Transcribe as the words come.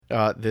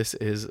This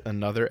is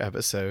another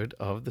episode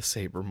of the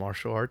Saber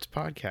Martial Arts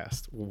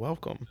Podcast.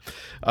 Welcome.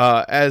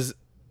 As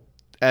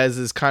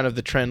is kind of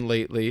the trend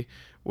lately,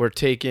 we're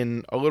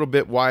taking a little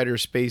bit wider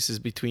spaces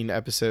between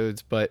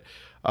episodes, but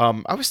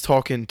I was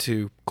talking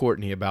to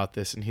Courtney about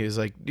this, and he was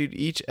like, dude,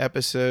 each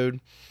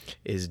episode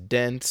is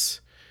dense.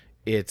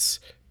 It's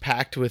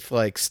packed with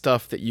like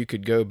stuff that you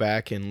could go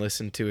back and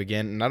listen to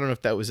again. And I don't know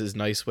if that was his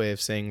nice way of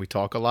saying we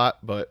talk a lot,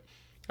 but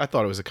I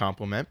thought it was a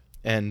compliment.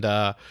 And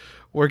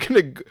we're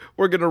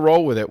gonna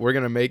roll with it. We're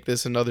gonna make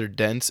this another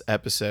dense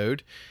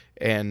episode,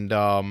 and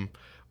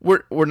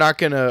we're not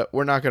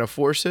gonna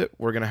force it.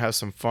 We're gonna have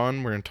some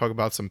fun. We're gonna talk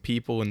about some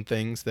people and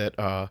things that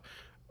are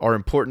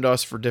important to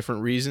us for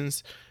different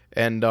reasons.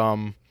 And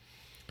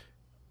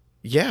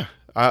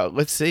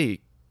let's see,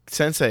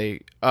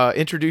 Sensei,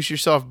 introduce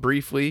yourself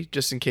briefly,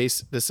 just in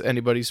case this is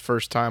anybody's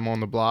first time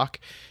on the block,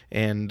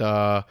 and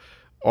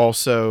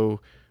also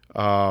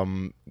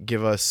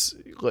give us,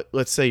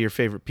 let's say, your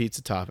favorite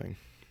pizza topping.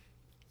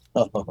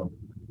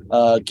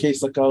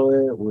 Case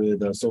Lakale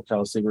with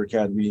SoCal Saber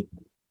Academy.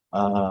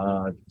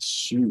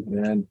 Shoot,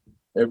 man,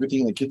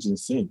 everything in the kitchen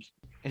sink.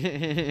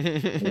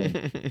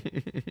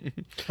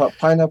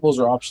 Pineapples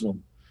are optional.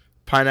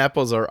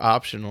 Pineapples are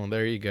optional.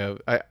 There you go.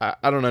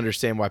 I don't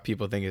understand why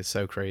people think it's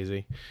so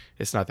crazy.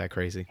 It's not that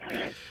crazy.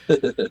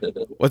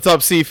 What's up,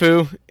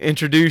 Sifu?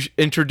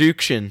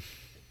 Introduction.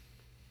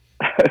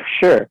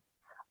 Sure.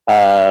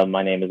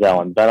 My name is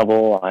Alan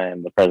Venable. I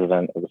am the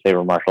president of the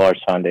Saber Martial Arts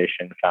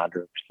Foundation,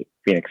 founder of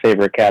Phoenix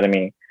Saber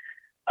Academy,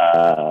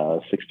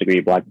 6-degree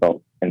black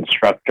belt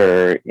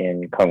instructor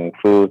in Kung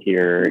Fu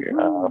here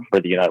for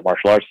the United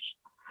Martial Arts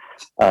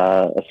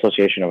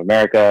Association of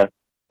America.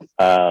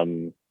 I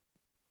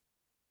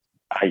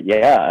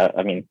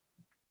mean,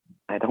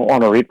 I don't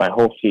want to read my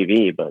whole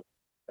CV, but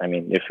I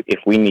mean, if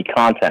we need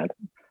content.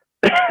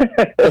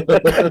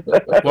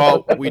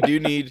 Well, we do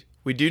need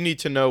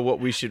to know what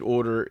we should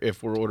order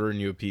if we're ordering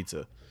you a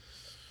pizza.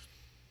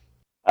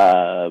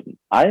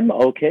 I'm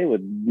okay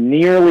with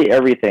nearly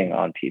everything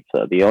on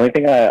pizza. The only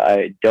thing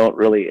I don't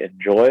really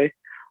enjoy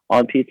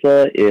on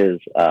pizza is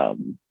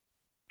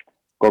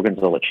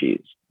gorgonzola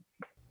cheese.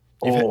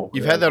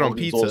 You've had that on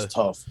pizza.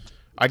 Tough.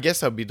 I guess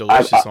that'd be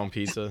delicious on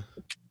pizza.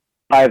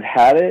 I've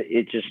had it.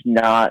 It's just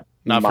not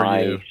for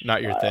you.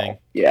 Not your thing.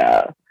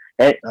 Yeah.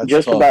 And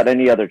just tough. about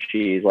any other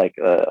cheese. Like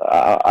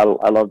I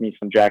love me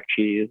some jack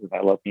cheese, and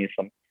I love me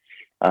some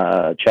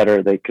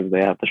cheddar because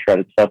they have the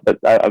shredded stuff. But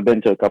I've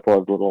been to a couple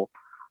of little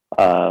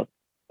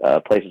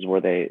places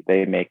where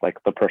they make like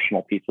the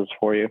personal pizzas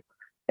for you,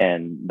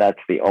 and that's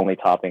the only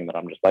topping that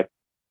I'm just like,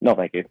 no,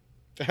 thank you.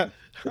 For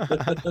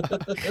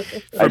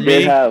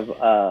me,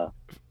 yeah.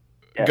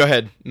 Go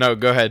ahead. No,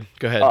 go ahead.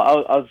 I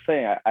was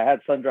saying I had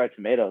sun-dried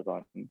tomatoes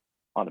on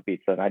a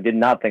pizza, and I did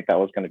not think that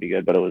was going to be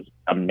good, but it was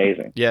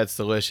amazing. Yeah, it's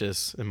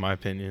delicious in my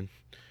opinion.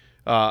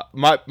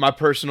 My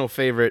personal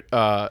favorite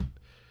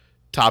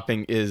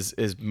topping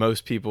is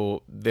most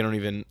people, they don't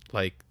even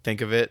like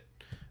think of it.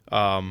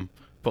 But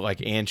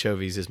like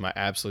anchovies is my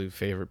absolute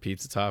favorite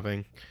pizza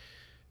topping.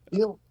 You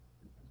know,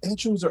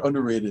 anchovies are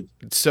underrated.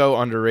 It's so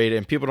underrated,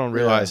 and people don't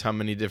realize how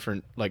many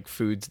different like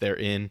foods they're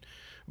in.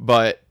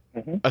 But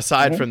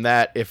aside from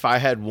that, if I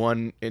had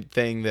one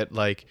thing that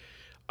like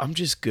I'm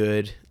just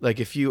good, like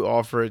if you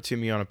offer it to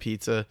me on a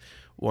pizza,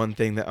 one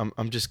thing that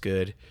I'm just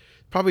good,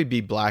 probably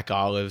be black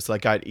olives.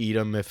 Like I'd eat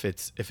them if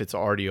it's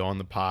already on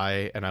the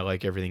pie and I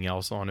like everything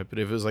else on it. But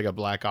if it was like a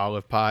black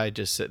olive pie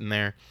just sitting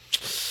there,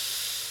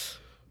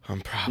 I'm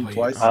probably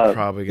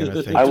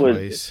gonna think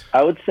twice.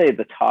 I would say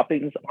the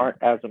toppings aren't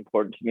as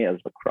important to me as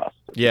the crust.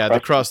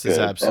 The crust is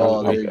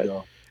absolutely. There you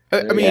go.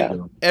 I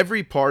mean,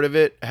 every part of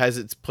it has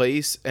its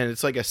place, and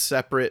it's like a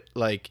separate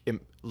like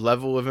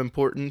level of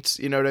importance.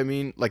 You know what I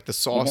mean? Like the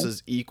sauce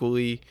is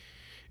equally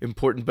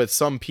important, but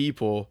some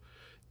people,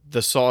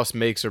 the sauce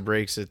makes or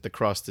breaks it. The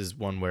crust is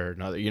one way or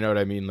another. You know what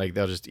I mean? Like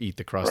they'll just eat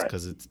the crust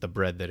because it's the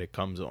bread that it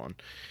comes on.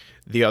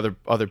 The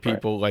other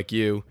people like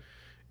you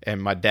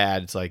and my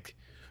dad, it's like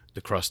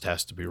the crust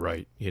has to be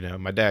right. You know,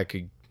 my dad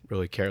could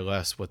really care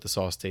less what the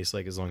sauce tastes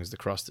like as long as the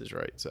crust is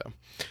right. So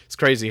it's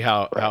crazy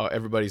how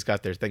everybody's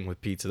got their thing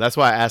with pizza. That's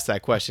why I asked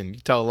that question.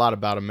 You tell a lot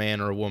about a man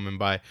or a woman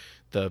by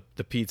the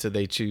pizza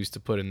they choose to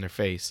put in their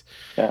face.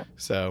 Yeah.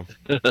 So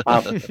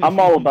I'm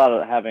all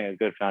about having a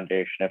good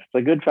foundation. If it's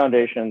a good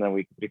foundation, then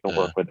we can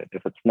work with it.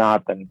 If it's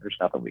not, then there's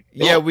nothing we can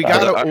do. Yeah, we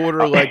gotta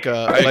order like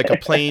a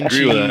plain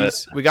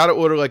cheese. We gotta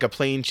order like a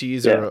plain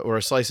cheese or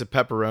a slice of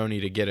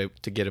pepperoni to get a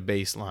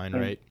baseline,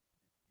 right?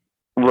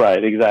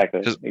 Right,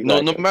 exactly.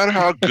 No matter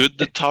how good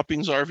the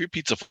toppings are, if your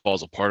pizza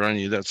falls apart on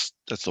you, that's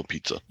no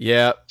pizza.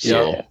 Yeah.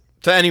 So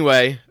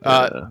anyway,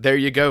 there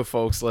you go,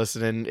 folks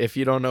listening. If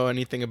you don't know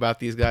anything about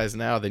these guys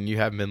now, then you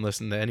haven't been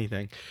listening to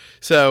anything.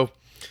 So,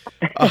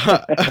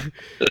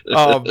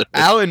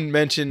 Alan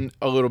mentioned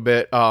a little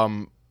bit.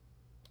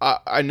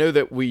 I know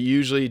that we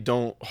usually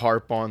don't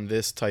harp on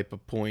this type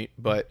of point,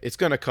 but it's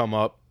going to come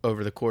up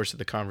over the course of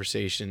the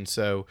conversation.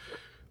 So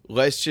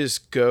let's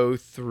just go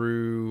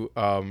through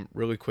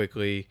really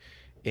quickly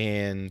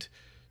and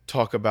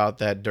talk about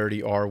that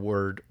dirty R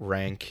word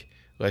rank.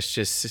 let's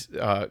just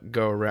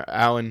go around.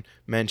 Alan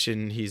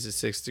mentioned he's a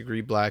 6th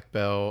degree black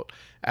belt.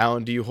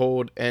 Alan, do you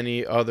hold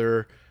any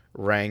other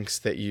ranks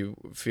that you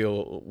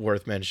feel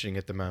worth mentioning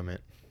at the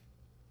moment?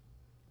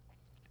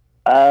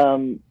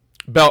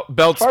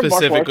 Belt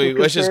specifically.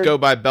 Let's just go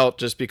by belt,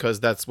 just because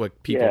that's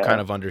what people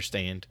kind of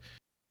understand.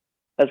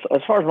 As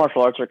far as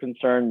martial arts are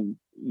concerned,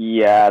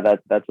 yeah,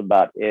 that's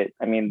about it.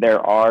 I mean, there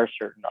are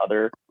certain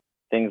other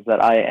things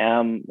that I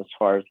am, as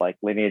far as like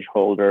lineage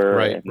holder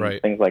and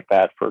things like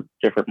that for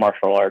different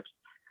martial arts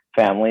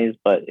families,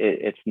 but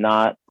it's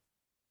not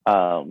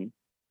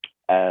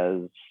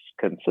as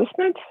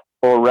consistent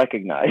or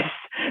recognized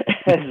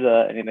as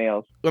anything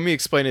else. Let me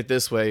explain it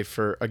this way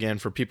for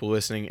people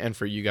listening and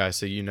for you guys,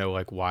 so you know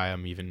like why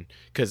I'm even,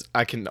 because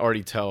I can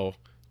already tell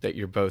that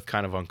you're both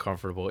kind of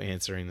uncomfortable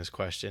answering this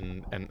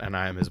question, and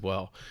I am as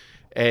well.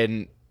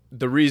 And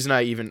the reason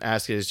I even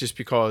ask it is just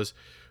because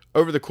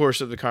over the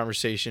course of the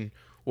conversation,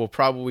 we'll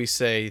probably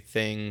say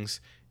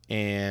things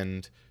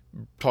and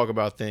talk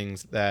about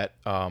things that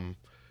come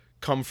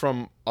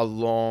from a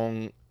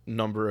long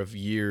number of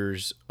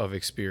years of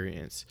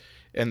experience.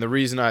 And the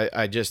reason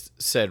I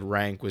just said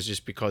rank was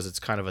just because it's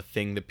kind of a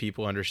thing that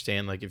people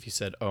understand. Like if you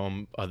said,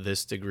 I'm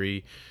this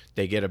degree,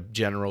 they get a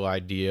general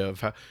idea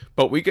of how.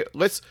 But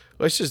let's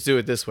just do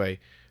it this way.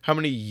 How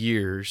many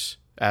years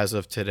as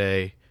of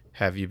today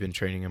have you been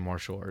training in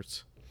martial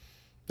arts?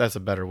 That's a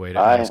better way to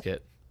ask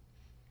it.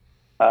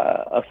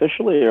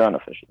 Officially or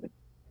unofficially?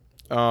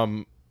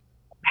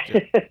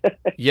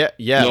 Yeah.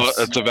 Yes. No,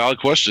 that's a valid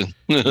question.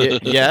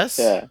 Yes.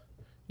 Yeah.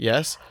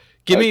 Yes.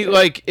 Give me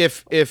like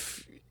if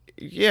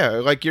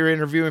like you're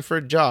interviewing for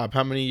a job.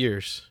 How many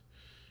years?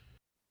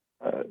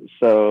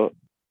 So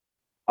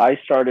I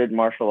started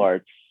martial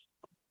arts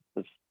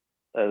as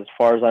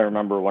far as I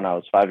remember when I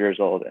was 5 years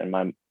old, and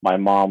my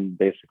mom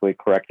basically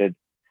corrected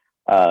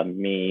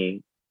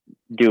me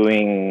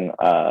doing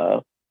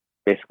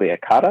basically a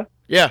kata.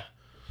 Yeah.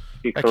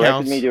 She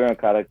corrected me doing a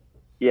kata.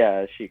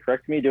 Yeah, she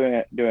corrected me doing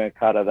a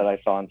kata that I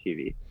saw on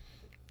TV.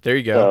 There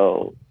you go.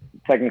 So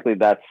technically,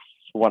 that's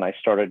when I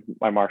started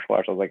my martial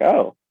arts. I was like,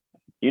 oh,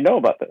 you know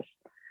about this.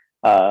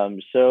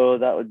 So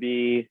that would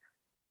be,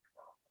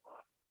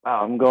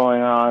 I'm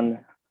going on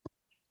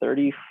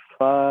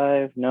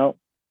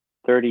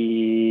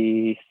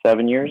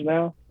 37 years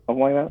now,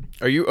 something like that.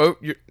 Are you? Oh,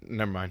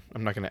 never mind.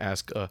 I'm not going to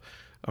ask.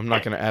 I'm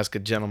not going to ask a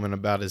gentleman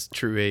about his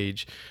true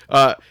age.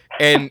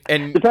 And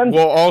Depends.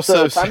 We'll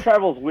also so time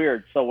travel's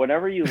weird. So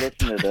whenever you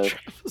listen to this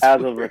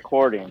as of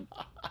recording,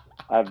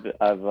 I've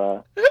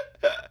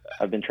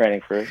been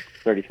training for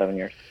 37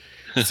 years.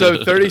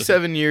 So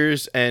 37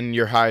 years, and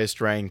your highest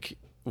rank,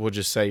 we'll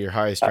just say your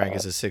highest rank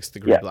is a 6th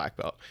degree black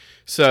belt.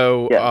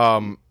 So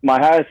my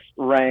highest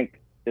rank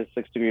is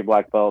 6th degree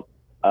black belt.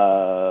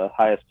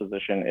 Highest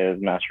position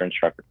is master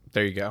instructor.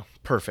 There you go.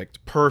 Perfect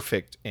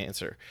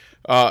answer.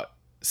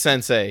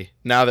 Sensei,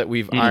 now that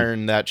we've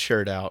ironed that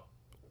shirt out,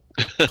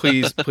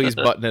 please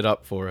button it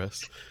up for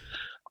us.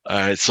 All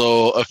right,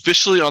 so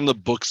officially on the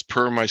books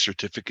per my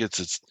certificates,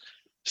 it's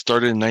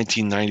started in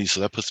 1990, so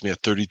that puts me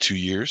at 32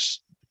 years.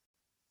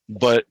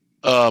 But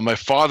my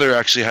father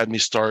actually had me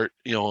start,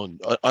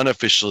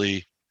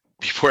 unofficially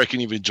before I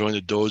can even join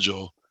the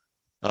dojo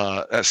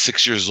at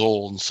 6 years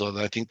old. So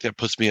I think that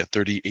puts me at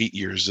 38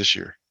 years this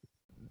year.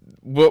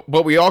 Well,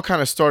 but we all kind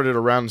of started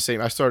around the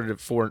same. I started at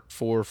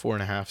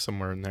 4.5,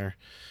 somewhere in there.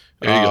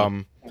 There you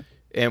go.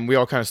 And we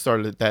all kind of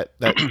started at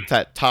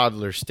that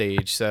toddler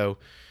stage. So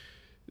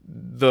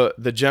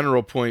the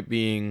general point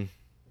being,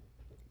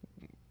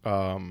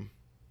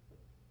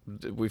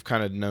 we've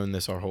kind of known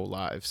this our whole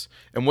lives.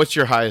 And what's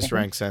your highest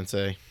rank,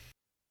 Sensei?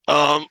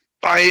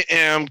 I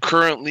am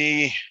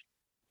currently.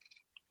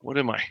 What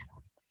am I?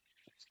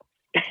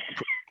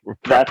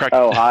 That's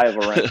how high of a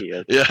rank he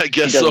is. Yeah, I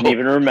guess he doesn't so.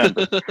 even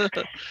remember.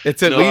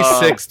 It's at least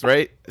 6th,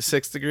 right?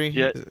 6th degree?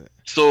 Yeah.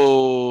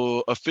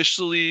 So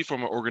officially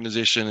from an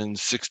organization in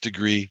 6th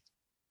degree,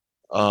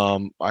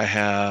 I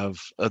have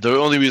the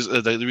only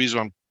reason the reason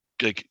I'm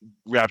like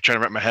trying to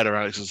wrap my head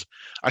around it is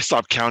I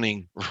stopped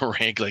counting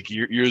rank like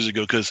years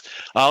ago, because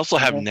I also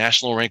have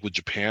national rank with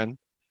Japan,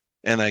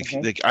 and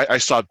I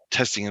stopped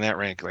testing in that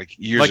rank like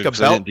years ago.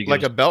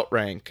 Like a belt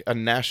rank, a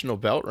national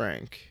belt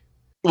rank.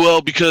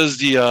 Well, because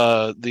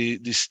the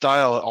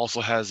style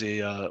also has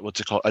a what's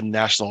it called, a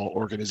national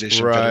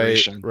organization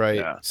federation. Right.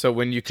 Yeah. So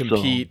when you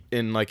compete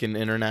in like an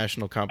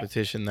international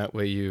competition, that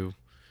way you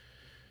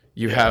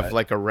have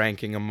like a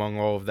ranking among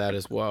all of that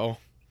as well.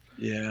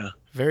 Yeah.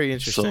 Very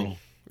interesting.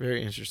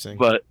 Very interesting.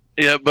 But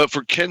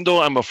for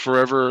Kendo, I'm a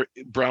forever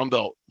brown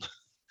belt.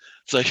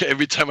 It's like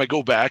every time I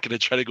go back and I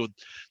try to go,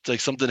 it's like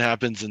something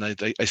happens and I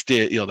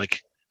stay at,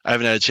 like I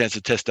haven't had a chance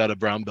to test out a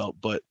brown belt,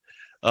 but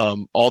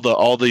all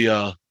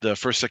the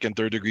first, second,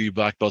 third degree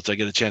black belts I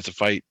get a chance to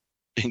fight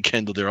in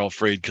Kendo, they're all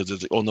afraid because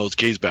it's like, oh no, it's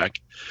K's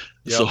back.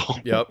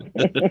 Yep.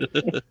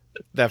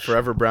 That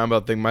forever brown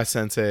belt thing, my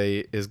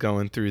sensei is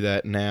going through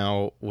that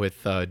now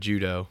with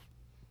judo.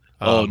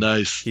 Oh,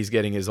 nice. He's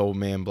getting his old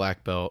man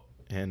black belt,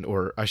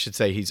 or I should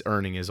say he's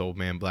earning his old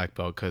man black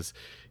belt because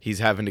he's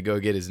having to go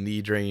get his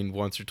knee drained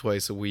once or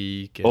twice a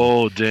week. And,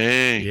 Oh,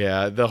 dang.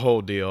 yeah, the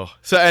whole deal.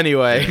 So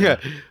anyway,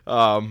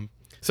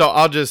 so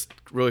I'll just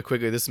really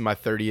quickly, this is my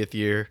 30th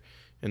year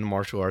in the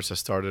martial arts. I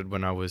started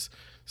when I was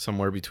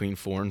somewhere between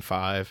 4 and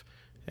 5.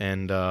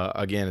 And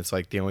again, it's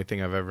like the only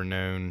thing I've ever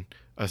known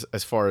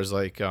as far as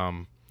like,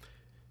 I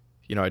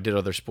did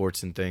other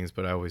sports and things,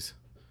 but I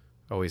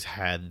always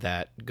had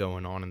that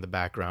going on in the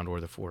background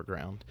or the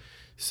foreground.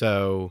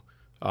 So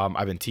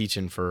I've been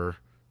teaching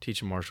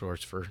martial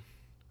arts for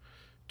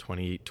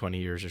 20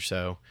 years or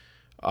so.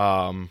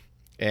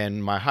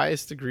 And my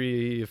highest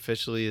degree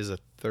officially is a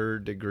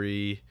 3rd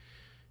degree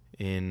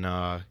in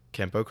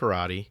Kempo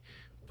Karate.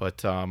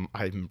 But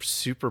I'm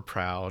super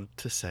proud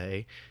to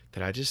say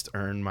that I just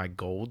earned my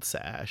gold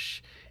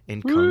sash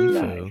in Kung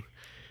Fu.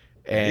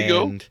 There you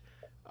go. And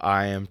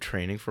I am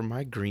training for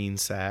my green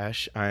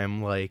sash. I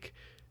am like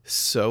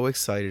so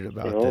excited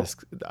about this.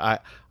 I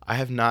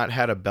have not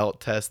had a belt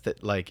test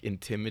that like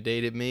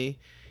intimidated me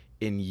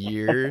in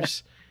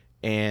years.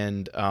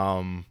 And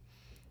I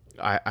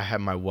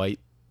had my white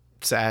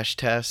sash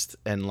test,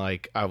 and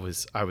like I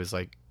was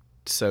like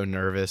so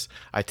nervous.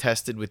 I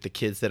tested with the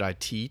kids that I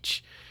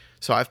teach.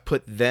 So I've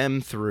put them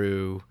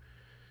through,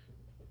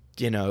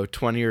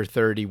 20 or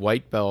 30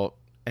 white belt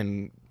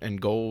and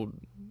gold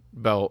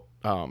belt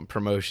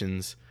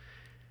promotions.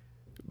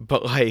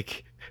 But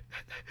like,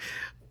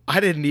 I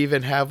didn't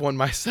even have one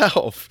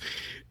myself.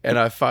 And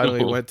I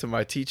finally went to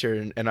my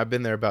teacher, and I've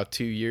been there about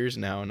 2 years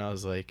now. And I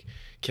was like,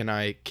 can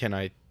I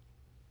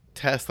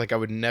test? Like, I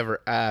would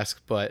never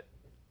ask, but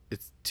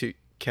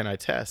can I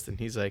test? And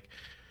he's like,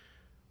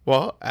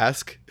 well,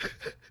 ask.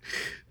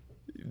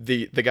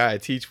 The guy I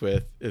teach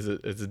with is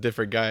a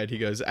different guy, and he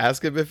goes,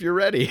 ask him if you're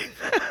ready.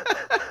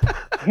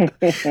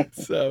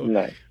 So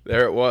nice.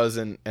 There it was,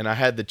 and I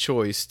had the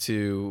choice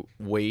to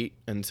wait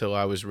until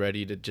I was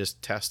ready to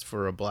just test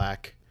for a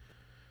black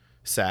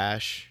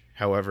sash,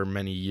 however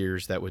many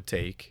years that would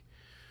take,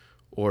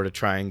 or to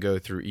try and go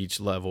through each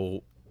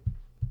level,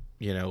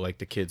 like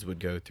the kids would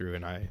go through.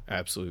 And I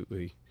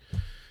absolutely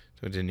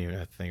didn't even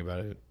have to think about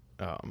it.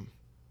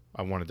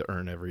 I wanted to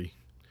earn every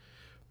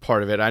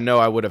part of it. I know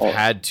I would have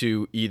had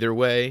to either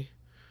way,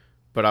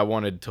 but I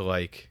wanted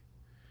to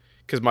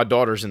because my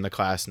daughter's in the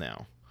class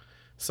now,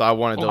 so I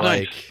wanted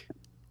to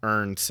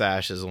earn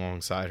sashes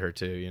alongside her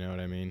too. You know what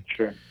I mean?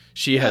 Sure.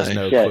 She has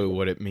no clue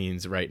what it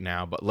means right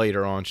now, but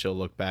later on she'll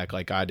look back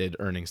like I did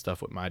earning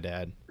stuff with my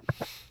dad.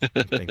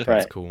 I think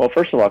that's cool. Well,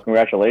 first of all,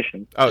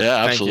 congratulations. Oh,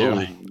 yeah, thank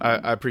absolutely. you.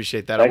 I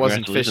appreciate that. I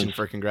wasn't fishing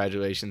for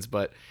congratulations,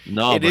 but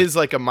it is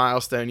like a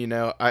milestone.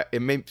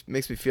 It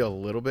makes me feel a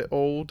little bit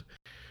old,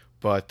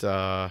 but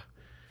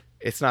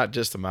it's not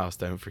just a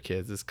milestone for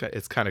kids.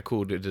 It's kind of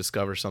cool to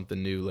discover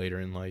something new later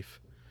in life.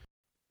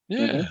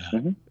 Yeah.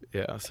 Mm-hmm.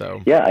 Yeah.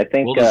 So. Yeah, I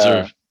think. Well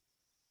deserved.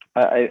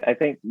 I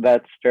think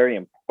that's very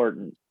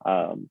important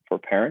for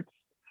parents.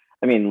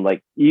 I mean,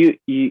 like you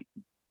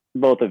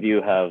both of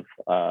you have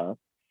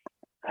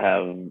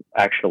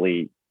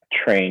actually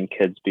trained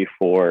kids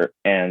before,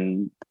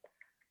 and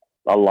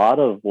a lot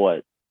of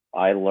what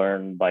I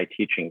learned by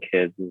teaching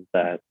kids is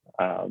that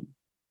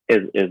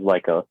is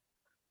like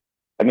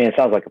it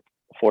sounds like a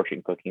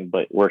fortune cooking,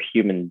 but we're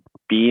human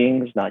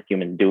beings, not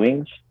human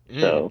doings.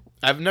 So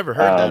I've never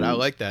heard that. I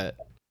like that.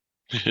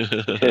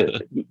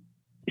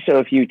 So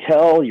if you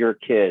tell your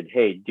kid,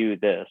 hey, do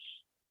this,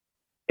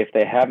 if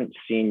they haven't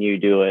seen you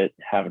do it,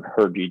 haven't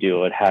heard you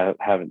do it,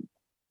 haven't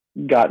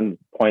gotten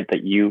the point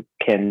that you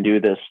can do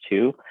this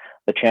too,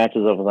 the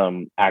chances of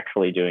them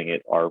actually doing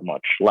it are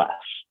much less.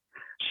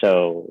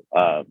 So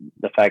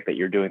the fact that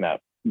you're doing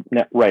that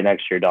right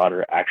next to your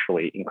daughter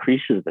actually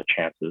increases the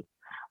chances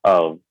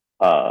of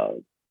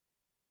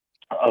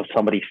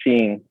somebody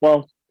seeing,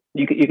 well,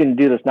 you can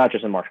do this not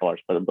just in martial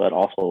arts, but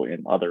also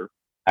in other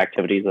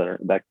activities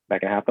that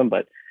can happen.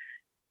 But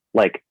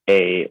let's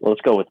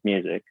go with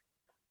music.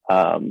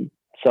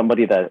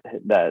 Somebody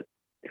that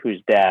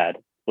whose dad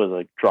was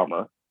a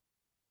drummer,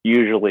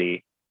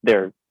 usually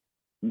that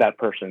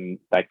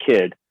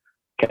kid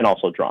can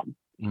also drum,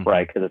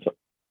 right? Because it's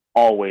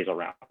always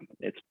around.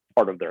 It's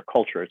part of their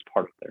culture. It's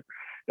part of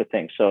their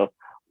thing. So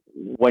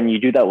when you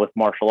do that with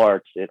martial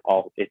arts, it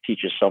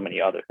teaches so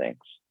many other things,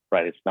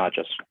 right? It's not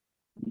just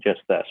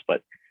this,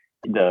 but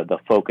the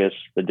focus,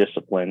 the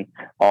discipline,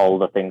 all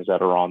the things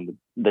that are on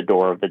the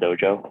door of the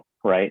dojo,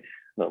 right?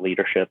 The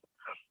leadership,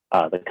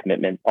 the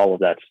commitment, all of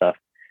that stuff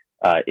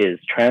is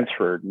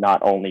transferred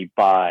not only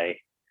by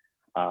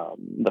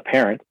the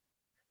parent,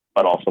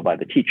 but also by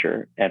the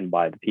teacher and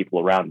by the people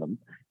around them.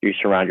 You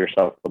surround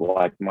yourself with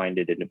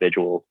like-minded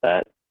individuals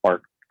that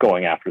are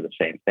going after the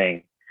same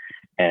thing.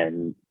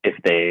 And if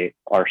they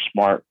are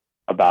smart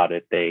about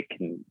it, they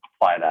can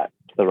apply that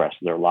to the rest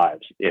of their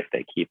lives if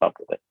they keep up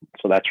with it.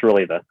 So that's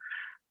really the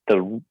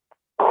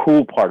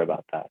cool part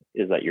about that,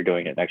 is that you're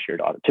doing it next to your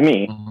daughter. To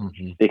me,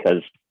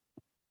 because,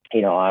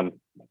 I'm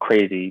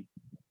crazy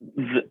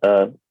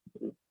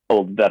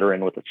old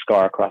veteran with a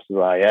scar across his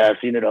eye. Yeah, I've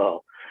seen it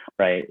all.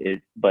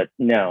 Right. But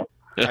no.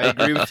 I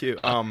agree with you.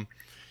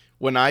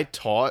 When I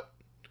taught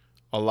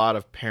a lot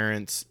of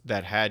parents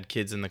that had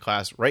kids in the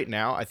class. Right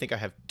now, I think I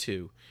have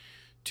two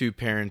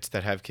parents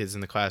that have kids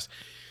in the class.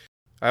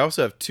 I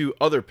also have two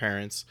other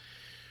parents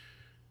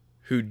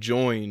who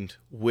joined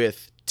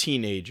with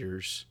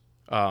teenagers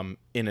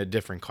in a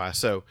different class.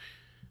 So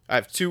I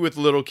have two with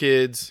little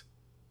kids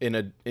in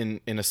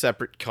a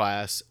separate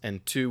class,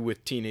 and two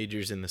with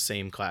teenagers in the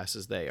same class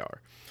as they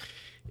are.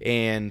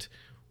 And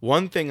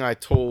one thing I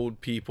told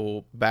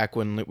people back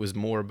when it was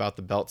more about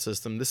the belt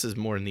system, this is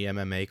more in the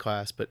MMA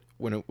class, but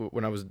when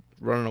I was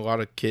running a lot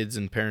of kids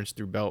and parents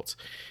through belts,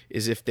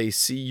 is if they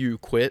see you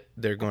quit,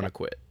 they're going to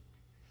quit.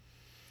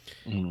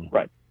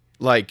 Right.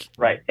 Like,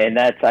 right. And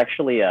that's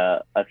actually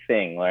a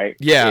thing, right?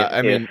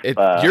 Yeah.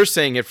 You're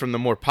saying it from the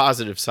more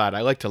positive side.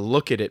 I like to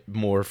look at it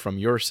more from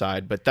your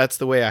side, but that's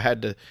the way I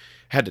had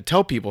to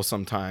tell people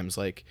sometimes.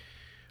 Like,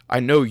 I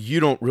know you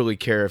don't really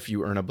care if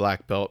you earn a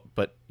black belt,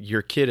 but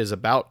your kid is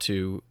about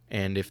to,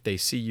 and if they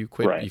see you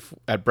quit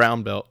at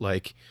brown belt,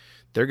 like,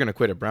 they're going to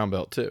quit at brown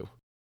belt too.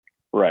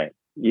 Right.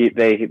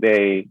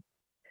 They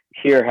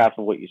hear half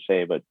of what you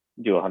say, but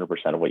do 100%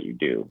 of what you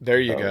do. There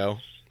you go.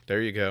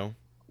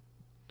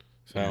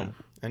 So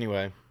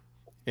anyway,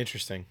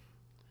 interesting.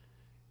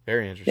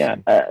 Very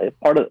interesting. Yeah.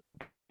 Part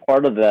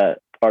of the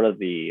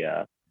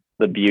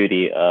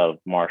beauty of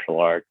martial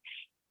arts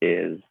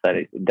is that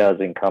it does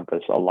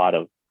encompass a lot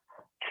of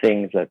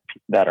things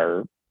that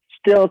are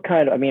still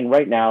kind of, I mean,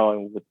 right now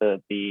with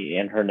the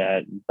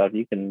internet and stuff,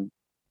 you can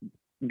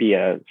be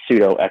a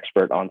pseudo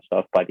expert on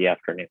stuff by the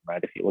afternoon,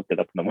 right? If you looked it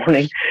up in the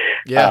morning.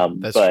 Yeah,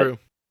 that's true.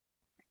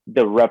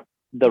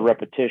 The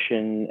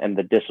repetition and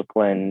the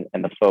discipline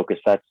and the focus,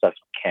 that stuff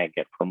you can't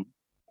get from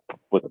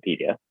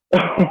Wikipedia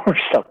or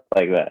stuff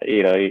like that.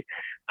 You know,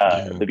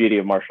 the beauty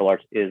of martial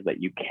arts is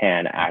that you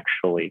can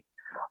actually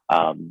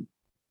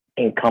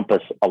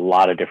encompass a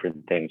lot of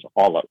different things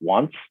all at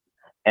once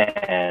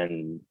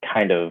and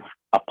kind of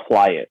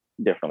apply it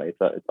differently.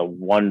 It's a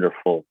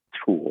wonderful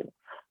tool,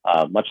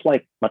 much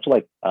like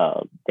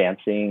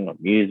dancing or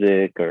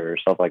music or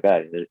stuff like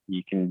that.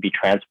 You can be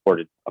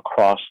transported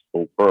across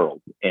the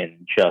world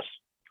in just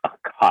a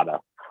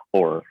kata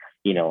or,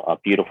 you know, a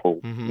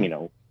beautiful, you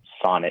know,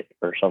 sonnet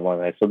or something like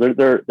that. So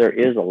there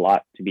is a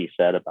lot to be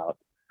said about,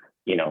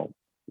 you know,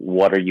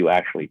 what are you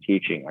actually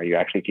teaching? Are you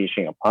actually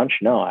teaching a punch?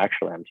 No,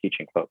 actually I'm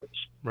teaching focus.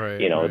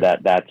 Right. You know,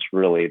 that's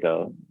really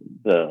the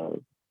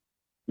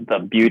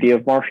beauty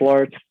of martial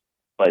arts.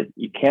 But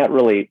you can't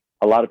really,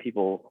 a lot of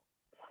people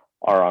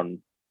are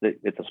on,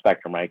 it's a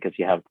spectrum, right? Because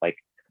you have like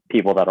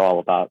people that are all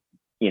about,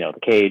 you know, the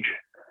cage,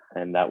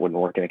 and that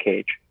wouldn't work in a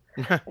cage.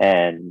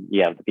 And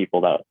you have the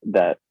people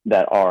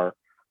that are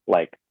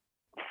like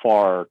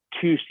far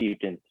too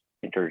steeped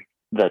into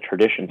the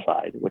tradition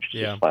side, which is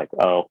just like,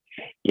 oh,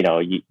 you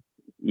know,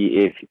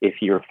 if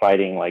you're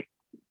fighting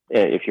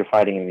if you're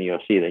fighting in the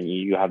UFC, then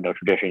you have no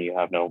tradition, you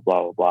have no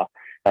blah blah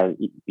blah.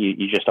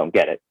 You just don't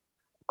get it,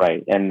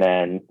 right? And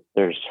then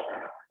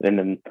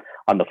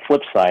on the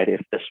flip side, if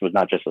this was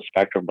not just a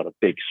spectrum but a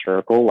big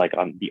circle, like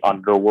on the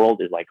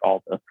underworld is like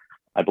all the,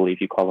 I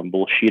believe you call them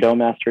bullshido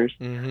masters,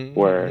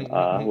 where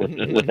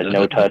with the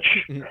no touch,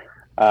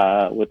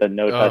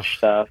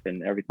 stuff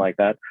and everything like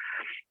that.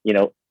 You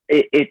know,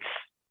 it's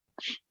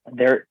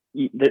there's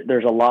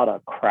a lot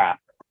of crap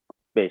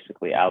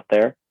basically out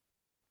there,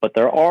 but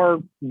there are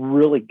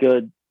really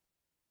good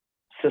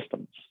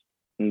systems,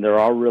 and there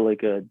are really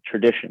good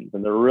traditions,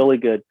 and there are really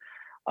good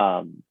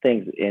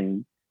things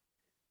in.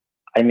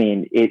 I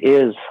mean, it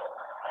is.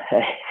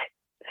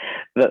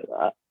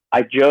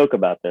 I joke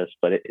about this,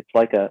 but it's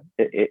like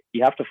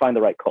you have to find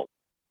the right cult,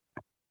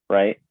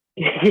 right?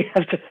 You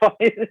have to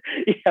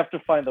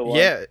find the one.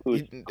 Yeah,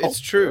 it's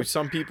true.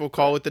 Some people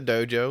call it the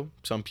dojo.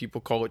 Some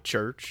people call it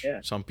church. Yeah.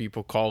 Some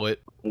people call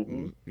it,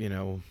 you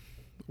know,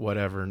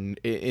 whatever.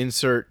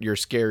 Insert your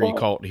scary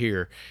cult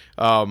here.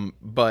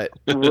 But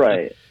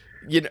right.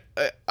 You know,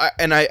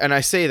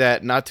 I say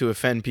that not to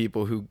offend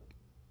people who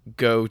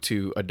go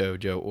to a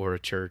dojo or a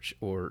church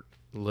or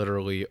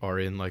literally are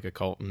in like a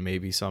cult and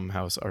maybe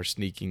somehow are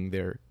sneaking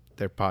their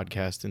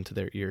podcast into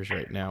their ears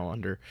right now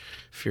under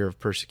fear of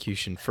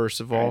persecution.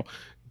 First of all,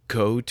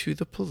 go to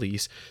the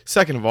police.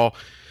 Second of all,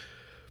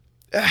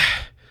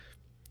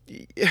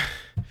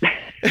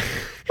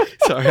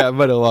 sorry, I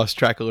might have lost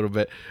track a little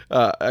bit.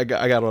 I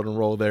got on a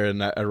roll there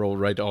and I rolled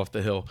right off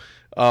the hill.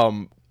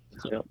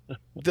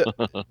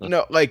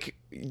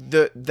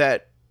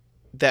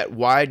 That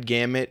wide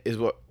gamut is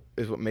what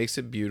makes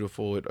it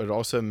beautiful. It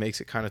also makes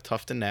it kind of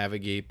tough to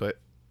navigate, but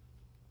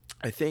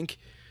I think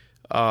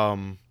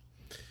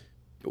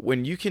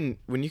when you can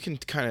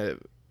kind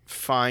of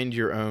find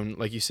your own,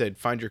 like you said,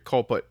 find your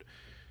cult, but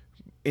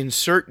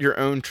insert your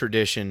own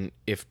tradition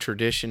if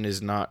tradition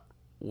is not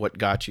what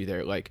got you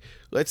there. Like,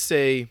 let's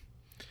say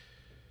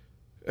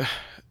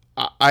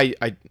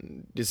I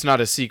it's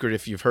not a secret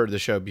if you've heard the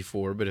show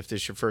before, but if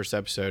this is your first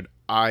episode,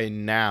 I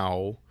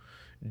now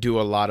do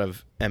a lot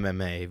of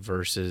MMA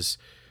versus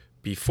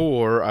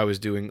before I was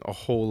doing a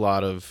whole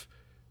lot of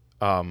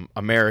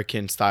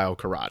American style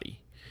karate.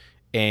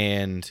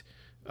 And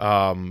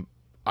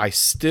I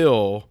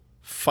still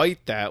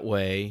fight that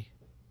way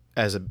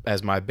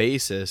as my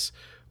basis,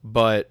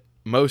 but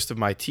most of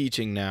my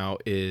teaching now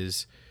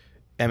is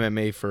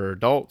MMA for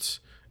adults,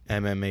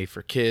 MMA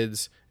for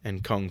kids,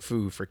 and Kung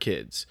Fu for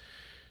kids.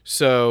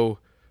 So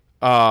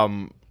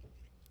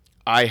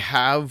I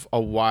have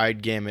a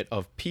wide gamut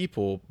of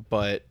people,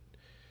 but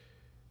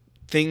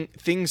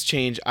things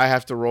change. I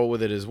have to roll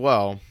with it as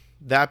well.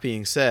 That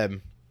being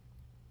said,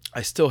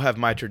 I still have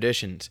my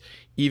traditions.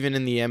 Even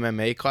in the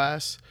MMA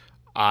class,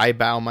 I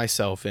bow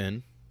myself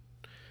in.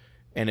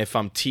 And if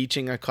I'm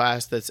teaching a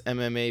class that's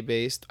MMA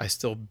based, I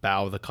still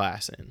bow the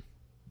class in.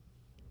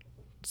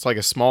 It's like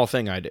a small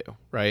thing I do,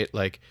 right?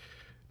 Like,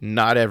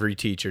 not every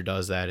teacher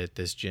does that at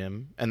this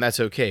gym. And that's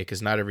okay,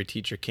 because not every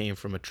teacher came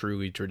from a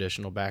truly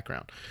traditional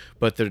background.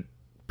 But the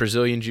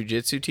Brazilian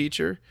Jiu-Jitsu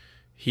teacher,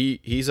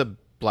 he's a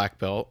black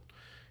belt.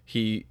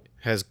 He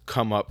has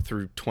come up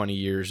through 20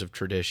 years of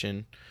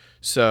tradition.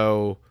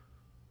 So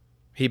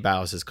he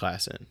bows his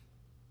class in.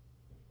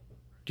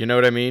 Do you know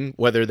what I mean?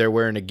 Whether they're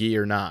wearing a gi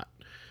or not.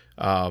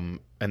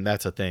 And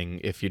that's a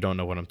thing. If you don't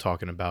know what I'm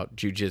talking about,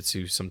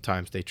 jiu-jitsu,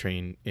 sometimes they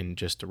train in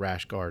just a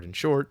rash guard and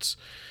shorts.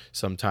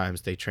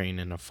 Sometimes they train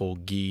in a full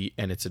gi,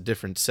 and it's a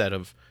different set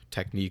of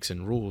techniques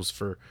and rules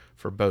for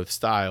both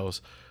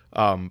styles.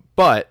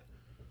 But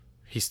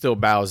he still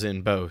bows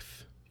in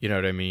both. You know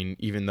what I mean?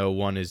 Even though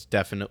one is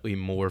definitely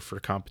more for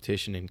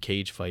competition and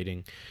cage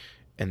fighting,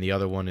 and the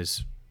other one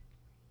is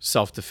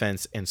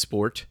self-defense and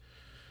sport,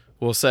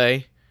 we'll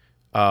say.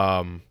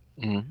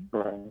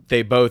 Right.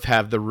 They both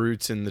have the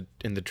roots in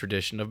the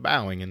tradition of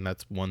bowing, and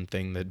that's one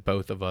thing that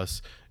both of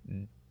us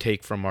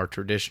take from our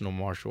traditional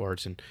martial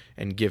arts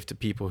and give to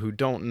people who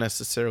don't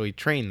necessarily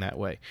train that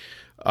way.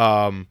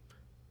 And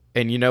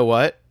you know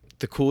what?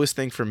 The coolest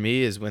thing for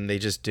me is when they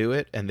just do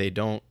it and they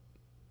don't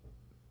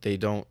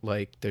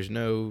like, there's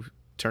no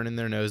turning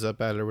their nose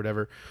up at it or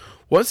whatever.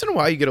 Once in a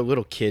while you get a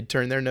little kid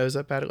turn their nose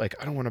up at it, like,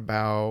 I don't want to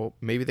bow.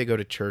 Maybe they go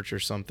to church or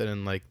something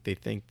and like they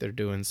think they're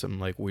doing some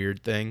like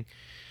weird thing.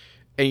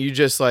 And you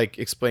just like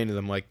explain to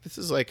them, like, this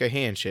is like a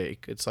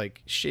handshake. It's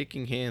like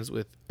shaking hands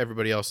with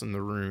everybody else in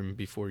the room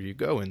before you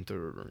go into a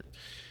room.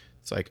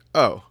 It's like,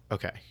 oh,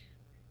 okay.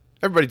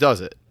 Everybody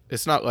does it.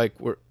 It's not like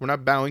we're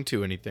not bowing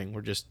to anything.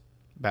 We're just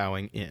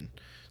bowing in.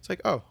 It's like,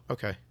 oh,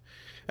 okay.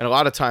 And a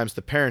lot of times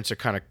the parents are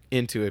kind of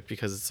into it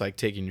because it's like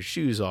taking your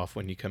shoes off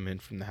when you come in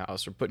from the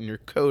house or putting your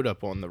coat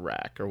up on the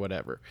rack or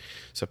whatever.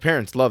 So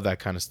parents love that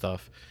kind of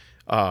stuff.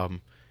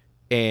 And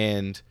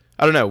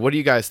I don't know. What do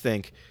you guys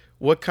think?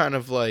 What kind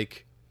of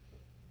like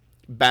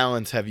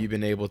balance have you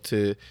been able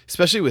to,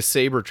 especially with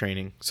saber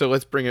training? So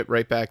let's bring it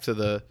right back to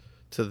the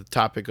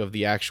topic of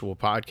the actual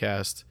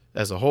podcast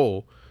as a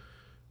whole.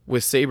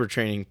 With saber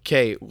training,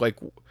 Kay, like,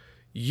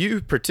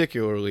 you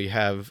particularly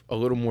have a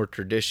little more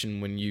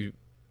tradition when you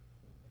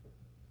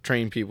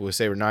train people with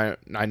saber. Now,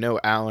 I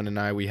know Alan and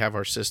I, we have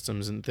our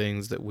systems and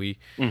things that we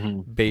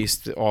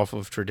based off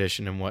of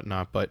tradition and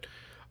whatnot, but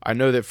I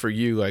know that for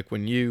you, like,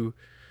 when you're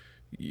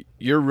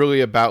really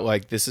about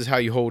like, this is how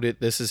you hold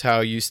it, this is how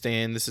you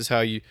stand, this is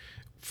how you,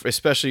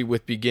 especially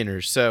with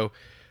beginners. So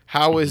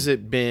how has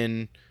it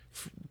been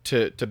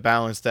to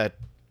balance that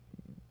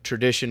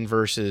tradition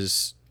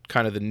versus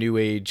kind of the new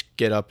age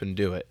get up and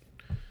do it?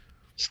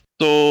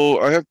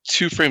 So I have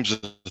two frames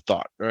of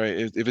thought,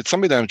 right? If it's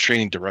somebody that I'm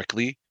training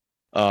directly,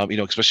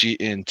 especially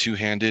in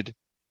two-handed,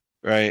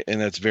 right, and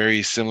that's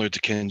very similar to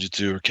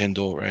Kenjutsu or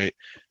Kendo, right,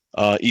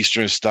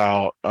 Eastern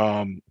style,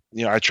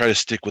 I try to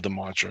stick with the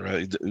mantra,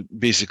 right?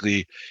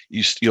 Basically,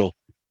 you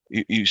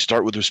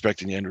start with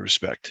respect and you end with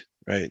respect,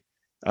 right?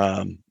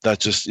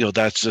 That's just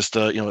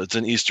it's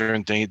an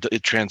Eastern thing.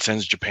 It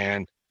transcends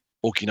Japan,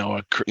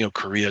 Okinawa,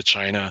 Korea,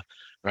 China,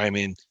 right? I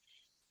mean,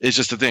 it's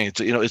just the thing.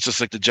 It's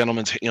just like the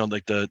gentleman's,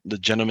 like the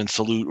gentleman's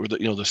salute,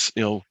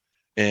 or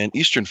and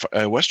Eastern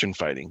Western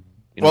fighting.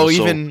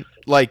 Even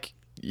like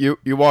you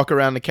walk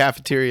around the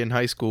cafeteria in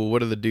high school. What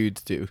do the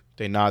dudes do?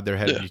 They nod their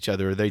head at each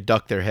other, or they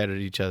duck their head at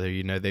each other.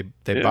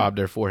 They bob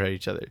their forehead at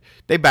each other.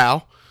 They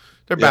bow.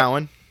 They're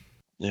bowing.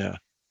 Yeah.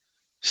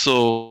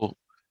 So,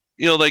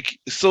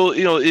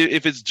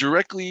 if it's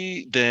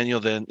directly, then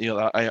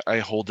I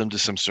hold them to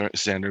some certain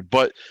standard.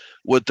 But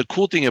what the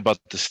cool thing about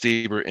the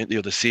saber and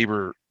the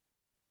saber,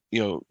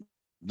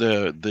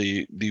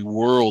 the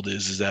world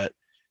is that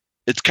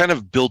it's kind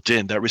of built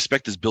in. That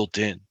respect is built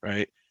in,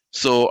 right?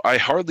 So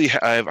I've hardly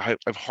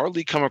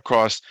come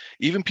across,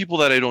 even people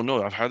that I don't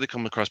know. I've hardly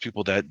come across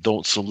people that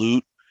don't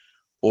salute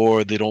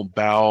or they don't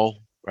bow,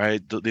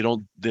 right?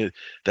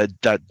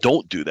 That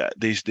don't do that.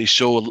 They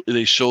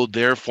show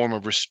their form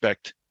of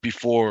respect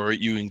before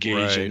you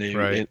engage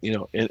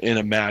in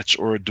a match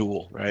or a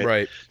duel, right?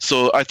 Right.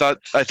 So I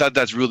thought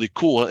that's really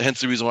cool.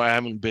 Hence the reason why I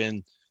haven't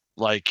been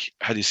like,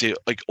 how do you say it?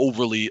 Like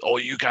overly, oh,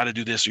 you got to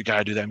do this, you got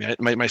to do that. I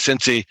mean, my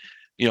sensei,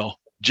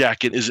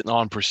 jacket isn't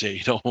on per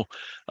se,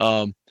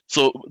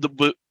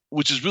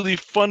 which is really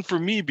fun for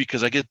me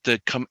because I get to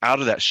come out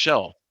of that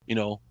shell,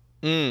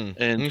 and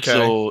okay.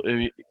 So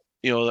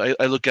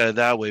I look at it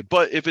that way.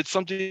 But if it's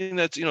something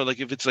that's like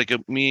if it's like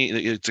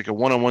it's like a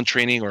one-on-one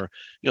training or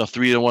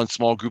 3-to-1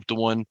 small group to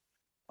one,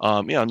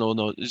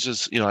 no, it's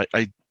just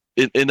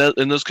in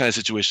those kind of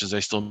situations, I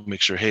still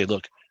make sure, hey,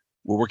 look,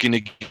 we're working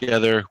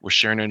together, we're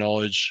sharing our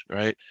knowledge,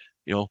 right?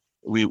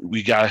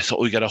 We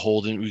gotta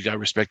hold and we gotta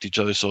respect each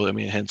other. So I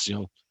mean, hence,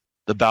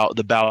 the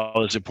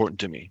bow is important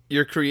to me.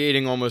 You're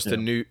creating almost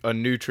Yeah. a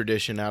new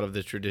tradition out of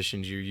the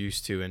traditions you're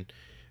used to,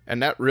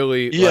 and that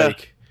really Yeah.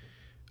 like,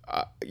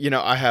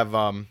 I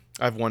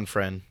have one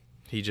friend.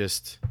 He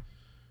just,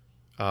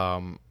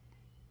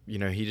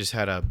 he just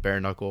had a bare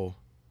knuckle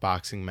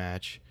boxing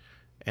match,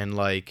 and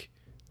like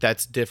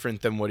that's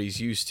different than what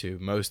he's used to.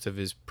 Most of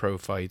his pro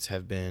fights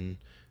have been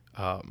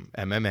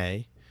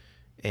MMA,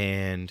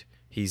 and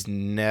he's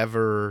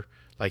never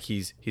like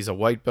he's a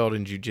white belt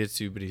in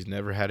jiu-jitsu, but he's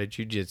never had a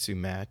jiu-jitsu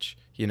match.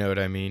 You know what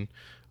I mean?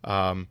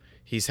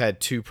 He's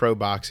had 2 pro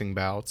boxing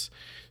bouts,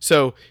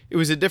 so it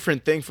was a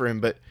different thing for him.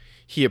 But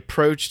he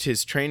approached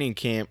his training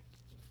camp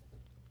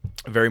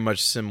very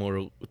much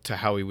similar to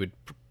how he would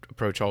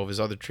approach all of his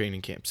other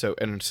training camps. So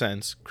in a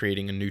sense,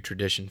 creating a new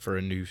tradition for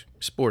a new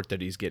sport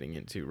that he's getting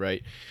into,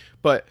 right?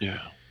 But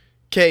Yeah.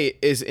 Kay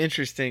is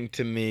interesting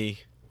to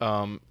me.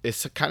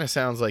 It kind of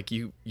sounds like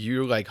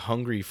you're like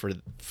hungry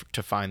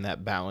to find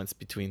that balance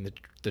between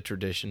the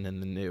tradition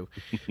and the new,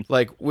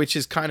 like, which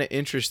is kind of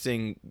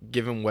interesting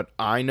given what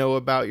I know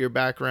about your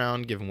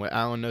background, given what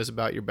Alan knows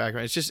about your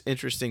background. It's just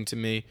interesting to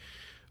me,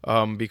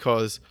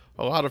 because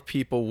a lot of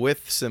people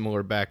with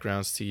similar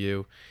backgrounds to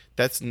you,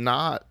 that's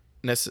not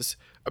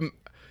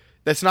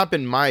that's not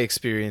been my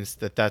experience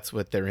that's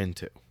what they're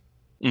into.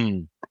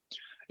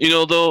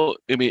 Though,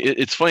 I mean,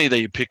 it's funny that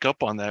you pick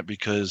up on that,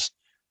 because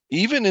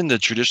even in the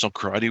traditional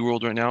karate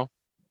world right now,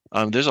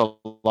 there's a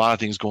lot of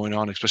things going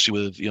on, especially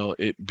with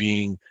it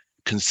being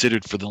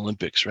considered for the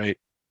Olympics, right?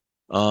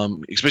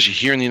 Especially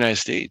here in the United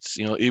States,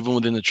 even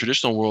within the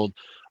traditional world,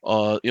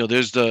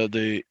 there's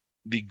the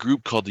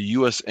group called the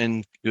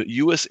USANKF.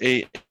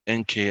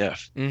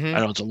 Mm-hmm. I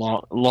know it's a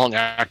long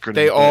acronym.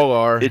 They all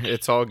are.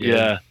 It's all good.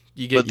 Yeah,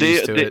 you get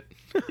used to it.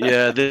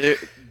 Yeah,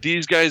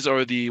 these guys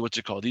are what's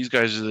it called? These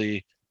guys are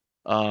the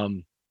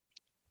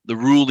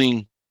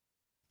ruling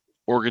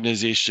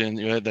organization,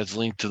 that's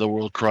linked to the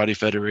World Karate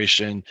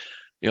Federation.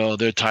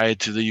 They're tied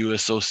to the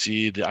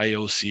USOC, the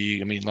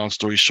IOC. I mean, long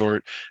story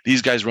short,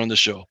 these guys run the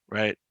show,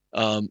 right?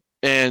 And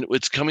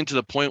it's coming to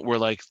the point where,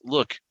 like,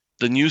 look,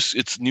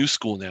 it's new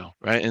school now,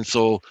 right? And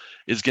so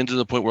it's getting to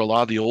the point where a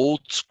lot of the old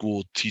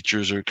school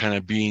teachers are kind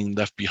of being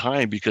left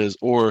behind because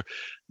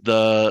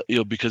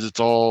it's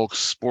all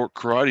sport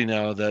karate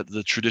now, that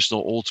the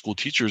traditional old school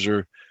teachers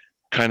are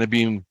kind of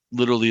being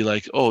literally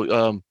like,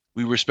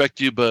 we respect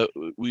you, but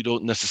we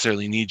don't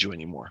necessarily need you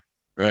anymore,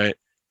 right?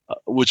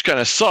 Which kind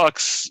of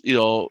sucks,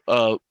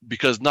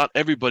 because not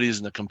everybody is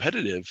in the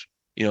competitive,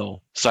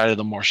 side of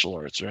the martial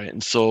arts, right?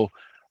 And so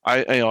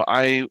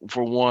I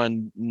for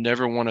one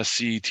never want to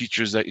see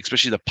teachers that,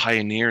 especially the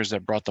pioneers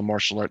that brought the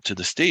martial art to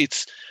the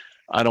States,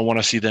 I don't want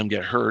to see them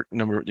get hurt.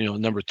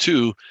 Number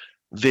 2,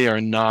 they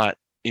are not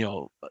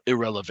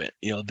irrelevant.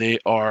 They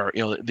are,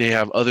 they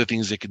have other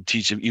things they can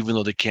teach them, even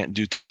though they can't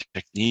do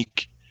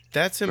technique.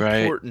 That's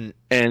important.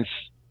 Right? And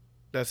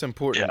that's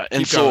important. Yeah,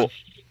 and so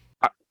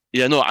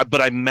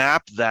but I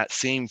map that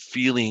same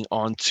feeling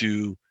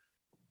onto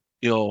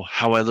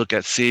how I look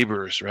at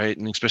sabers, right?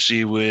 And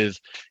especially with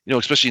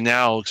especially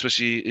now,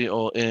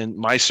 in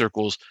my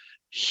circles,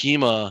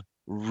 HEMA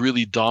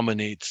really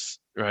dominates,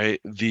 right,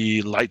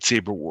 the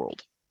lightsaber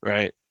world,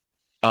 right?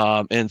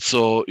 And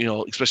so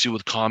especially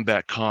with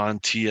Combat Con,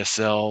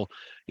 TSL,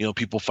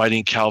 people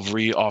fighting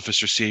cavalry,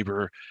 officer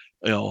saber,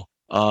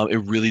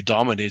 it really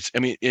dominates. I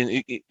mean,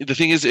 the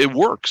thing is, it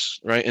works,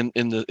 right,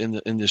 in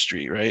the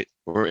industry, right,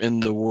 or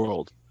in the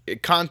world.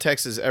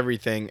 Context is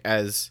everything,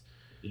 as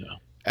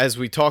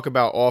we talk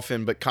about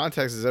often, but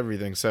context is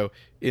everything. So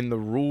in the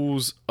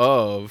rules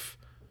of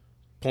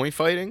point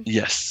fighting,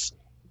 yes,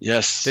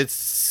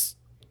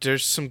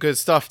 there's some good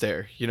stuff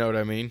there. You know what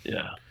I mean?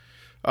 Yeah.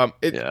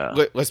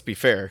 Let's be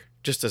fair.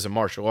 Just as a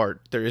martial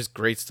art, there is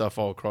great stuff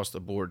all across the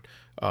board.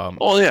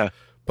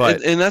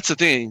 But and that's the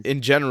thing.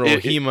 In general,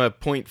 HEMA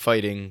point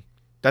fighting,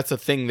 that's a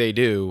thing they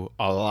do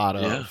a lot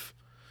of.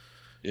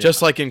 Yeah.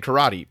 Just like in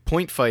karate,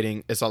 point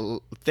fighting is a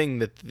thing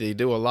that they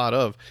do a lot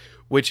of,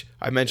 which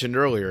I mentioned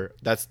earlier.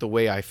 That's the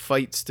way I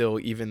fight still,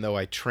 even though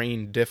I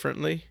train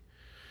differently.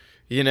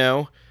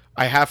 I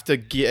have to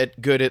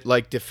get good at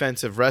like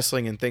defensive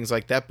wrestling and things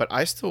like that, but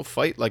I still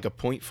fight like a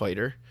point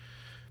fighter,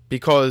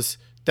 because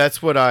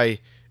that's what I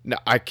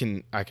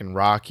can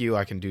rock you,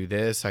 I can do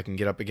this, I can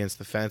get up against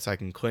the fence, I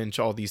can clinch,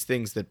 all these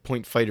things that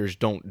point fighters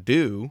don't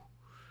do.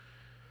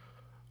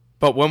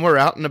 But when we're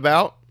out and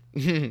about,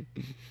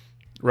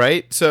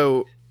 right?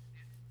 So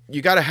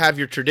you got to have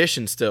your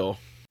tradition still.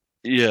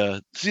 Yeah.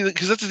 See,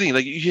 because that's the thing.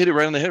 Like, you hit it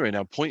right on the head right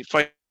now. Point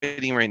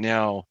fighting right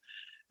now,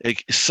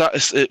 like,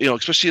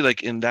 especially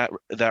like in that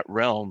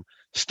realm,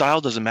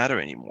 style doesn't matter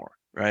anymore,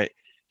 right?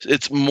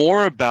 It's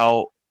more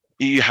about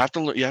you have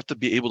to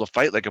be able to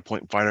fight like a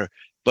point fighter,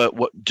 but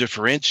what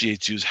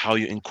differentiates you is how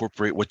you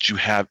incorporate what you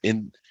have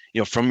in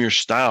from your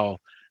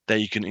style that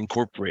you can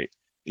incorporate.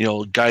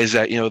 Guys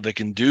that that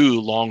can do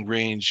long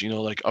range,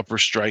 like upper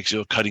strikes,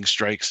 cutting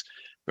strikes,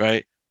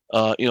 right?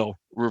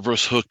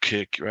 reverse hook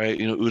kick, right?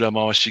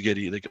 Udamawa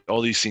shigeri, like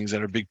all these things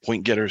that are big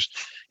point getters,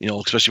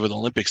 especially with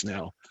Olympics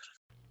now.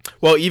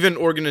 Well, even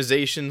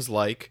organizations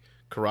like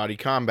Karate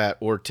Combat,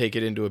 or take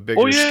it into a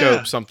bigger Oh, yeah.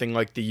 scope, something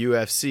like the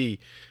UFC.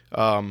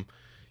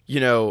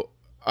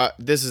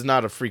 This is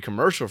not a free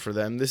commercial for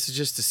them. This is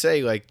just to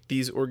say, like,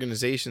 these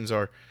organizations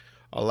are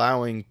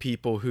allowing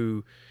people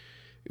who,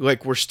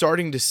 like, we're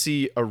starting to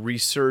see a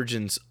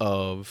resurgence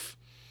of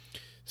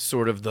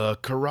sort of the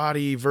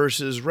karate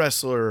versus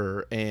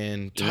wrestler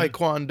and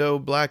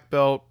taekwondo black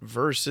belt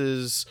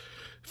versus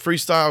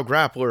freestyle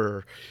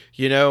grappler,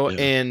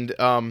 and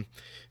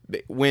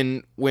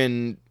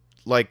when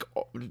like,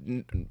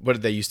 what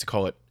did they used to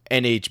call it?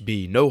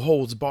 NHB, no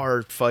holds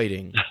barred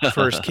fighting,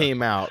 first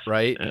came out,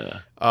 right?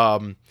 Yeah.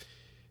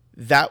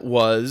 That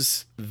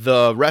was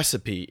the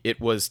recipe. It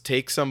was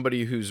take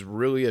somebody who's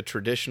really a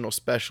traditional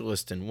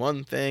specialist in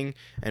one thing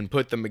and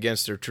put them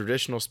against their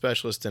traditional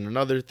specialist in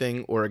another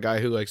thing, or a guy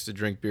who likes to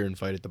drink beer and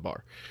fight at the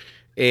bar.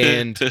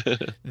 And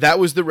that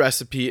was the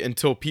recipe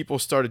until people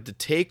started to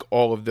take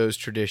all of those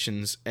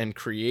traditions and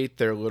create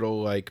their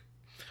little, like,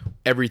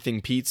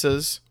 everything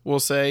pizzas, we'll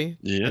say,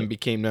 and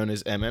became known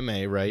as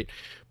MMA, right?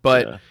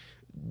 But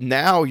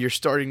now you're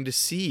starting to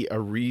see a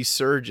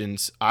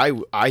resurgence,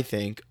 I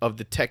think, of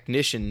the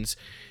technicians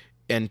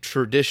and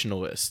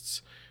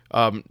traditionalists.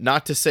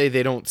 Not to say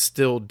they don't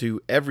still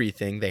do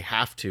everything, they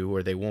have to,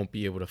 or they won't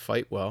be able to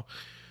fight well.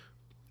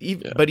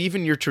 But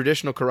even your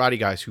traditional karate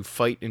guys who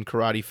fight in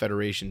karate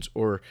federations,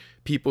 or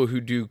people who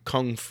do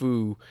kung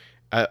fu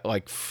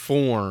like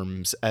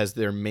forms as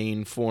their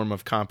main form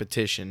of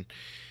competition,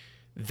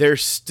 they're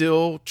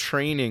still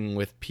training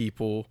with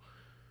people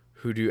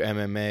who do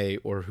MMA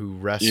or who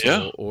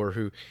wrestle or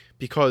who,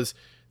 because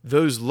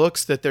those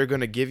looks that they're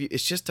going to give you,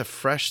 it's just a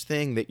fresh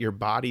thing that your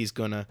body's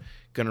going to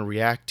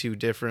react to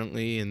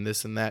differently, and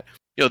this and that.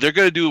 They're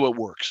going to do what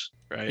works,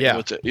 right? Yeah.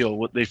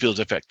 What they feel is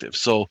effective.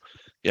 So,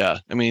 yeah,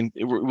 I mean,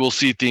 we'll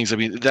see things. I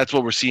mean, that's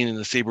what we're seeing in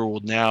the saber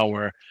world now,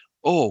 where,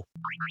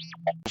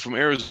 from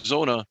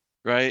Arizona,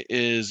 right,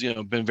 is,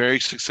 been very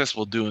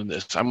successful doing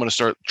this. I'm going to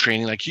start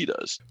training like he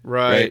does.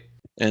 Right.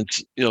 And,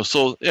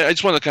 so I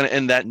just want to kind of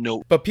end that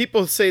note. But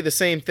people say the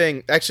same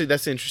thing. Actually,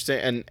 that's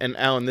interesting. And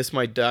Alan, this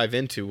might dive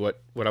into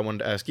what I wanted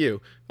to ask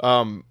you.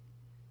 I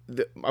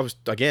was,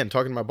 again,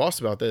 talking to my boss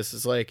about this.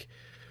 It's like,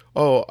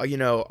 I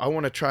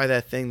want to try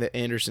that thing that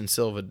Anderson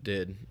Silva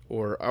did,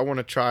 or I want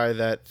to try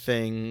that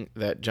thing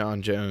that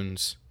John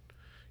Jones,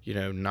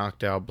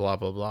 knocked out blah,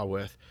 blah, blah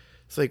with.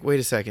 It's like, wait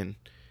a second.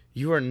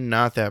 You are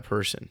not that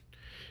person.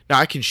 Now,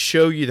 I can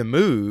show you the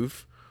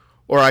move,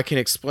 or I can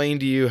explain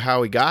to you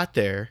how he got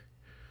there,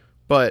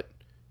 but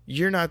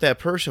you're not that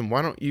person.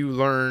 Why don't you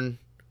learn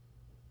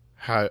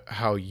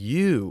how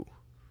you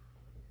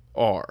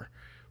are,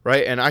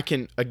 right? And I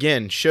can,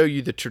 again, show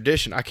you the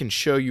tradition. I can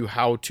show you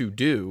how to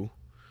do,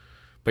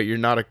 but you're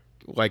not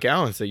like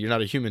Alan said, you're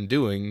not a human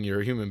doing, you're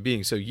a human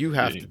being. So you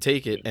have to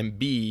take it and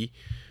be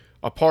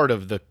a part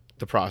of the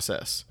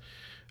process.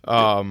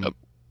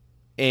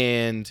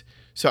 And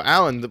so,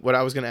 Alan, what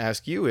I was going to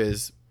ask you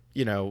is,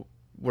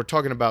 we're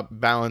talking about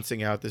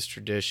balancing out this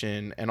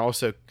tradition and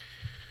also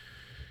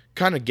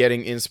kind of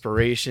getting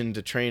inspiration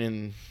to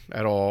training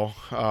at all.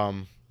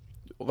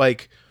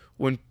 Like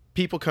when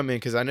people come in,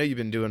 because I know you've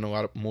been doing a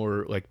lot of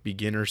more like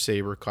beginner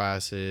saber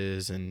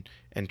classes and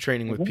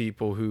training with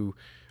people who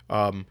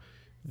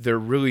they're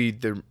really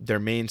their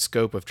main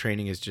scope of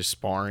training is just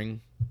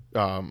sparring,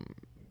 and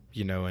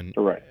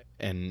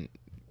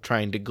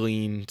trying to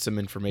glean some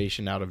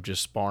information out of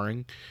just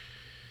sparring.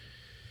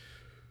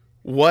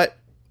 What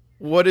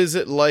is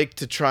it like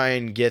to try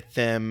and get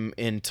them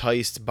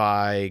enticed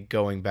by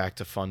going back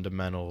to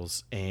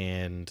fundamentals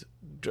and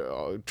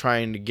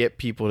trying to get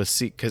people to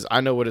see? Because I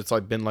know what it's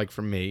been like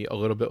for me, a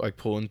little bit like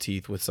pulling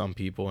teeth with some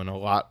people, and a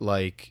lot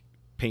like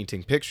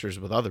painting pictures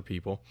with other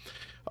people.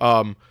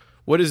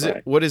 What is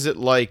it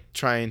like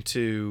trying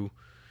to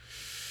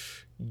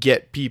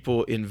get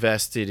people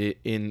invested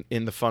in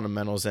the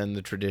fundamentals and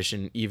the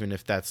tradition, even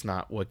if that's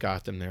not what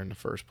got them there in the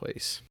first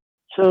place?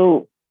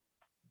 So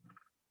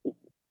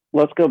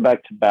let's go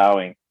back to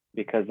bowing,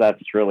 because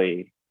that's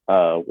really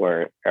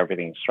where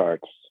everything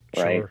starts,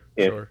 right?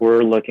 If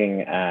we're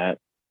looking at,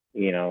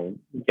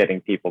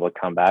 getting people to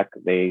come back,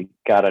 they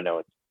got to know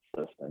it's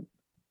consistent.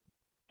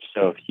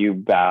 So if you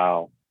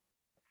bow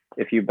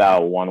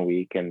 1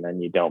 week and then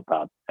you don't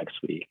bow next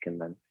week,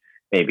 and then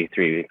maybe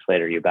 3 weeks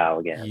later you bow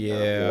again,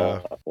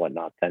 or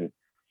whatnot, then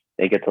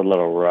it gets a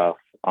little rough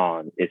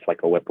it's like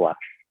a whiplash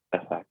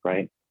effect,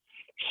 right?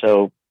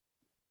 So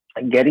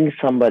getting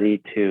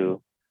somebody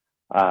to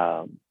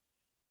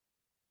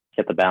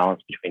get the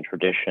balance between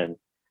tradition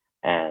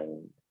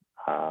and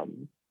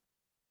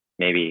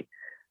maybe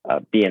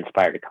be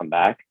inspired to come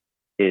back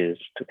is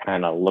to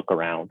kind of look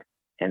around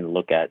and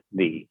look at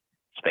the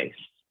space,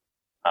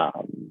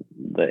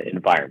 the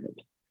environment.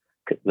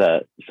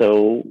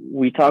 So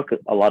we talk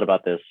a lot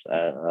about this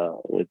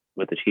with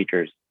the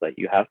teachers, that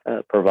you have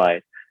to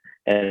provide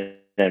an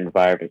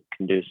environment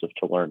conducive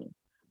to learning.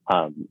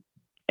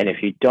 And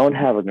if you don't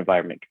have an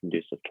environment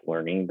conducive to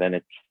learning, then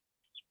it's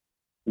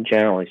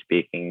generally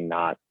speaking,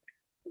 not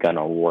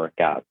gonna work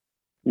out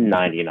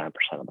 99%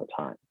 of the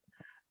time.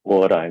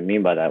 What do I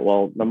mean by that?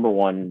 Well, number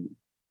one,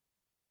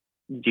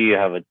 do you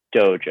have a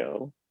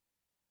dojo?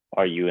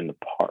 Are you in the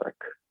park?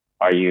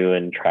 Are you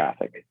in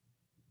traffic?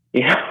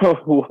 You know,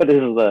 what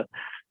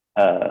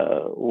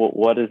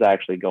is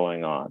actually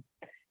going on?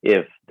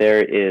 If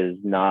there is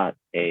not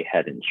a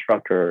head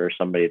instructor or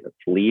somebody that's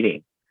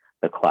leading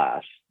the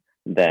class,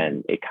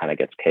 then it kind of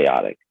gets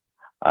chaotic.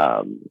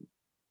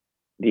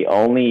 The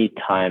only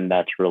time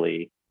that's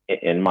really,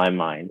 in my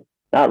mind,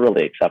 not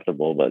really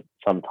acceptable, but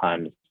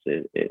sometimes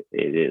it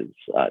is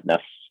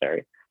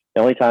necessary.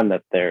 The only time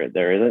that there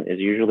isn't is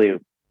usually a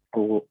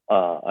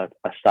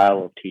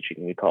style of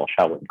teaching we call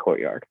Shaolin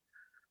Courtyard,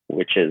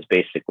 which is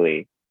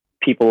basically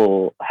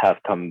people have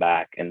come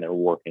back and they're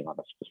working on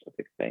a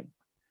specific thing.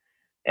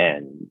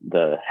 And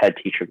the head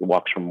teacher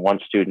walks from one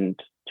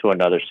student to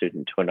another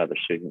student to another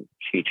student,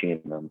 teaching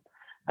them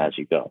as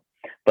you go.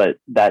 But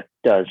that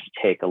does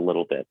take a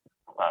little bit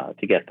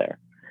to get there.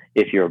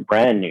 If you're a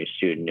brand new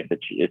student, if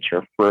it's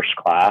your first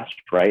class,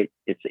 right,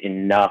 it's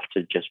enough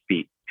to just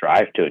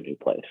drive to a new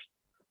place,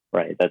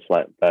 right? That's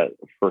like that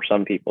for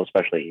some people,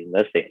 especially in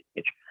this day and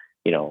age.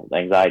 You know, the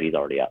anxiety is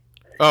already up.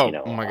 Oh, you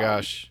know, my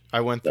gosh.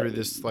 I went through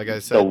this, like I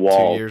said,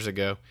 2 years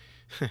ago.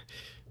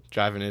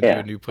 Driving into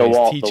a new place,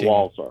 teaching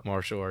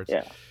martial arts.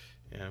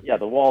 Yeah,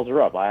 the walls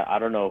are up. I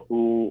don't know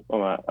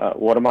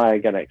what am I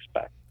going to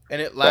expect? And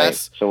it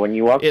lasts. Right? So when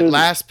you walk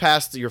lasts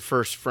past your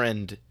first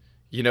friend.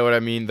 You know what I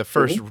mean? The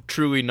first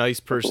truly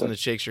nice person that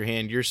shakes your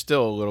hand, you're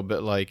still a little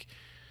bit like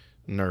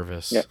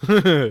nervous. Yeah.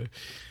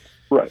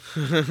 Right.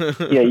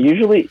 Yeah,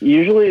 usually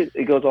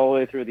it goes all the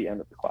way through the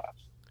end of the class.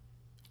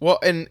 Well,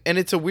 and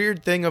it's a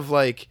weird thing of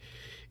like,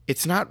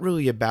 it's not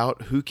really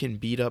about who can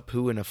beat up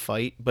who in a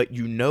fight, but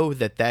you know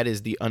that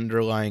is the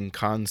underlying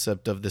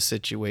concept of the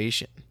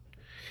situation.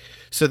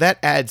 So that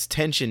adds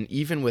tension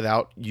even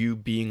without you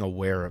being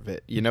aware of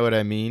it. You know what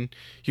I mean?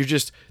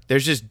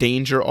 There's just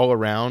danger all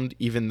around,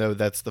 even though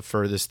that's the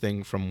furthest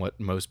thing from what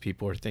most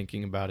people are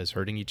thinking about is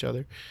hurting each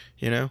other.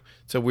 You know?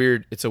 It's a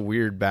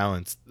weird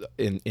balance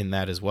in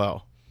that as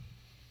well.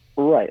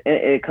 Right.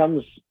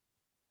 And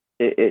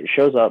it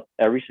shows up.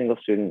 Every single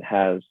student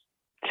has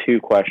 2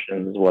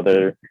 questions,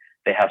 whether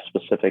they have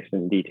specifics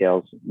and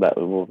details that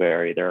will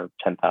vary. There are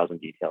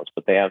 10,000 details,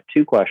 but they have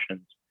 2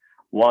 questions.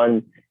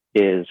 One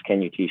is,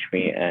 can you teach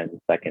me?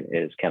 And second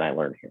is, can I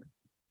learn here?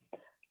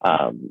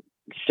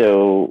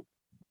 So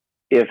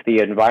if the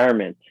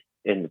environment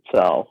in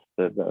itself,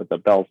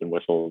 the bells and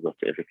whistles,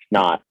 if it's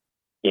not,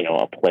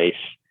 a place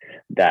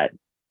that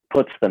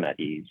puts them at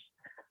ease,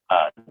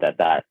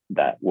 that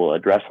will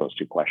address those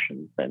 2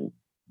 questions, then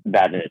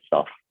that in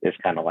itself is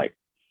kind of like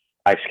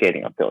ice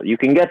skating uphill. You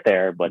can get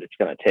there, but it's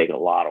going to take a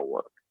lot of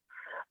work.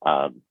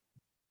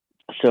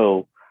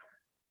 So,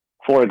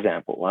 for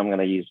example, I'm going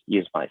to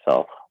use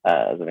myself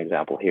as an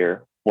example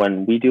here.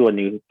 When we do a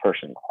new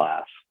person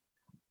class,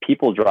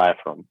 people drive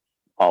from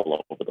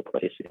all over the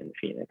place in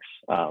Phoenix,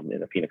 in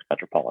the Phoenix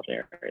metropolitan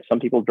area. Some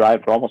people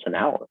drive for almost an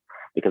hour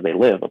because they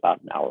live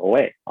about an hour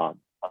away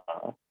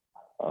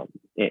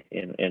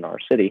in our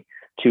city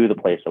to the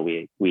place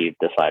that we've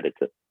decided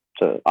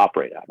to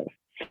operate out of.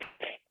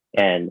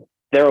 And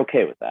they're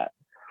okay with that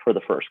for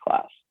the first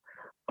class.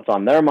 What's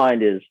on their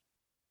mind is,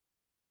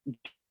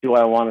 do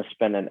I want to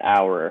spend an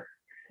hour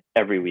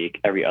every week,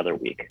 every other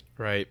week,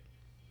 right,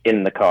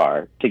 in the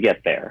car to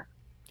get there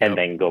and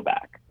then go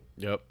back?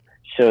 Yep.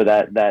 So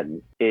that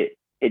it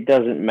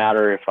doesn't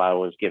matter if I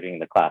was giving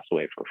the class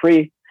away for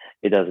free.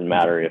 It doesn't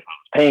matter if I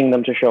was paying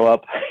them to show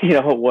up.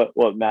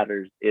 What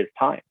matters is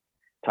time.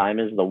 Time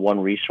is the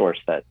one resource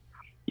that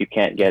you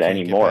can't get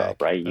any more of,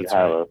 right? You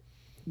have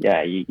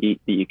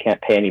you can't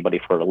pay anybody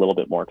for a little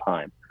bit more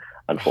time,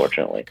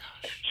 unfortunately.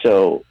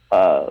 So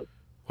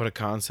what a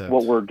concept.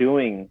 What we're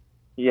doing,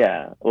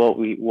 what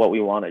we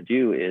want to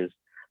do is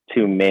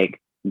to make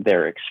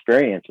their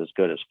experience as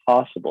good as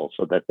possible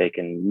so that they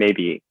can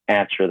maybe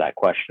answer that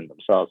question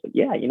themselves. Like,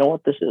 you know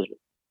what, this is.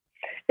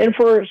 And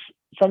for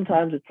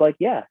sometimes it's like,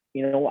 I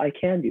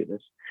can do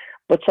this.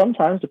 But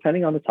sometimes,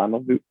 depending on the time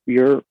of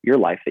your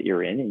life that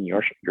you're in and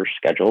your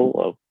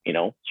schedule of,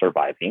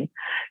 surviving,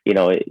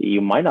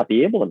 you might not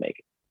be able to make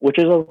it, which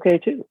is okay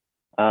too.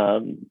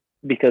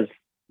 Because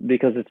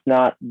it's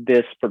not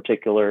this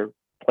particular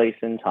place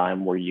in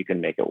time where you can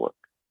make it work.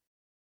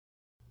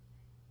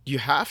 You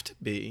have to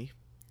be.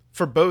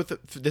 For both,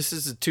 this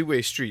is a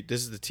two-way street. This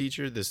is the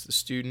teacher, this is the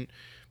student.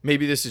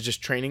 Maybe this is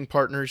just training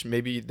partners.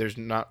 Maybe there's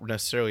not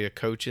necessarily a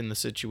coach in the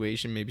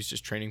situation. Maybe it's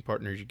just training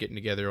partners. You're getting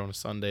together on a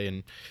Sunday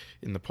and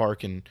in the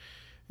park, and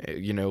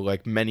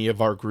like many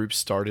of our groups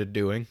started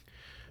doing,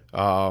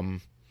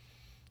 and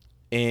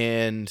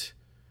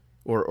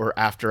or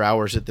after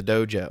hours at the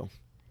dojo,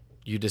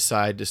 you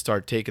decide to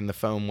start taking the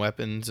foam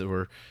weapons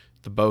or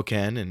the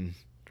bokken and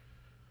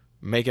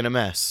making a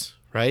mess,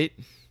 right?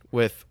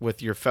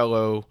 With your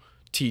fellow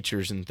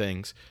teachers and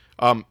things.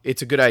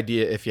 It's a good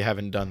idea if you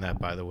haven't done that,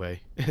 by the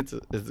way. It's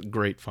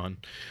great fun.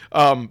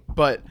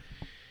 But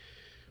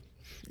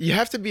you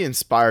have to be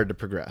inspired to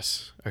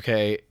progress,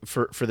 okay,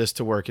 for this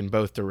to work in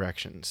both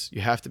directions.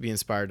 You have to be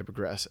inspired to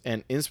progress.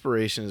 And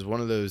inspiration is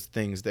one of those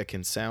things that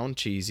can sound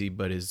cheesy,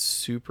 but is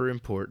super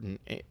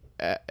important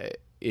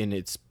in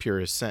its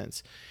purest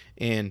sense.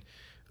 And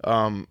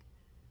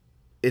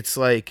it's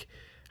like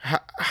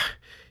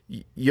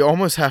you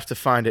almost have to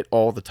find it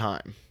all the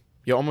time.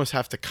 You almost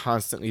have to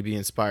constantly be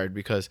inspired,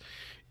 because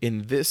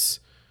in this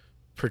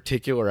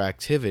particular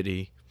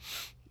activity,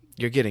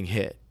 you're getting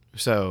hit.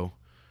 So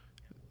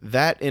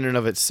that in and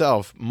of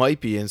itself might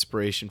be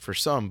inspiration for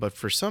some, but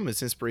for some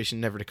it's inspiration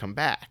never to come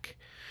back.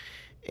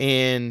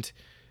 And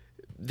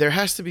there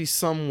has to be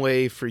some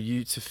way for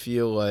you to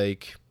feel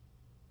like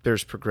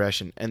there's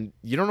progression, and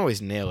you don't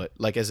always nail it.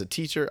 Like as a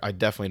teacher, I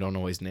definitely don't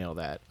always nail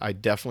that. I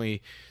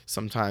definitely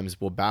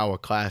sometimes will bow a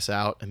class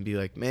out and be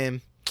like,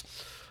 man,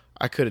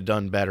 I could have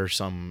done better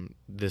some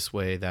this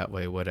way, that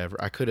way, whatever.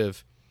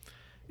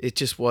 It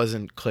just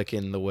wasn't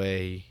clicking the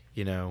way,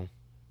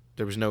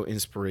 there was no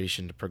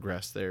inspiration to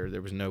progress there.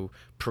 There was no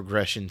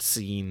progression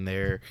seen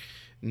there.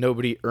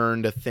 Nobody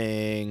earned a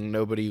thing.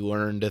 Nobody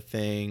learned a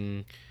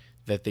thing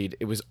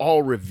it was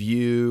all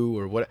review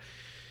or what.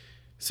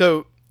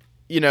 So,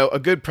 a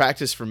good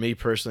practice for me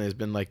personally has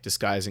been like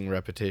disguising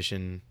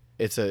repetition.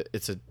 It's a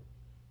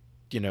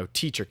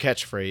teacher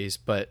catchphrase,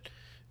 but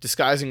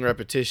disguising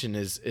repetition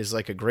is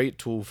like a great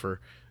tool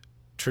for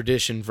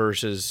tradition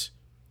versus,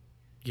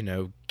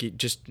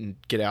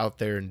 get out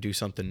there and do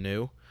something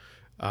new.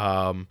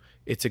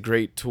 It's a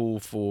great tool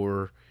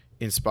for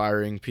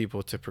inspiring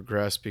people to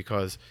progress,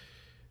 because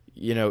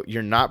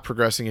you're not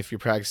progressing if you're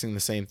practicing the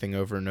same thing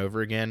over and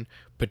over again,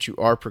 but you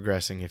are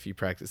progressing if you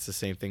practice the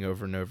same thing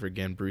over and over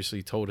again. Bruce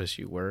Lee told us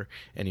you were,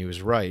 and he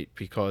was right,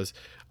 because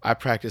I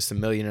practiced 1.5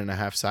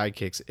 million side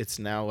kicks. It's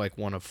now like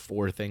one of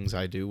 4 things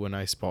I do when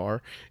I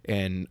spar,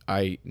 and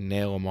I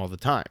nail them all the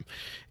time.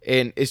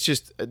 And it's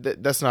just,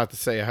 that's not to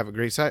say I have a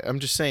great side. I'm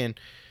just saying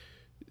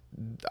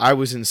I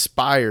was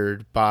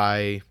inspired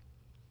by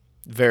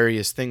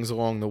various things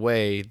along the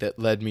way that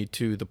led me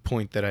to the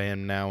point that I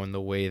am now and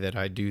the way that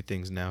I do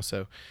things now.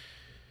 So,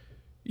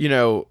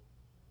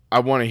 I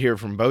want to hear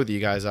from both of you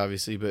guys,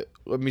 obviously, but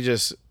let me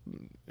just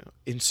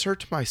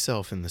insert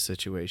myself in the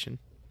situation.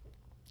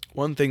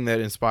 One thing that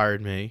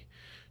inspired me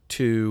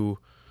to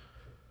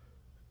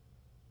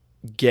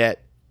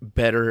get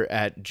better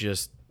at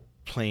just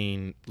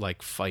plain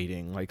like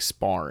fighting, like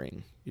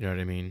sparring, you know what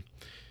I mean?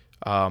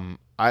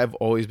 I've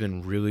always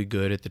been really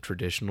good at the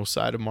traditional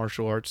side of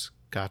martial arts.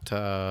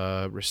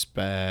 Kata,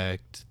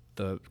 respect,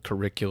 the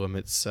curriculum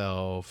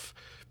itself,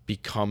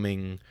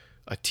 becoming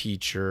a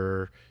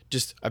teacher.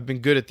 Just, I've been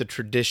good at the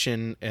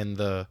tradition and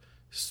the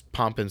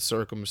pomp and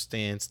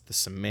circumstance, the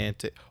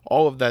semantic,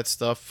 all of that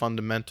stuff,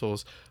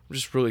 fundamentals. I'm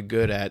just really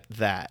good at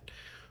that.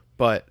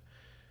 But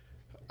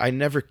I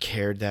never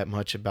cared that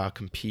much about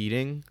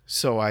competing,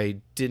 so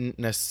I didn't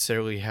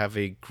necessarily have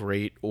a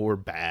great or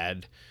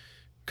bad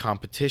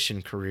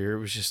competition career. It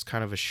was just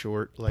kind of a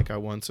short, like I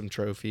won some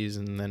trophies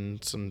and then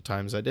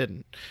sometimes I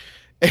didn't.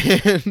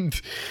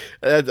 And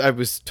I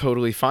was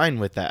totally fine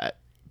with that,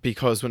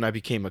 because when I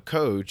became a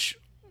coach,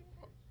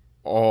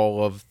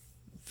 all of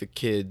the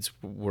kids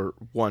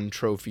won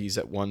trophies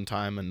at one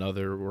time,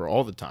 another, or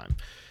all the time.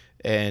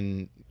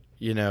 And,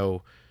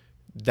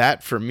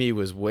 that for me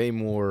was way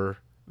more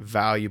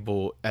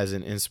valuable as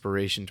an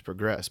inspiration to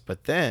progress.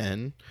 But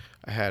then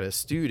I had a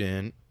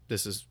student,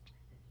 this is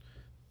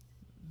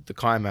the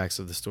climax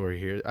of the story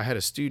here. I had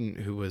a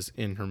student who was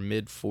in her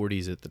mid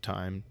 40s at the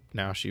time.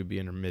 Now she would be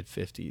in her mid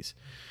 50s.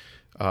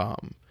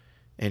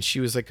 And she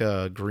was like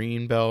a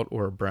green belt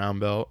or a brown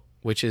belt,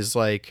 which is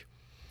like,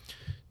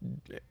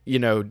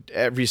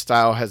 every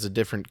style has a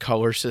different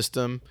color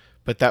system,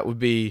 but that would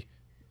be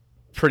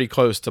pretty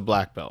close to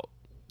black belt.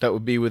 That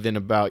would be within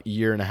about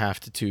 1.5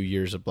 to 2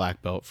 years of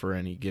black belt for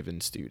any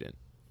given student.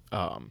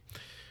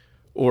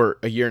 Or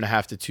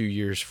 1.5 to 2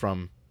 years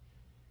from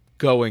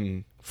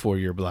going for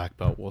your black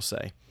belt, we'll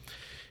say.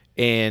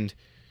 And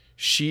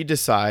she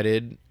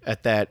decided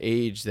at that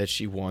age that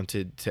she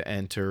wanted to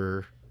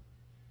enter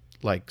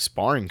like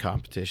sparring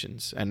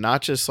competitions, and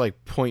not just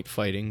like point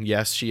fighting.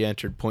 Yes, she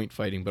entered point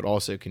fighting, but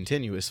also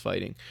continuous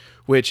fighting,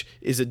 which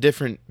is a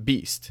different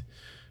beast.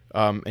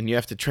 And you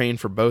have to train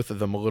for both of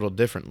them a little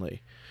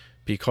differently,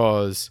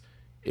 because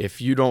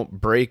if you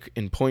don't break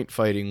in point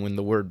fighting when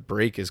the word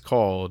break is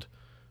called,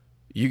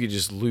 you could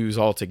just lose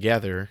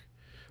altogether.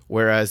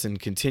 Whereas in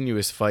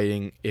continuous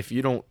fighting, if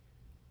you don't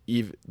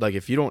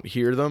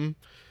hear them,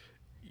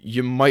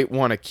 you might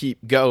want to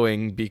keep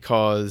going,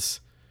 because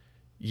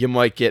you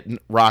might get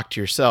rocked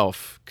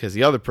yourself, because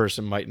the other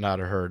person might not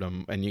have heard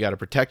them, and you got to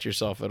protect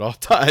yourself at all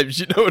times.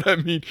 You know what I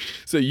mean?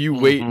 So you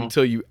wait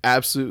until you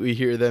absolutely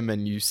hear them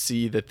and you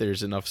see that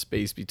there's enough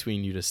space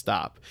between you to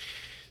stop.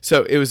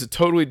 So it was a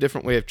totally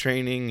different way of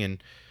training,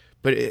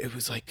 but it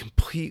was like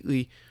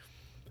completely.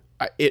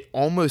 It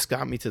almost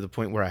got me to the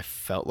point where I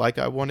felt like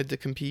I wanted to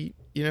compete.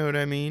 You know what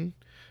I mean?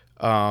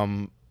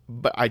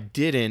 But I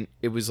didn't.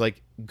 It was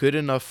like good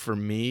enough for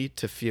me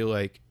to feel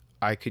like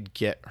I could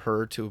get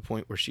her to a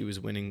point where she was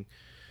winning.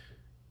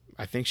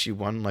 I think she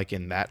won like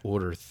in that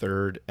order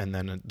third, and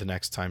then the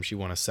next time she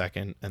won a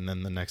second, and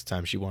then the next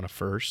time she won a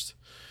first.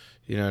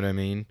 You know what I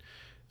mean?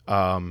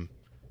 And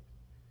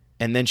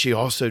then she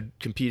also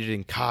competed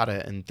in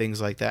kata and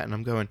things like that. And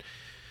I'm going,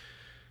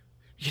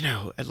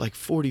 at like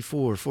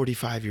 44,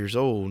 45 years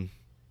old,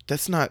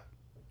 that's not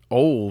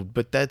old,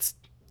 but that's,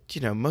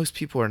 most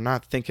people are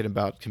not thinking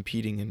about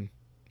competing in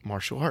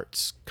martial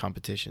arts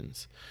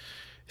competitions,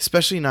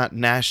 especially not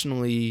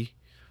nationally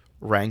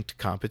ranked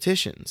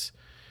competitions.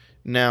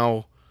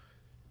 Now,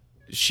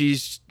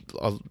 she's,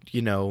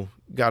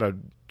 got a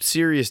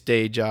serious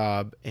day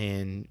job,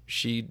 and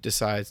she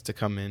decides to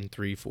come in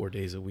 3-4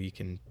 days a week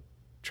and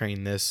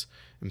train this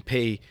and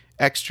pay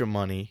extra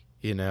money,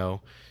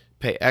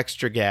 pay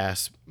extra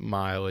gas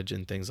mileage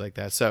and things like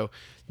that. So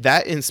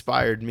that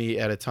inspired me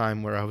at a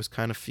time where I was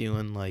kind of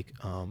feeling like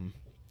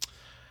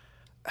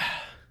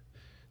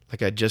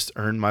I just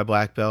earned my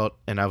black belt,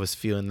 and I was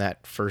feeling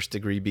that first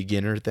degree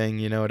beginner thing.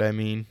 You know what I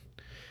mean?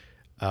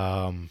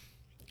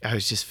 I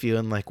was just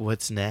feeling like,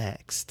 what's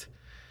next?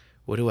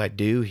 What do I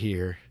do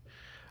here?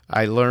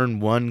 I learn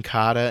one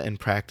kata and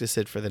practice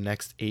it for the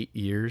next 8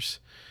 years.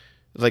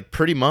 Like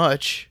pretty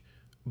much,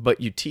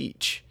 but you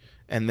teach.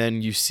 And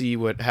then you see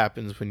what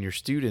happens when your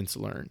students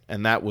learn.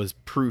 And that was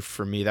proof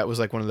for me. That was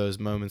like one of those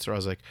moments where I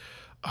was like,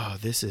 oh,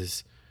 this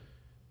is,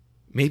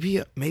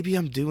 maybe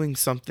I'm doing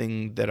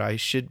something that I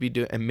should be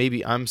doing. And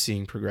maybe I'm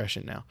seeing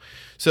progression now.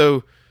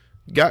 So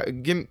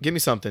give me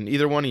something,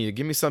 either one of you.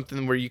 Give me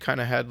something where you kind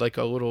of had like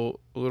a little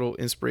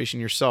inspiration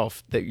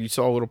yourself, that you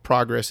saw a little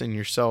progress in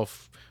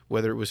yourself,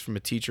 whether it was from a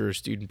teacher or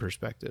student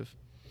perspective.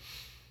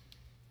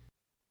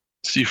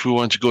 Sifu,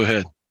 why don't you go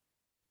ahead?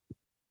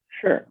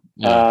 Sure.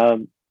 Yeah.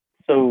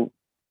 So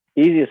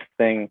easiest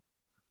thing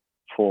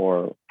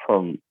for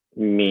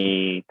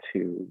me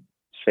to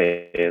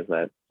say is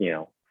that,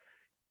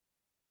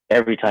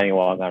 every time you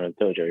walk out of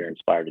the dojo, you're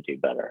inspired to do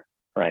better,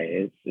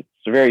 right? It's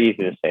very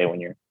easy to say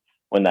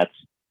when that's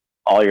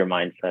all your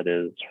mindset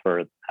is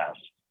for the past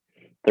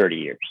 30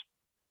 years.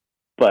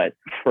 But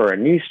for a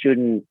new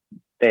student,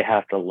 they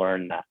have to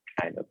learn that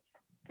kind of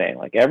thing.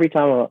 Like every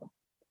time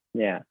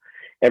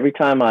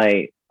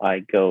I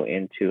go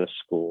into a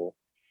school,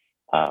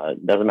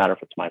 doesn't matter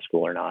if it's my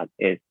school or not,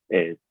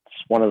 it's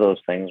one of those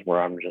things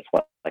where I'm just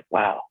like,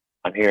 wow,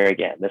 I'm here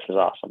again. This is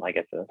awesome. I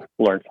get to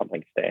learn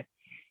something today,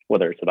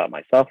 whether it's about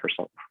myself or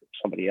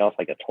somebody else.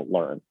 I get to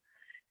learn,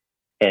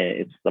 and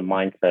it's the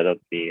mindset of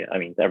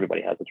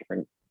everybody has a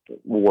different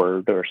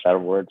word or set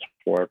of words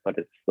for it, but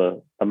it's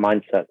the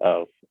mindset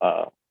of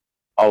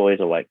always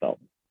a white belt,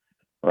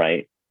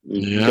 right?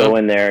 You go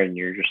in there and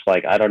you're just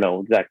like, I don't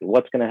know exactly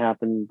what's going to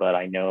happen, but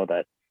I know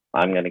that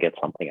I'm going to get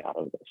something out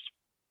of this.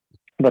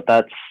 But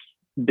that's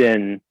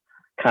been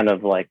kind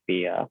of like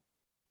the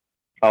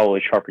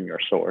always sharpen your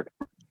sword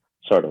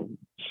sort of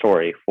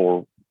story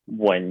for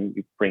when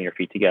you bring your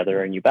feet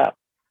together and you bow.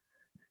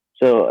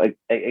 So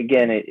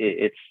again,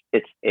 it's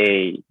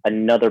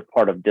another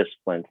part of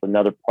discipline,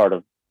 another part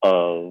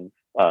of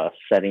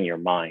setting your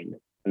mind,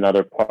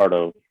 another part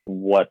of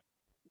what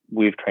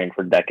we've trained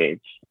for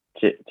decades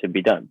to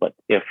be done. But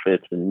if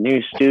it's a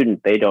new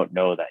student, they don't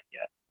know that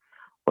yet,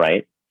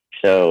 right?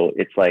 So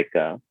it's like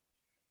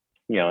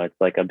it's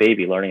like a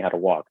baby learning how to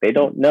walk. They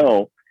don't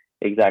know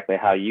exactly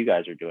how you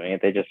guys are doing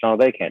it. They just know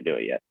they can't do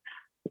it yet,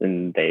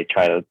 and they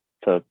try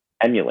to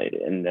emulate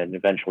it, and then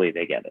eventually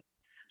they get it.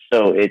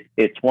 So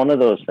it's one of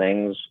those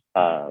things,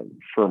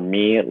 for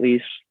me at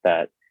least,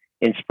 that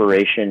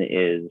inspiration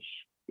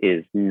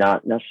is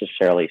not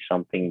necessarily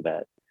something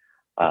that,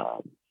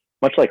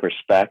 much like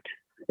respect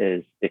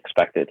is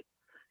expected,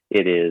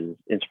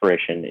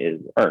 inspiration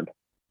is earned.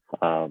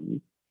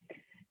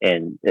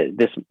 And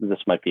this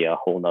might be a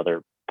whole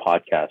nother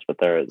podcast, but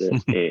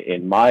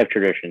in my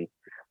tradition,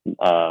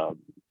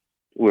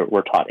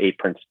 we're taught 8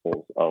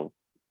 principles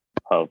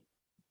of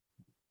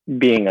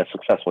being a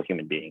successful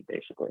human being,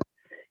 basically.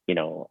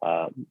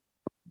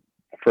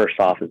 First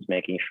off is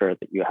making sure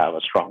that you have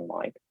a strong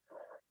mind,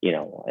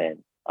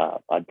 and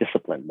a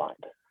disciplined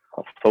mind,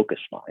 a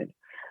focused mind.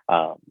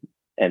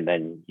 And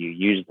then you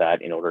use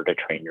that in order to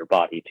train your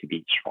body to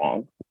be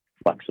strong,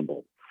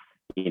 flexible,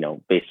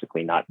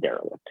 basically not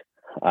derelict.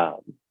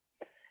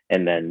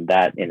 And then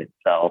that in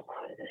itself,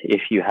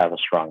 if you have a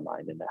strong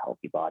mind and a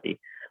healthy body,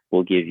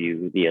 will give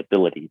you the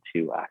ability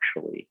to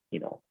actually,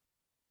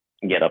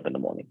 get up in the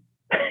morning.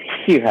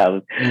 You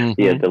have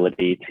the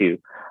ability to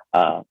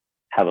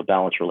have a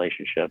balanced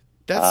relationship.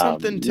 That's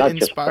something to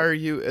inspire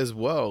you as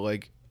well.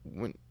 Like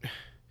when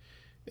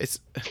it's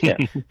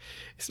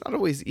not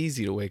always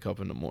easy to wake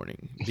up in the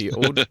morning. The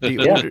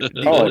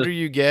older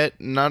you get,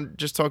 not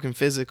just talking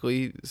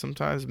physically,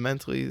 sometimes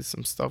mentally,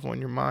 some stuff on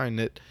your mind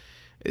that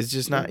it's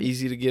just not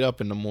easy to get up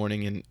in the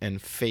morning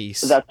and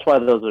face. That's why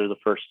those are the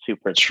first 2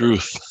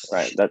 principles. Truth,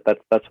 right?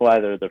 That's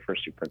why they're the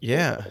first 2 principles.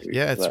 Yeah,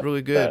 it's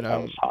really good.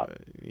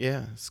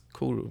 Yeah, it's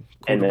cool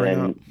and to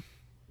bring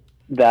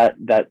then up.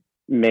 That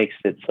makes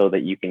it so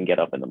that you can get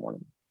up in the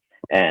morning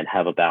and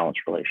have a balanced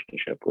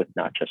relationship with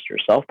not just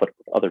yourself but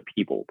with other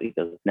people,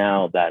 because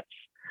now that's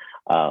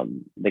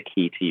the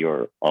key to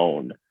your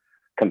own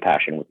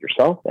compassion with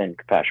yourself and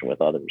compassion with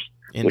others.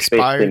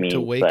 Inspired to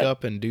wake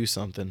up and do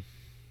something.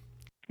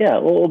 Yeah,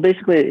 well,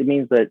 basically it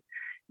means that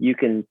you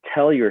can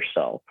tell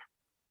yourself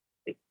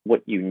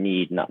what you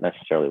need, not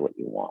necessarily what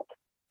you want.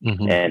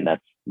 And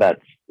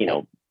that's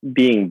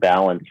being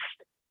balanced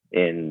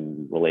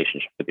in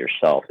relationship with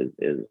yourself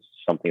is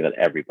something that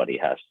everybody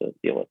has to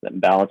deal with. And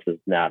balance is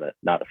not a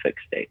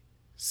fixed state.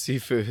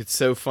 Sifu, it's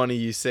so funny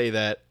you say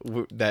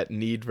that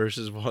need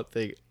versus want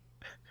thing.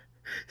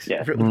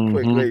 Yeah. Really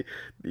quickly.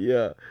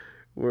 Yeah.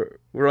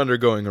 We're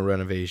undergoing a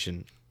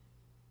renovation.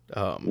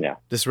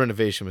 This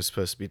renovation was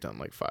supposed to be done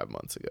like 5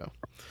 months ago.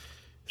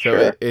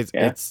 So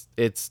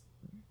it's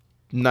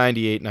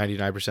 98,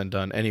 99%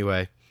 done.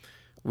 Anyway,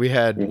 we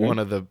had one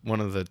of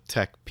the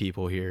tech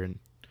people here, and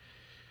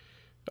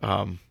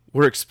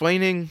we're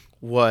explaining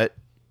what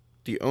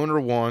the owner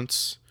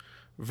wants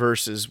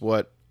versus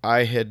what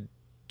I had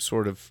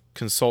sort of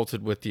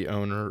consulted with the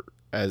owner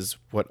as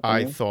what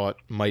I thought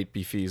might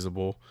be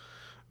feasible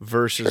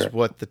versus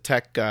what the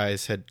tech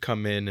guys had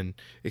come in and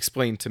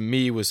explained to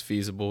me was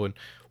feasible, and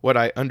what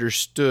I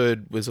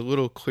understood was a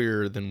little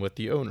clearer than what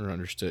the owner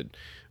understood.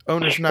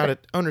 Owner's not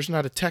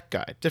a tech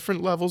guy.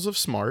 Different levels of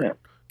smart. Yeah.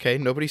 Okay,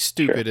 nobody's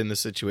stupid in this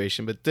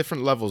situation, but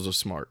different levels of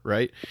smart,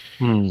 right?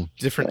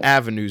 Different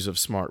avenues of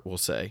smart, we'll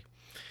say.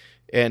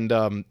 And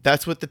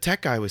that's what the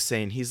tech guy was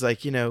saying. He's like,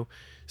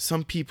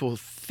 some people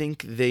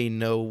think they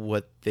know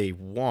what they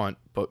want,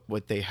 but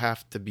what they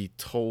have to be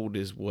told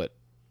is what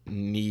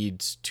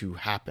needs to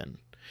happen.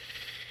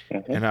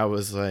 And I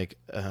was like,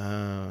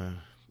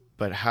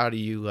 but how do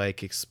you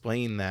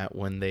explain that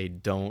when they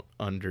don't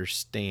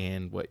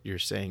understand what you're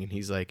saying? And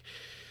he's like,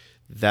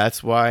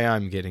 that's why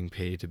I'm getting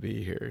paid to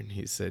be here. And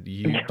he said,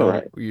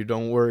 you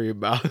don't worry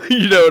about it.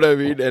 You know what I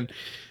mean? And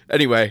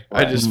anyway,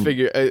 I just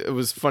figured it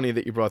was funny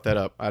that you brought that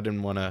up. I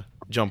didn't want to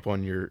jump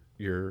on your.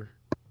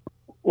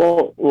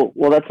 Well,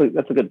 that's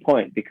a good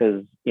point,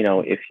 because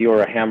if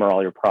you're a hammer,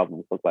 all your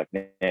problems look like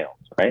nails,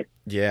 right?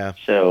 Yeah.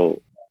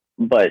 So,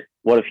 but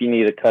what if you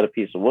need to cut a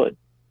piece of wood?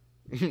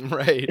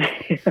 Right.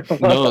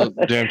 No,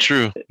 damn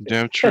true.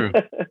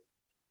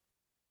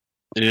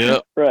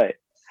 Yeah. Right.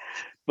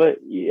 But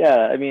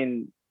yeah, I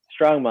mean,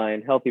 strong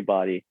mind, healthy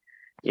body,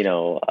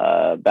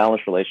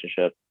 balanced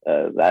relationship,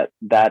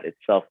 that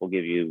itself will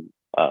give you,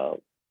 I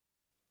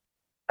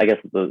guess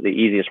the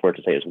easiest word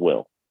to say is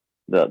will,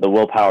 the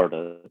willpower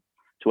to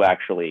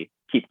actually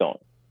keep going.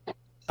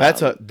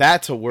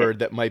 That's a word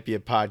that might be a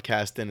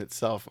podcast in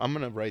itself. I'm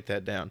going to write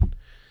that down.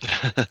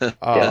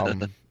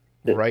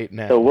 Right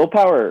now. So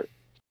willpower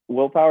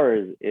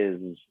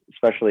is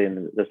especially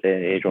in this day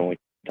and age when we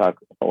are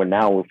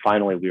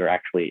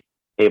actually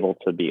able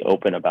to be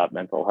open about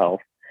mental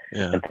health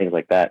and things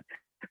like that.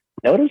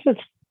 Notice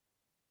it's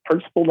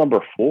principle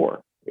number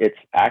 4. It's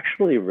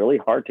actually really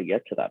hard to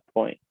get to that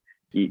point.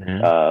 It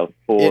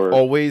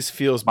always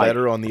feels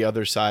better on the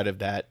other side of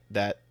that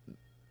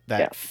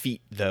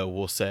feat, though,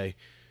 we'll say.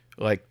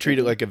 Treat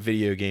it like a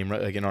video game,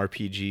 right? Like an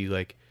RPG.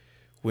 Like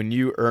when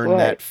you earn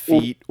that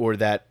feat or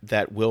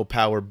that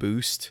willpower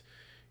boost,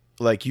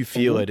 you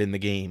feel it in the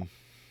game,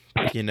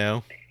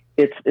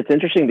 It's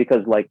interesting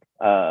because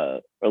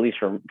at least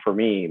for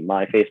me,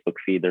 my Facebook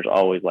feed, there's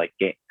always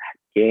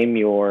game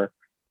your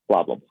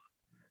blah blah blah.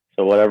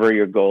 So whatever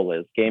your goal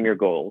is, game your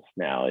goals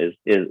now is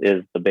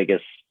the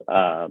biggest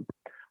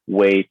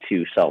way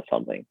to sell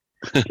something.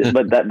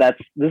 But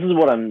this is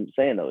what I'm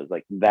saying though, is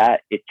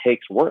that it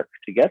takes work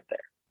to get there.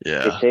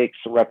 Yeah. It takes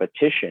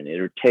repetition.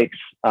 It takes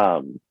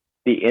the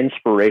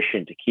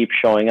inspiration to keep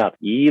showing up,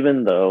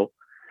 even though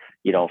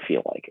you don't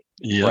feel like it.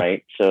 Yeah.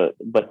 Right. So,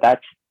 but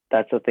that's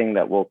the thing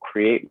that will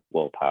create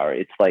willpower.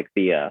 It's like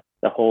the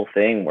whole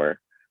thing where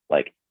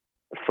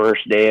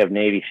first day of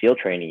Navy SEAL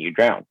training, you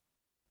drown.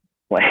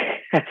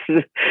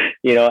 After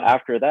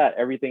that,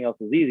 everything else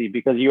is easy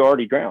because you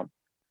already drowned.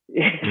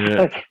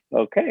 Yeah.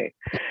 Okay.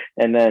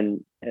 And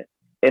then,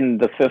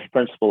 the 5th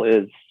principle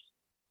is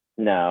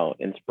now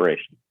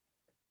inspiration.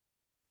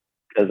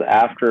 Because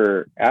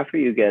after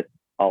you get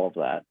all of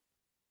that,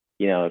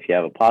 if you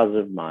have a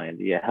positive mind,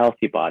 you have a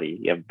healthy body,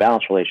 you have a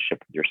balanced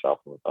relationship with yourself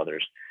and with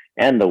others,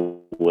 and the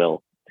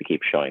will to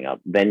keep showing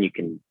up, then you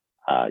can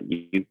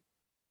you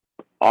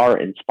are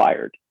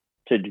inspired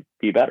to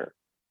be better.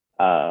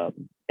 And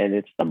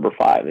it's number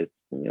 5. It's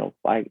you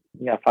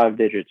got 5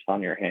 digits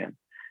on your hand.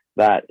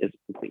 That is a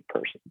complete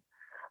person.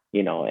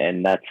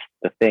 And that's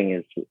the thing,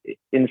 is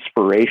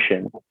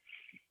inspiration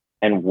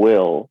and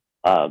will.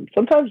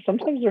 Sometimes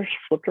they're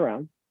flipped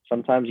around.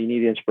 Sometimes you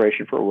need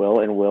inspiration for will,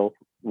 and will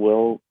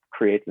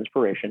creates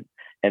inspiration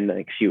and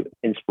makes you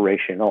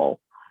inspirational.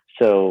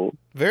 So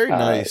very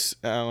nice,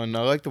 Alan.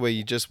 I like the way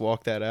you just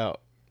walked that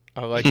out.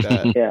 I like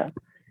that. Yeah,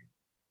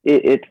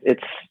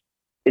 it's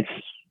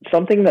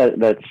something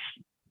that's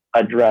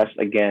addressed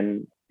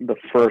again the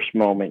first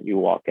moment you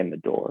walk in the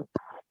door,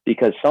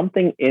 because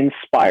something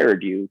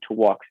inspired you to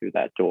walk through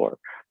that door.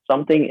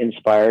 Something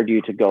inspired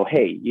you to go,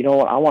 hey, you know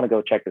what? I want to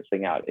go check this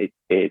thing out.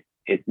 It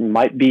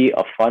might be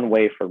a fun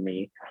way for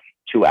me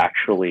to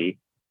actually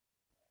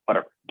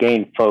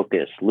gain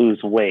focus,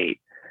 lose weight,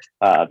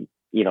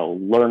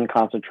 learn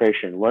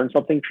concentration, learn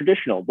something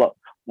traditional, but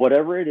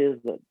whatever it is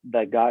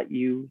that got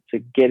you to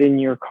get in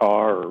your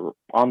car or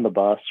on the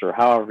bus or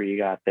however you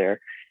got there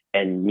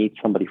and meet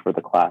somebody for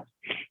the class.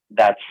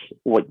 That's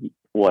what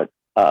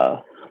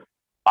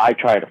I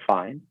try to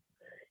find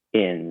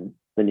in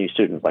the new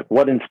students. Like,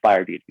 what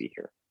inspired you to be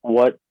here?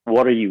 What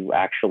are you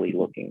actually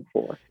looking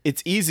for?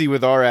 It's easy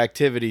with our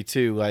activity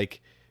too.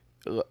 Like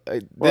this,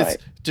 Right.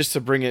 Just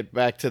to bring it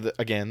back to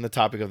the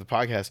topic of the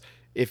podcast.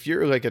 If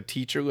you're like a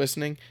teacher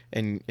listening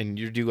and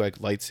you do like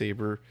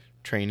lightsaber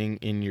training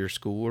in your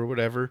school or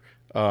whatever,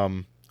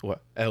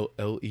 what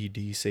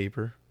LED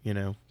saber,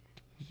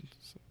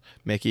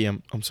 Mickey,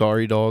 I'm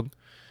sorry, dog.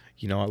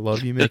 I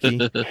love you,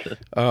 Mickey.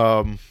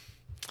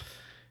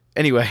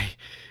 Anyway,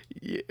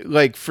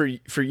 like for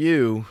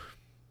you,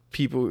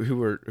 people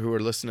who are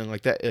listening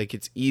like that, like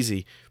it's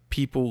easy.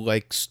 People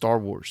like Star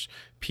Wars.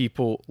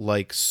 People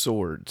like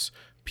swords.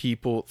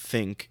 People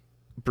think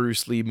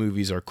Bruce Lee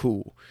movies are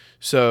cool.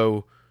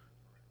 So,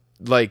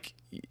 like,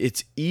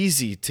 it's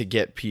easy to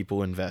get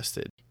people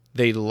invested.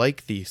 They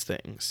like these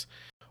things.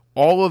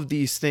 All of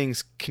these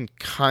things can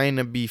kind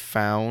of be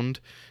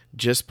found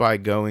just by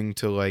going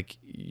to, like,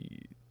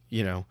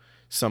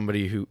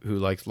 somebody who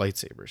likes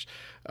lightsabers,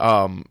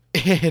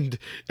 and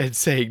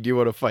saying, "Do you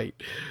want to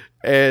fight?"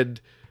 And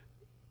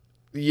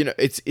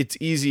it's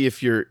easy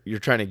if you're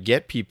trying to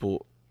get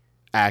people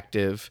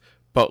active,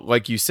 but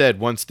like you said,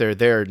 once they're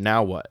there,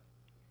 now what?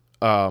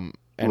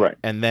 Right.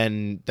 And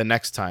then the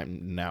next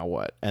time, now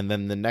what? And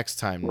then the next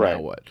time, Right.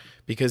 now what?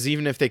 Because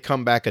even if they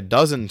come back a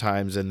dozen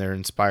times and they're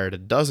inspired a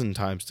dozen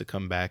times to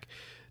come back,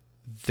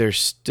 they're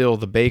still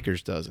the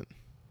baker's dozen.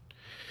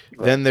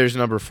 Right. Then there's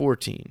number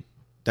 14.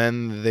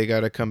 Then they got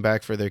to come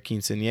back for their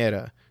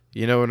quinceañera.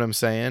 You know what I'm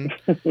saying?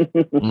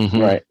 Mm-hmm.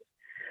 Right.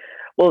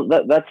 Well,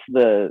 that's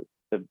the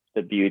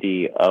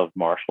beauty of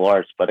martial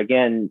arts. But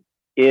again,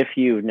 if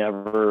you've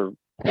never,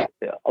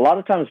 a lot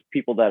of times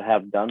people that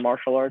have done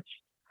martial arts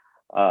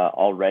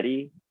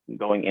already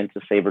going into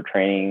saber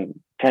training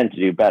tend to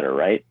do better,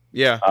 right?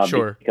 Yeah,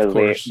 sure. Because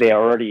they've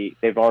already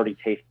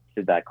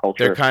tasted that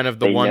culture. They're kind of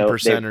the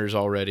 1%ers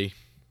already.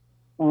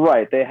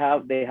 Right. They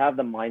have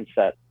the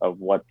mindset of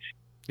what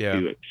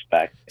to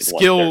expect.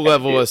 Skill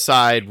level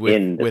aside,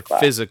 with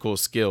physical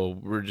skill,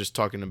 we're just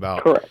talking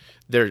about. Correct.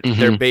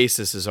 Their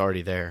basis is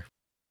already there.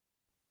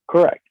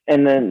 Correct.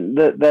 And then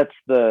that's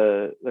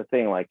the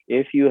thing. Like,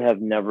 if you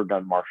have never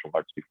done martial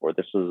arts before,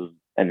 this is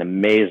an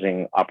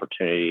amazing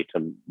opportunity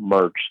to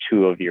merge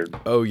two of your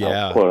quote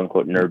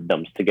unquote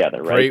nerddoms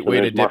together. Right. Great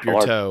way to dip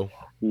your toe.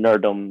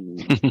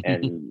 Nerddom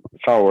and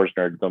Star Wars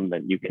nerddom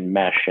that you can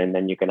mesh, and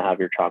then you can have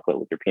your chocolate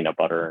with your peanut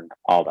butter and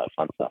all that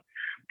fun stuff.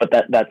 But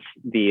that's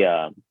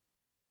the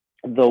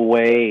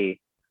way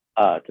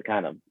to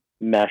kind of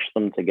mesh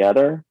them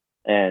together,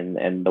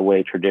 and the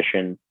way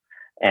tradition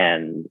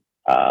and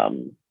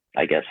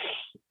I guess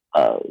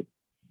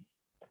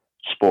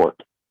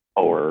sport,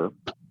 or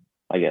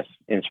I guess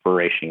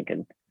inspiration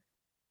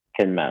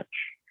can match.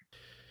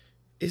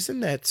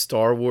 Isn't that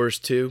Star Wars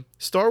too?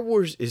 Star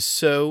Wars is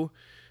so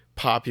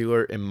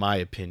popular, in my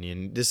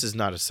opinion. This is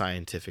not a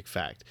scientific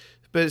fact,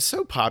 but it's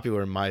so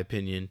popular in my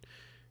opinion,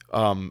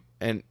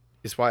 and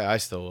it's why I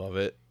still love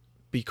it,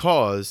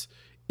 because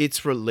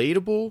it's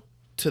relatable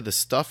to the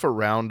stuff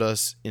around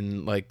us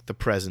in like the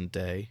present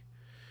day.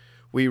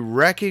 We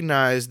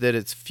recognize that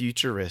it's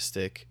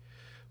futuristic,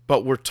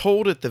 but we're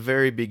told at the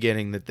very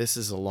beginning that this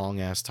is a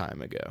long ass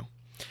time ago.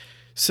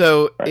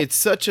 So it's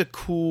such a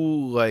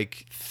cool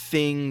like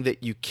thing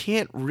that you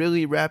can't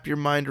really wrap your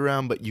mind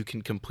around, but you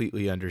can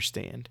completely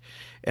understand.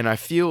 And I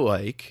feel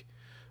like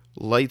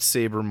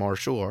lightsaber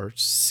martial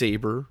arts,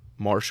 saber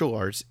martial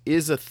arts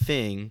is a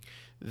thing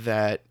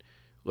that,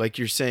 like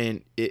you're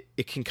saying,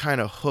 it can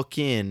kind of hook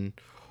in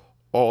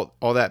all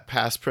that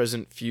past,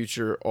 present,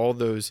 future, all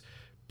those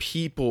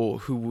people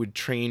who would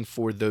train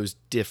for those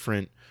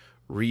different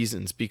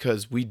reasons,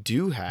 because we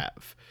do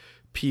have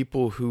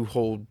people who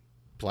hold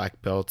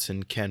black belts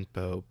in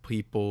Kenpo,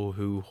 people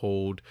who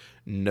hold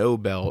no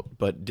belt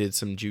but did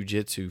some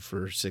jiu-jitsu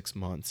for 6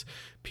 months,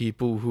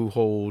 people who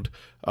hold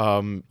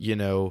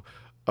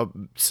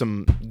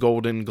some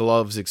golden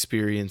gloves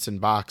experience in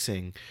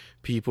boxing,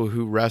 people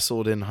who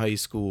wrestled in high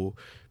school,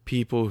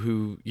 people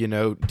who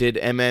did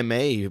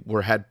MMA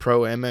or had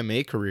pro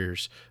MMA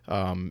careers.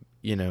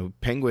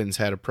 Penguins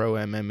had a pro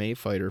MMA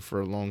fighter for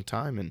a long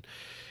time, and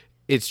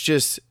it's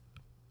just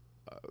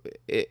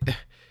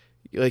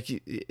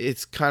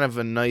it's kind of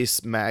a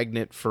nice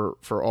magnet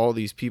for all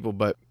these people.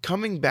 But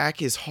coming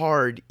back is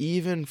hard,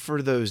 even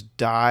for those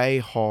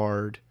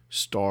die-hard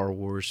Star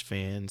Wars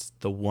fans,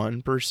 the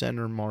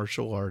 1%er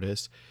martial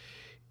artists.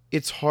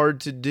 It's hard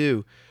to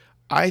do.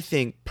 I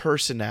think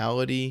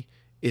personality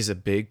is a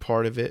big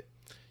part of it.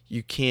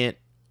 You can't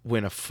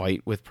win a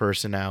fight with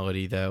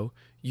personality, though.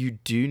 You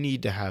do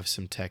need to have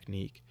some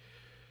technique.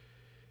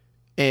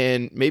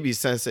 And maybe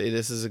Sensei,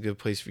 this is a good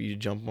place for you to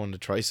jump on the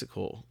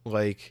tricycle.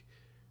 Like,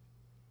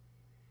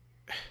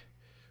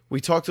 we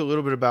talked a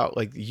little bit about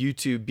like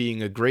YouTube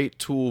being a great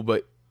tool,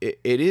 but it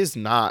is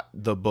not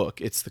the book.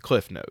 It's the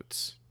Cliff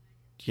Notes.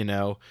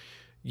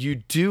 You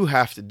do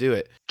have to do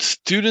it.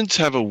 Students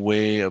have a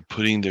way of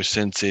putting their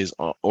senseis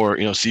or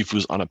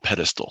sifus on a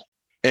pedestal,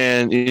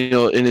 and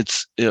and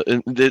it's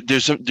and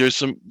there's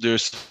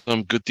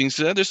some good things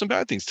to that. There's some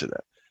bad things to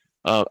that.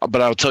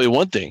 But I'll tell you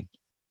one thing: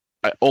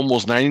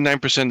 almost 99%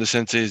 of the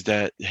senseis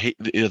that hate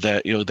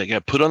that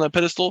get put on that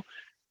pedestal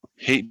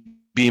hate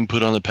being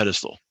put on the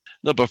pedestal.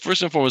 No, but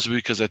first and foremost,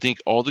 because I think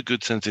all the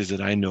good senseis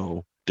that I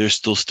know, they're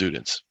still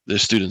students. They're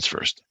students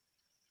first,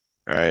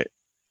 all right?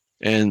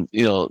 And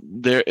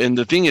and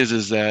the thing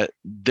is that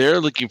they're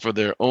looking for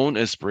their own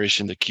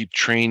inspiration to keep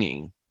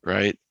training,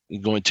 right?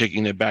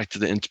 Taking it back to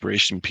the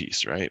inspiration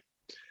piece, right?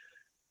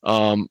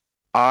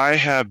 I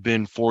have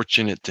been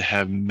fortunate to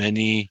have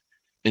many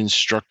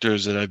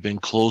instructors that I've been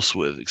close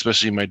with,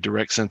 especially my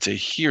direct sensei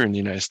here in the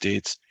United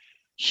States.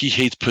 He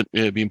hates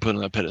being put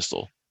on a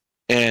pedestal,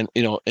 and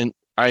and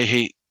I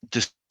hate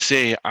to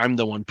say I'm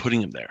the one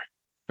putting him there,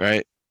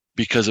 right?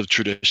 Because of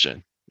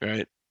tradition,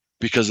 right?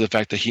 Because of the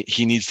fact that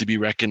he needs to be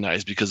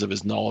recognized because of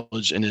his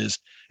knowledge and it's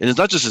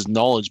not just his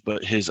knowledge,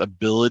 but his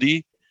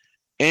ability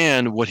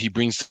and what he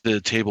brings to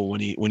the table when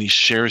he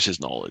shares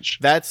his knowledge.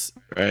 That's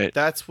right.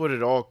 That's what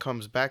it all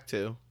comes back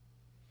to.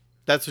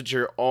 That's what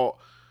you're all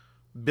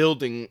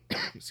building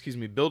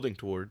building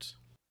towards.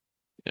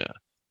 Yeah.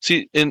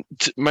 See, and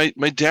my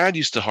dad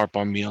used to harp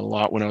on me a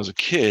lot when I was a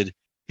kid.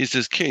 He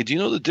says, "Kay, do you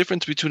know the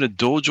difference between a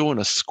dojo and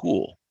a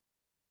school?"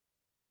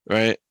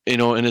 Right?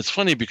 And it's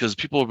funny because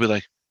people will be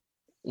like,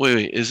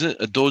 wait,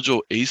 isn't a dojo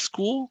a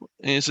school?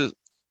 And he says,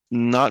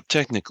 not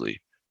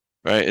technically,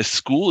 right? A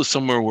school is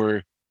somewhere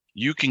where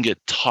you can get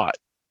taught,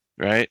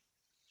 right?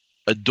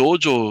 A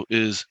dojo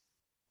is,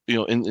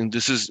 and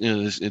this is,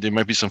 there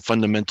might be some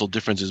fundamental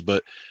differences,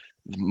 but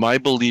my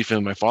belief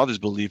and my father's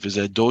belief is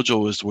that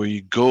dojo is where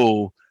you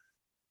go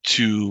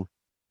to,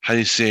 how do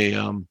you say,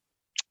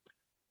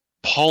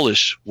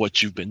 polish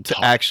what you've been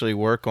taught. To actually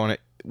work on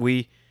it.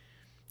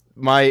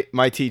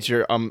 My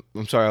teacher, I'm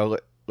sorry, I'll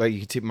let you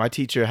continue. My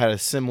teacher had a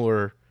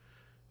similar,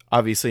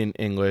 obviously in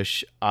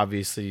English,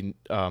 obviously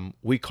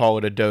we call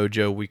it a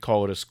dojo, we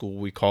call it a school,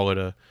 we call it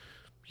a,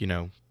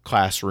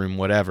 classroom,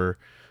 whatever.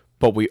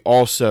 But we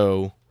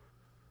also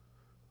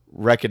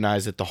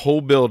recognize that the whole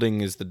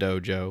building is the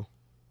dojo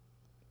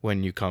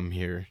when you come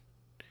here.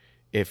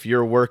 If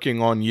you're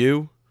working on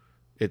you,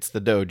 it's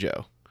the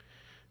dojo.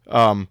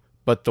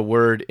 But the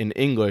word in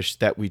English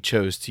that we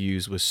chose to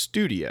use was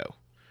studio,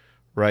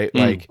 right?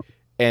 Like,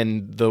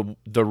 and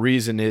the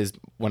reason is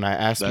when I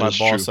asked my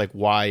boss, like,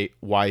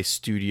 why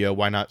studio?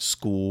 Why not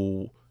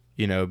school?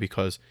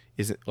 Because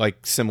isn't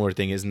like similar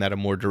thing? Isn't that a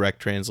more direct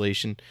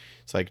translation?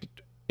 It's like,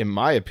 in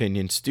my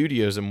opinion,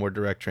 studio is a more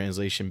direct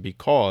translation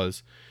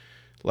because,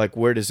 like,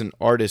 where does an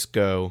artist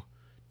go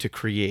to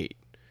create?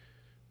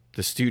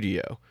 The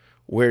studio.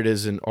 Where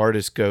does an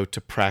artist go to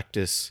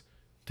practice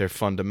their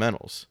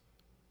fundamentals?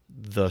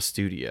 The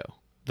studio.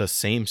 The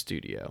same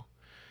studio.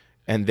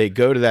 And they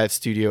go to that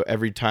studio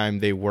every time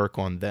they work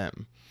on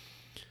them.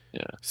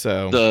 Yeah.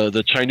 So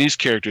the Chinese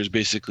characters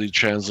basically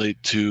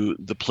translate to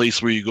the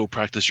place where you go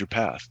practice your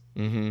path.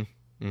 Mm-hmm.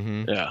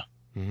 Mm-hmm. Yeah.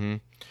 Mm-hmm.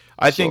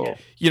 I think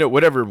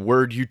whatever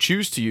word you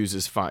choose to use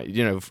is fine.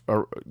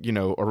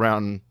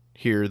 Around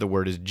here the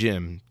word is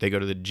gym. They go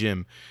to the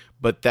gym,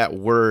 but that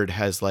word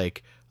has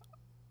like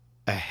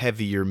a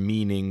heavier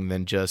meaning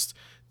than just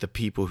the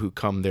people who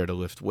come there to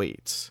lift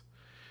weights.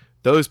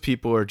 Those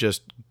people are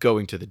just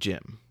going to the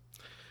gym.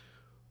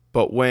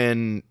 But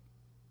when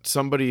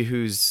somebody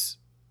who's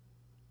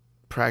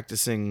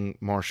practicing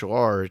martial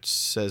arts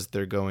says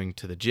they're going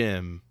to the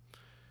gym,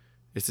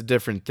 it's a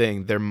different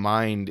thing. Their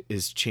mind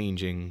is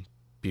changing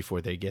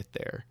before they get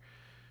there.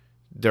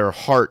 Their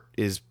heart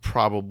is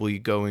probably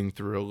going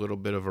through a little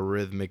bit of a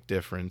rhythmic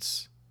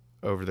difference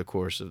over the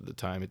course of the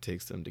time it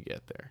takes them to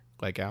get there,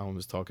 like Alan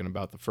was talking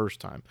about the first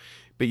time.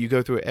 But you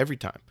go through it every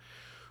time.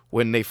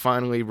 When they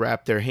finally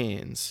wrap their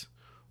hands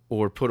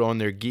or put on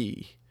their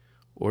gi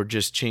or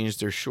just change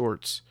their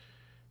shorts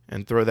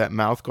and throw that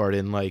mouth guard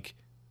in, like,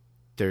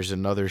 there's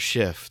another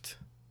shift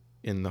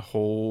in the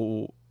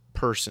whole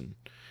person.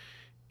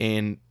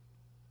 And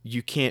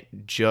you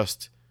can't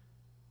just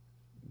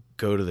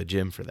go to the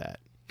gym for that.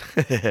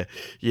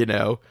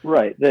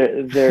 Right.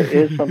 There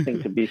is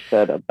something to be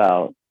said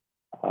about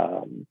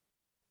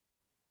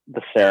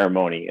the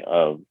ceremony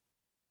of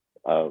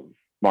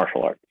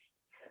martial arts.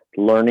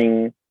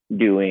 Learning,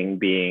 doing,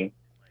 being,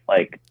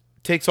 like,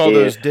 takes all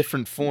those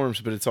different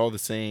forms, but it's all the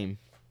same.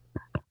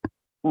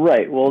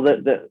 Right. Well,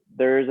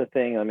 there is a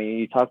thing. I mean,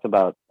 you talked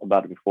about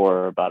it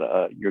before,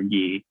 about your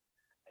gi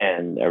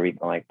and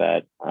everything like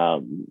that,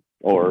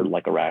 or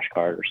like a rash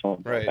guard or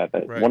something like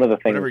that. Right. One of the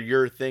things, whatever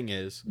your thing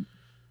is.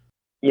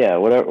 Yeah,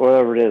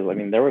 whatever it is. I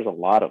mean, there was a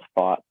lot of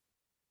thought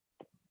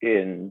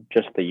in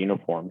just the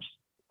uniforms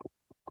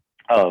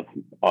of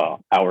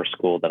our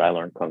school that I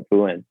learned Kung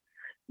Fu in,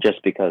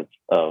 just because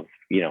of,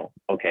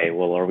 okay,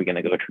 well, are we going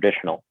to go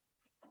traditional?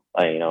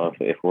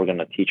 If we're going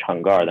to teach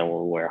Hung Gar, then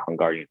we'll wear Hung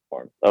Gar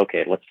uniforms.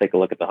 Okay, let's take a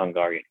look at the Hung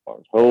Gar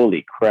uniforms.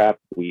 Holy crap,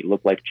 we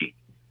look like genius.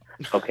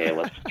 Okay,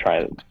 let's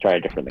try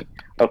it differently.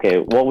 Okay,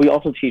 well, we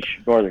also teach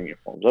northern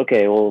uniforms.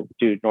 Okay, we'll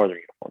do northern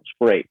uniforms.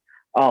 Great.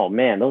 Oh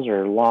man, those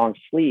are long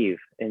sleeve,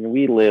 and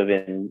we live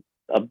in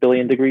a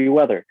billion-degree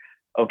weather.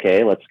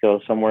 Okay, let's go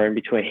somewhere in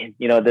between.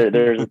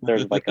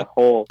 There's like a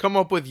whole Come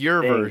up with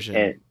your thing, version.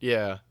 and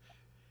Yeah.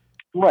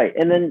 right,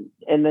 and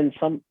then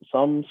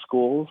some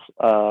schools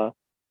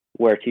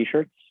wear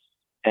t-shirts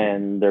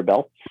and their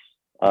belts,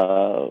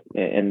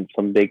 and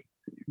some big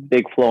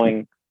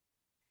flowing,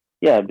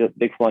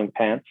 big flowing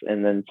pants,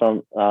 and then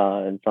some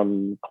in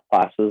some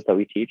classes that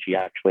we teach, you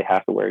actually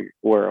have to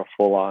wear a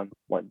full on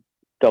like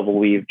double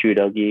weave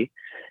judo gi.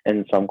 And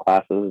in some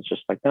classes, it's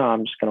just like, no,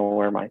 I'm just gonna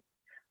wear my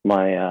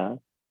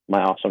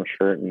awesome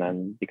shirt, and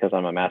then because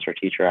I'm a master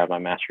teacher, I have my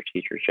master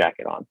teacher's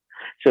jacket on.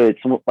 So it's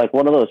like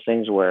one of those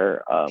things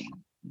where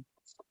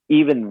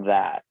even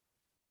that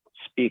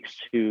speaks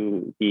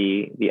to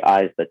the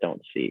eyes that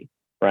don't see,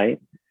 right?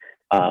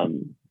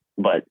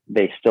 But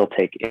they still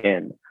take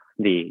in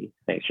the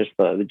things.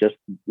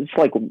 It's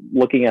like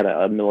looking at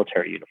a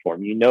military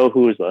uniform. You know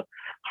who is a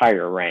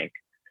higher rank,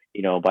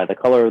 by the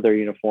color of their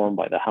uniform,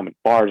 by how many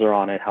bars are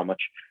on it, how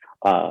much,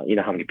 how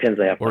many pins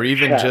they have, or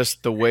even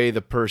just the way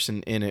the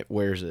person in it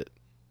wears it.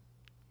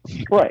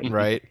 Right.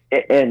 Right.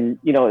 And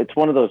it's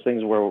one of those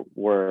things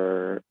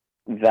where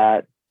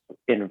that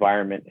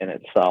environment in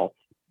itself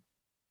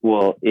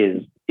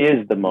is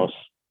the most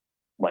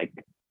like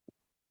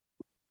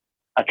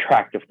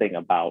attractive thing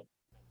about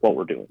what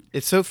we're doing.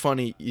 It's so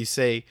funny you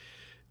say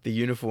the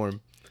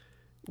uniform.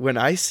 When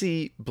I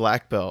see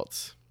black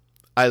belts,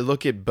 I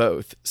look at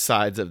both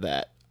sides of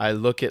that. I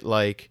look at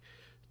like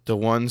the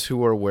ones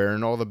who are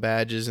wearing all the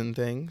badges and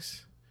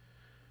things,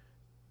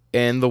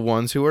 and the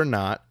ones who are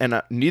not.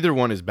 And neither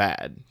one is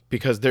bad,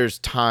 because there's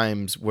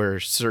times where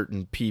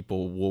certain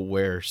people will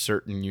wear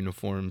certain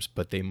uniforms,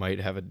 but they might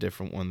have a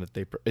different one that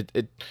they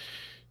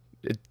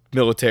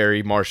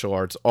military, martial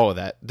arts, all of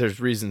that. There's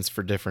reasons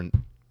for different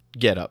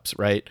get-ups,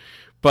 right?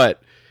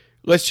 But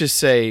let's just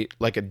say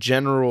like a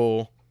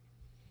general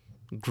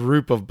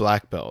group of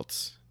black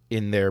belts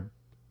in their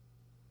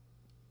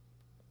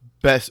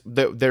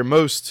their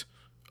most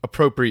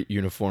appropriate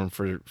uniform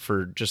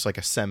for just like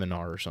a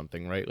seminar or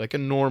something, right? Like a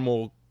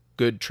normal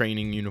good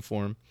training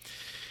uniform.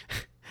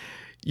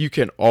 You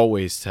can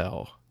always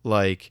tell,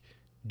 like,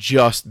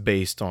 just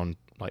based on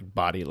like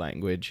body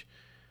language.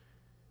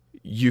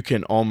 You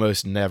can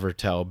almost never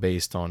tell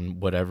based on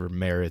whatever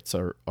merits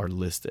are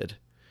listed,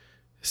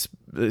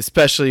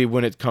 especially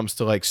when it comes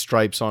to like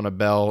stripes on a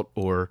belt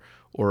or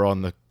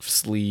on the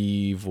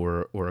sleeve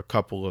or a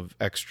couple of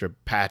extra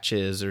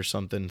patches or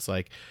something. It's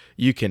like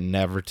you can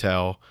never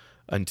tell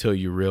until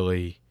you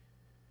really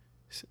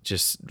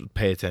just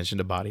pay attention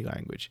to body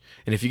language.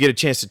 And if you get a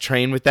chance to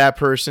train with that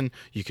person,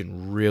 you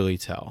can really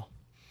tell.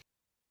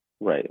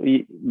 Right.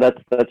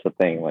 That's the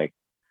thing. Like,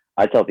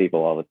 I tell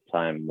people all the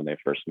time when they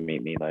first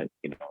meet me that,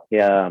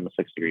 I'm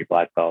a 6-degree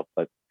black belt,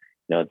 but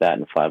that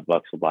and $5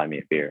 will buy me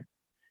a beer.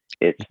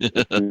 It's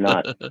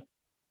not.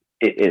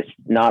 It is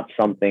not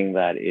something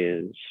that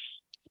is.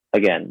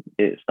 Again,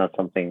 it's not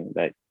something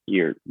that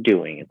you're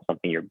doing. It's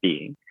something you're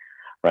being,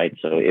 right?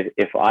 So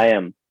if I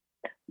am,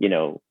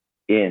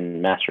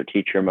 in master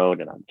teacher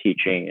mode and I'm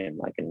teaching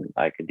and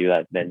I can do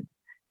that, then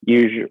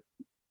usually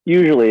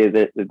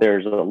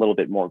there's a little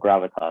bit more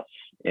gravitas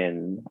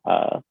in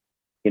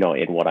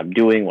in what I'm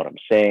doing, what I'm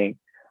saying.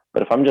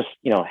 But if I'm just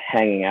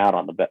hanging out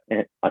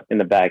in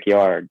the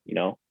backyard,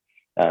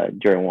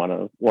 during one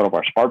of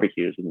our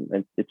barbecues,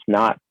 and it's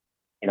not,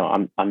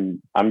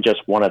 I'm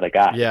just one of the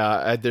guys.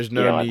 Yeah, there's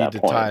no need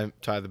to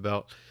tie the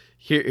belt.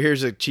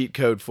 Here's a cheat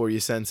code for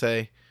you,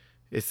 Sensei.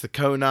 It's the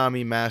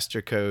Konami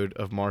Master Code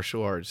of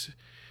martial arts.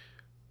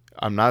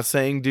 I'm not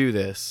saying do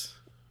this,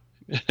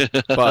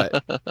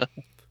 but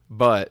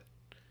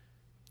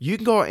you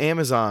can go on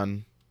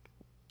Amazon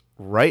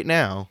right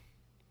now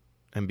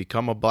and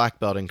become a black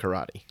belt in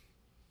karate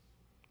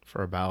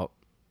for about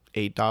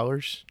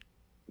 $8,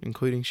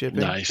 including shipping.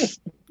 Nice.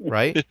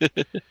 Right?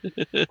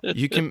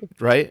 You can,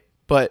 right?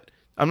 But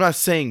I'm not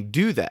saying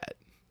do that.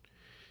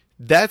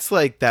 That's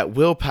like that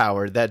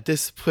willpower, that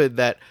discipline,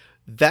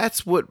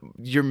 that's what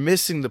you're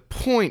missing the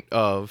point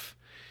of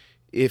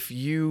if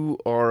you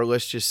are,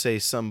 let's just say,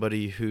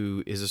 somebody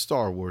who is a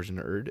Star Wars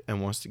nerd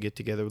and wants to get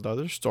together with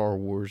other Star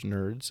Wars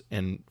nerds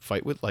and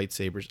fight with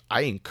lightsabers.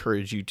 I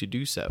encourage you to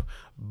do so.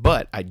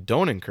 But I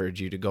don't encourage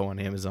you to go on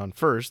Amazon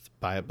first,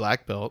 buy a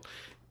black belt,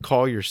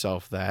 call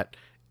yourself that,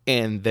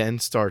 and then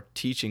start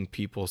teaching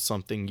people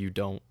something you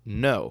don't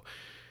know.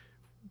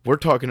 We're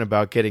talking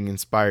about getting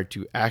inspired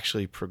to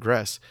actually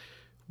progress.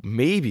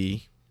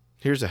 Maybe,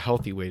 here's a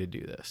healthy way to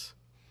do this.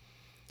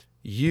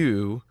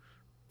 You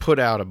put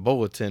out a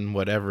bulletin,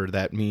 whatever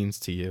that means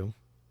to you,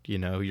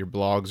 your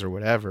blogs or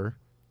whatever,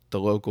 the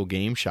local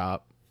game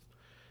shop,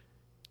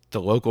 the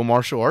local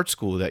martial arts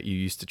school that you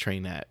used to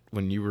train at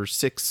when you were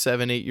 6,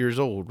 7, 8 years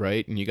old,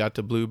 right? And you got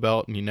to blue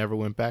belt and you never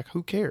went back.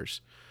 Who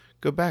cares?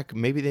 Go back.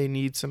 Maybe they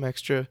need some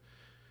extra,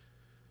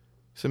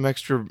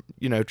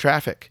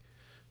 traffic.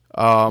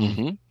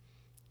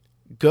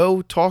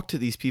 go talk to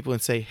these people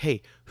and say,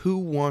 hey, who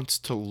wants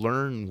to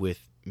learn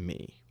with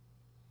me?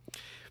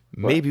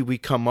 Maybe we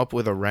come up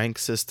with a rank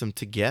system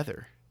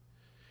together.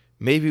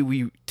 Maybe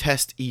we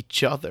test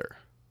each other.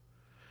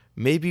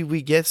 Maybe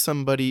we get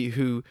somebody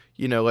who,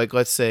 like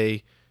let's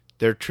say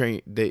they're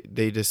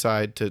they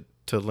decide to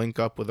link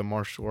up with a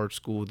martial arts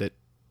school that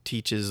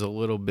teaches a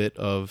little bit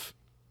of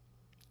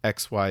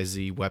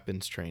XYZ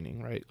weapons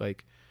training, right?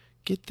 Like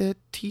get that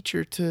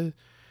teacher to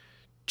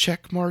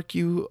check mark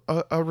you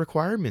a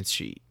requirements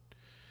sheet.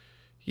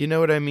 You know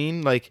what I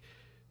mean? Like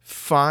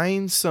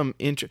find some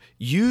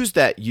use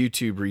that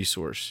YouTube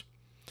resource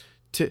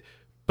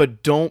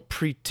but don't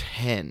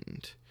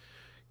pretend.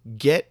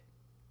 Get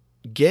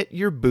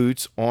your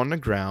boots on the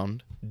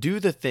ground. Do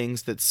the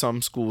things that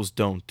some schools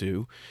don't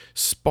do.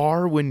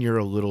 Spar when you're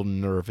a little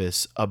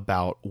nervous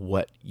about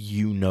what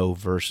you know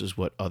versus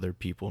what other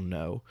people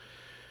know.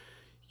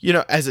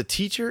 As a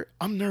teacher,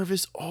 I'm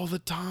nervous all the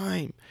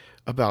time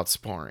about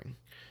sparring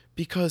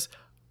because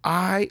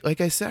like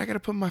I said, I got to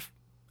put my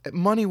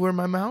money where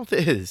my mouth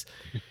is.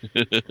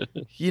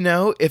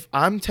 If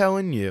I'm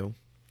telling you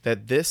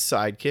that this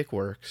side kick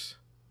works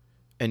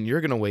and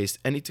you're going to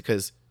waste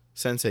because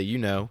sensei,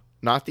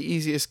 not the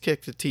easiest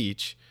kick to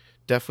teach,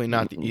 definitely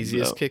not the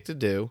easiest kick to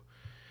do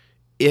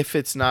if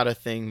it's not a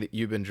thing that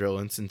you've been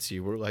drilling since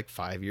you were like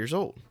 5 years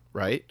old,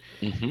 right?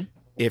 Mm-hmm.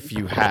 If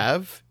you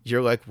have,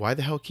 you're like, why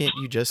the hell can't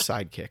you just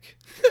side kick?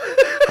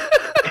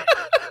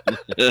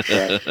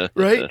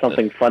 Right?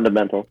 Something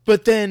fundamental.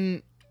 But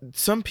then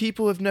some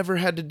people have never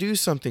had to do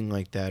something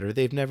like that, or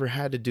they've never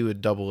had to do a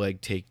double leg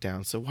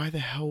takedown. So why the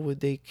hell would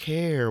they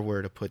care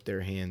where to put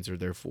their hands or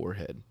their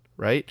forehead,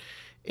 right?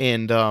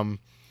 And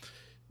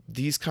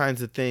these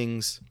kinds of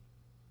things,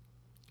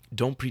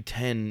 don't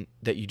pretend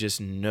that you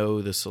just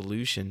know the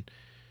solution.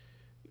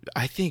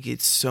 I think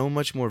it's so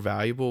much more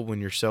valuable when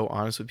you're so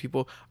honest with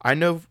people. I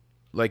know,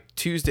 like,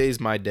 Tuesday's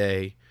my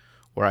day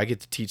where I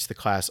get to teach the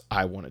class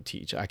I want to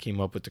teach. I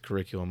came up with the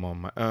curriculum on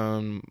my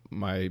own.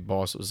 My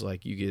boss was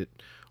like, you get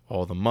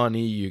all the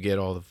money, you get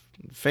all the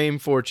fame,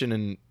 fortune,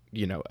 and,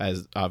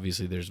 as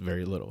obviously there's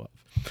very little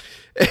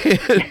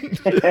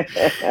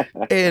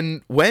of.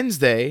 And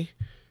Wednesday,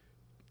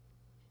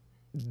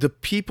 the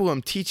people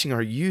I'm teaching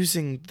are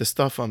using the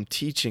stuff I'm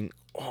teaching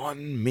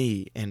on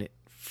me, and it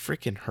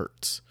freaking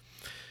hurts.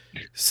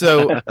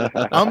 So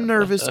I'm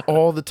nervous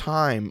all the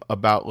time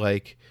about,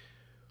 like,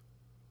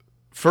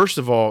 first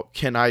of all,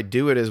 can I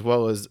do it as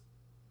well as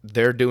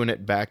they're doing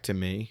it back to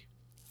me?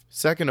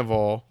 Second of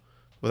all,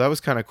 well, that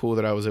was kind of cool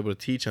that I was able to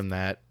teach them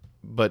that,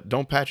 but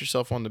don't pat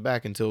yourself on the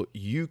back until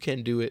you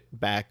can do it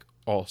back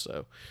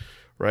also,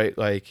 right?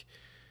 Like,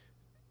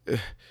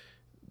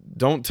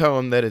 don't tell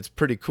them that it's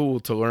pretty cool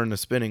to learn a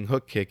spinning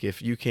hook kick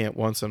if you can't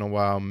once in a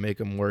while make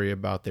them worry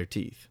about their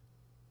teeth.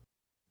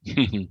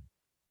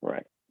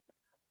 Right.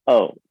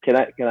 Oh, can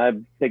I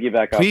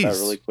piggyback off that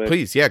really quick?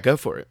 Please, yeah, go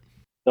for it.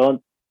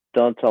 Don't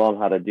tell them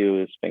how to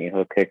do a spinning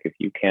hook kick if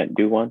you can't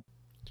do one.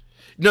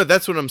 No,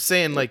 that's what I'm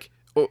saying. Like,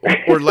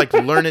 or like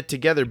learn it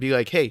together. Be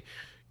like, hey,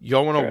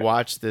 y'all want to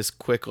watch this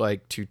quick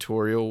like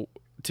tutorial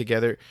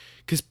together?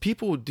 Because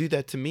people will do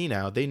that to me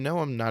now. They know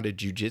I'm not a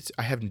jiu-jitsu.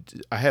 I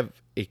have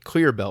a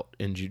clear belt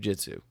in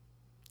jiu-jitsu,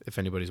 if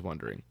anybody's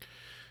wondering.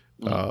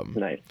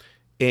 Nice.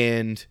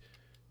 And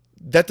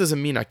that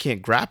doesn't mean I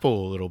can't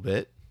grapple a little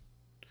bit.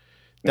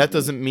 That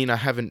doesn't mean I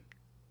haven't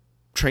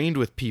trained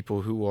with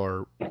people who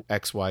are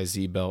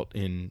XYZ belt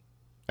in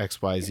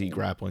XYZ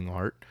grappling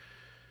art,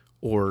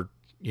 or,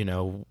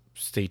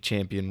 state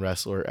champion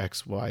wrestler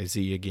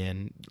XYZ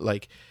again.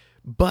 Like,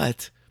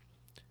 but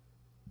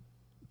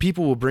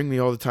people will bring me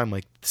all the time,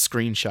 like,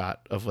 screenshot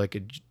of like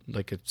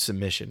a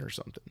submission or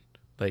something.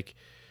 Like,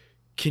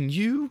 can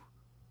you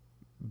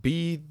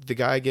be the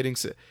guy getting,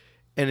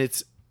 and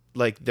it's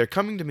like, they're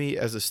coming to me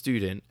as a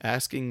student,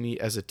 asking me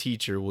as a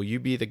teacher, will you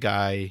be the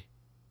guy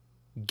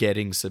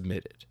getting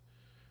submitted?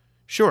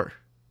 Sure.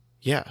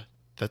 Yeah,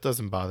 that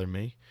doesn't bother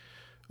me.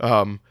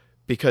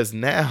 Because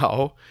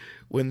now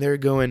when they're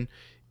going,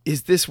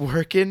 is this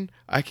working?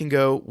 I can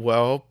go,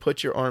 well,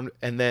 put your arm,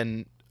 and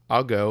then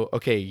I'll go,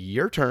 okay,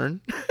 your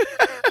turn.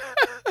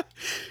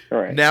 All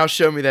right. Now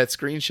show me that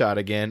screenshot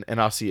again,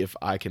 and I'll see if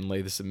I can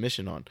lay the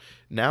submission on.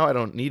 Now I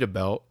don't need a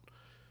belt,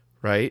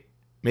 right?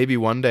 Maybe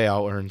one day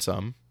I'll earn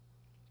some,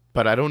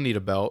 but I don't need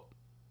a belt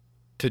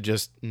to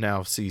just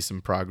now see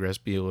some progress,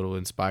 be a little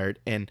inspired.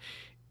 And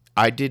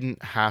I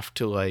didn't have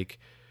to, like,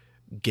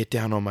 get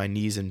down on my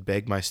knees and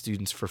beg my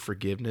students for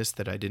forgiveness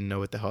that I didn't know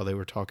what the hell they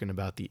were talking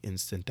about the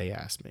instant they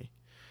asked me,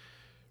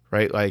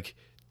 right? Like,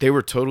 they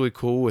were totally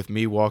cool with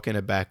me walking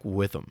it back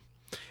with them.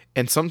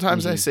 And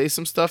sometimes I say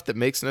some stuff that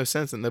makes no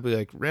sense, and they'll be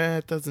like,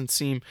 it doesn't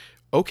seem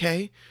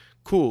okay.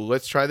 Cool,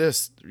 let's try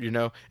this,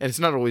 And it's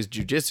not always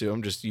jiu-jitsu.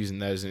 I'm just using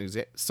that as an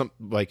example.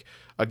 Like,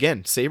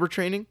 again, saber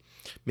training,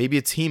 maybe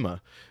it's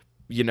HEMA.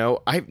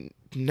 I've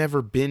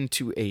never been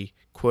to a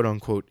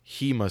quote-unquote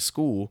HEMA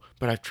school,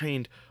 but I've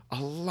trained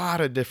a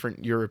lot of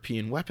different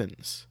European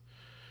weapons.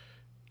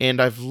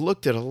 And I've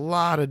looked at a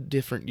lot of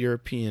different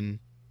European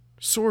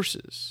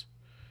sources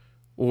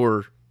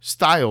or,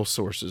 style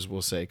sources,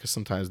 we'll say, because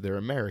sometimes they're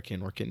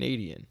American or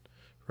Canadian,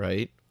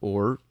 right?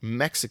 Or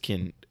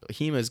Mexican.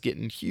 HEMA's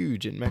getting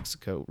huge in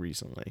Mexico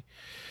recently,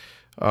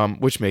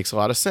 which makes a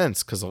lot of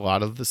sense because a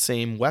lot of the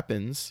same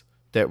weapons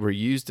that were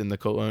used in the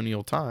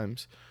colonial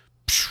times,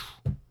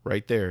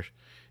 right there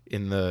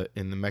in the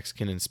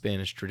Mexican and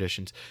Spanish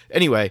traditions.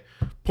 Anyway,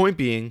 point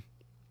being,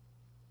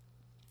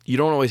 you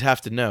don't always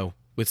have to know.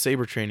 With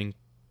saber training,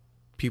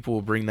 people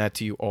will bring that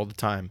to you all the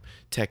time.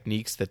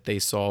 Techniques that they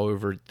saw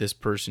over this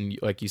person,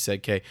 like you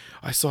said, Kay,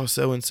 I saw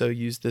so-and-so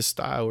use this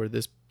style or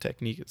this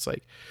technique. It's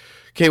like,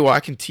 okay, well, I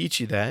can teach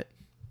you that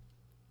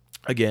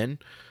again,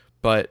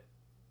 but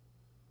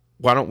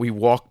why don't we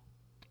walk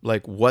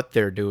like what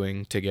they're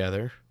doing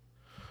together?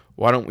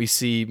 Why don't we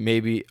see,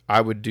 maybe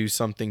I would do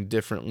something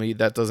differently.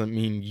 That doesn't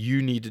mean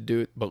you need to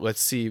do it, but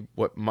let's see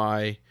what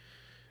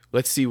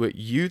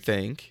you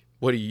think.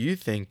 What do you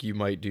think you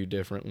might do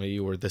differently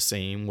or the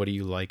same? What do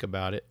you like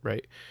about it,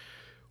 right?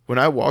 When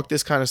I walk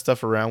this kind of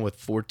stuff around with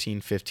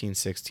 14, 15,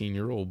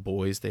 16-year-old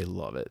boys, they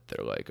love it.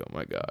 They're like, oh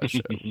my gosh,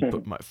 I would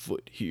put my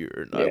foot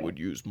here and I would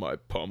use my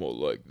pommel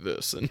like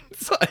this. And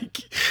it's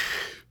like,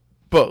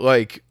 but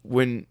like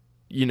when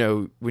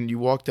you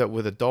walked up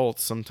with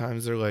adults,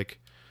 sometimes they're like,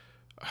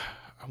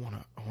 I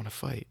want to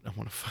fight. I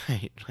want to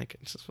fight. Like,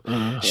 just,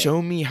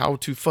 show me how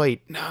to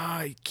fight. No,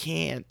 I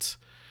can't.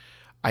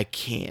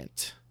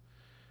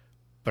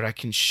 But I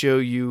can show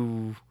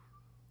you.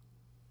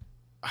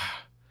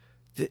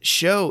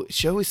 Show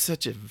is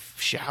such a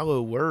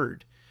shallow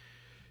word.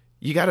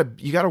 You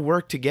gotta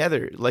work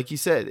together. Like you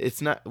said,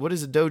 it's not. What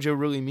does a dojo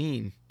really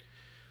mean?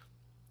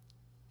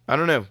 I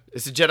don't know.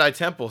 It's a Jedi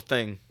Temple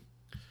thing.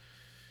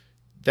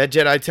 That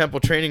Jedi Temple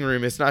training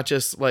room. It's not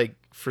just like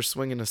for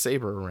swinging a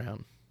saber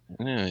around.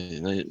 Yeah,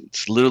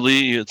 it's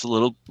literally a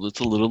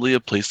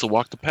place to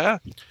walk the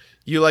path.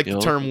 You like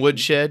the term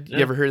woodshed? Yeah.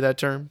 You ever heard that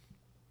term?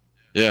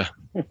 Yeah.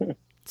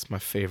 It's my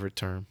favorite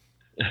term.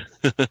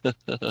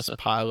 Just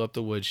pile up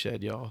the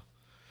woodshed, y'all.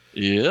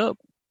 Yep.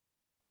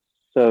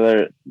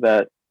 So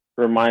that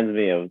reminds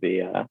me of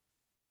the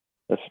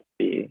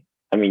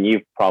I mean,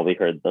 you've probably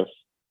heard this,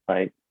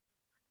 right?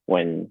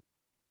 When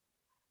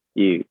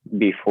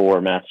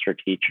before master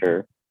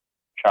teacher,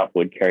 chop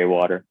wood, carry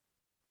water.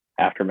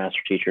 After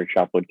master teacher,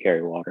 chop wood,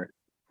 carry water.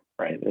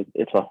 Right?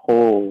 It's a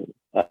whole.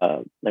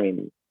 I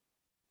mean,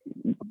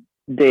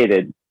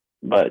 dated,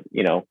 but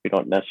we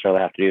don't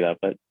necessarily have to do that.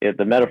 But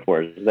the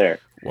metaphor is there.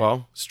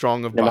 Well,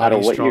 strong of no body, matter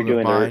what strong you're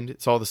doing, of mind.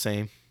 It's all the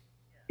same.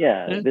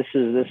 Yeah, this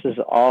is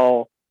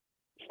all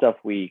stuff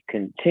we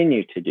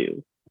continue to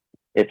do.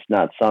 It's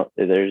not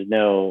something. There's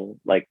no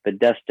like the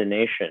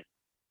destination.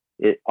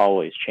 It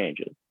always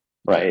changes,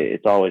 right?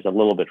 It's always a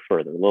little bit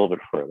further, a little bit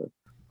further.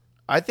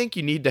 I think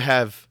you need to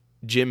have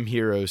gym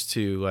heroes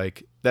too.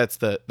 Like that's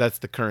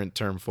the current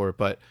term for it,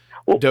 but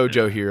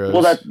dojo heroes.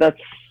 Well,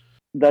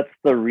 that's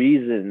the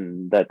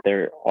reason that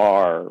there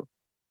are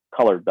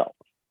colored belts.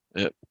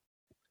 Yep.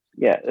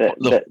 Yeah,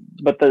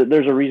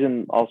 there's a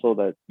reason also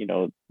that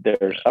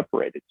they're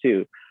separated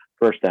too.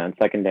 First dan,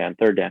 second dan,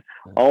 third dan.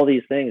 All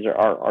these things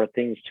are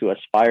things to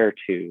aspire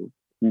to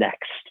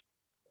next.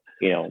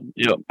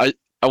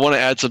 I want to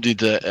add something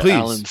to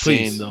Alan's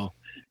saying though.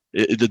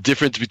 The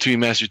difference between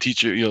master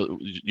teacher,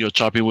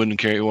 chopping wood and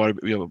carrying water,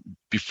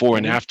 before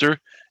and after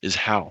is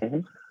how. Mm-hmm.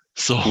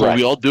 So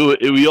we all do it.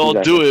 We all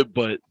do it,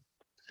 but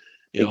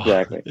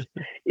exactly.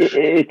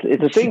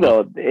 It's a thing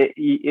though.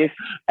 If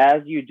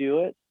as you do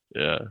it,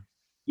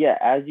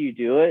 as you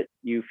do it,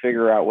 you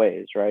figure out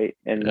ways, right?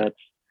 And that's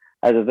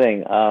the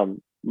thing.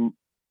 One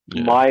of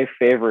my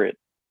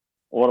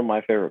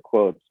favorite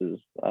quotes is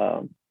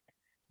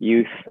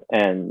youth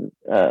and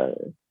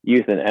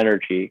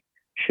energy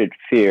should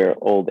fear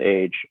old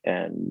age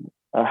and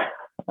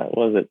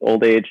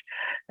old age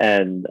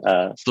and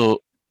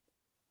so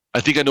I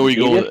think I know where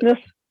you're going with it.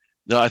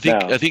 No, I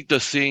think the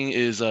saying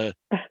is the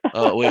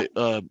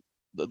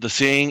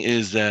saying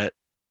is that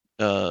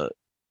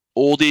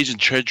old age and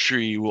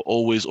treachery will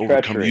always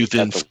overcome youth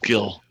and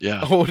skill.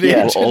 Yeah. Old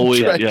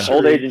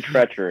age and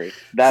treachery.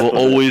 Will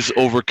always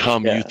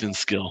overcome youth and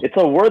skill. It's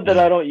a word that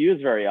I don't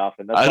use very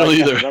often. That's I don't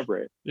either. Remember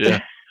it. Yeah.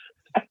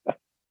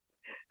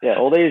 Yeah,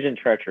 old age and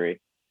treachery.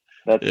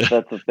 That's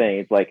the thing.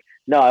 It's like,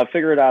 no, I've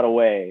figured out a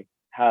way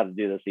how to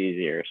do this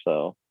easier.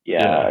 So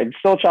I'm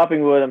still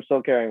chopping wood. I'm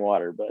still carrying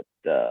water, but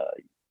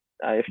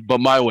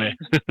my way.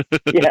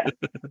 Yeah.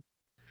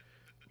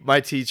 My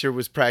teacher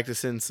was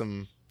practicing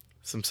some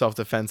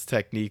self-defense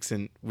techniques,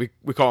 and we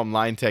call them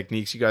line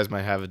techniques. You guys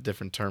might have a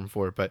different term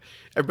for it, but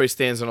everybody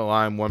stands on a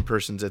line. One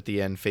person's at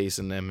the end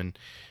facing them, and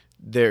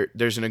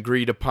there's an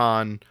agreed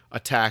upon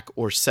attack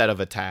or set of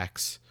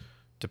attacks,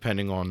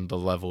 depending on the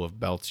level of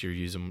belts you're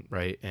using,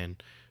 right?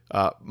 And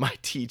my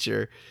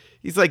teacher,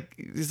 he's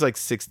like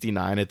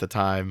 69 at the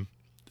time,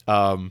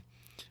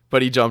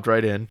 but he jumped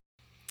right in.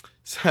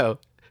 So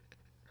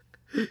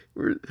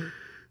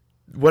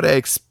what I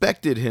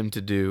expected him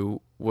to do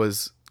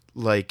was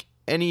like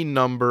any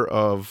number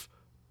of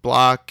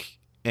block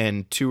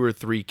and 2 or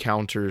 3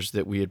 counters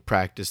that we had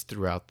practiced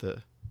throughout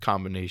the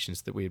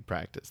combinations that we had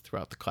practiced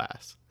throughout the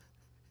class.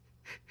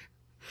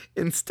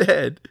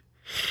 Instead,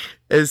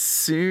 as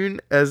soon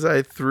as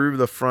I threw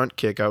the front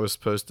kick I was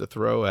supposed to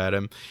throw at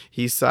him,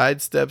 he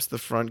sidesteps the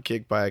front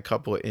kick by a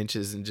couple of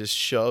inches and just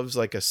shoves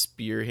like a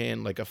spear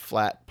hand, like a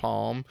flat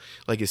palm,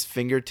 like his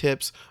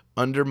fingertips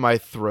under my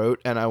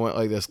throat, and I went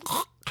like this.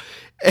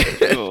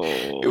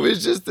 It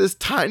was just this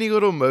tiny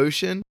little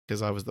motion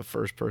because I was the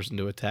first person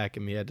to attack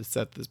him. He had to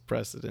set this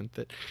precedent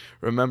that,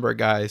 remember,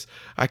 guys,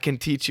 I can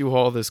teach you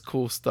all this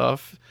cool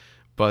stuff,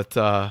 but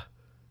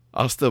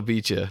I'll still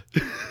beat you.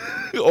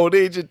 Old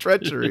age and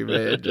treachery,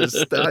 man.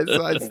 Just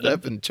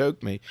sidestep and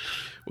choke me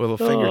with a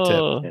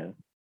fingertip.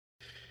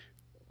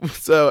 Yeah.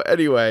 So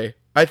anyway,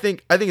 I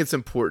think it's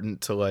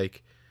important to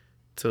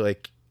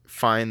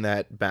find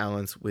that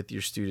balance with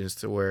your students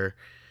to where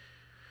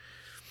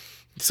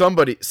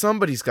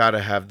somebody's got to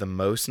have the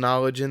most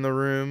knowledge in the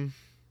room,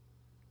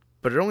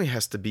 but it only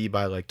has to be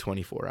by like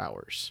 24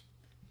 hours.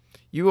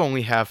 You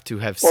only have to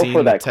have seen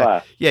for that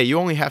class. Yeah, you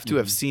only have to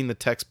have seen the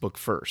textbook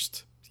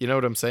first. You know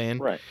what I'm saying?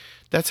 Right.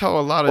 That's how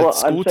a lot of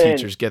school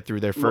teachers get through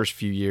their first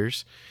few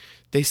years.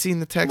 They seen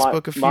the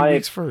textbook a few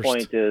weeks first. My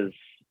point is,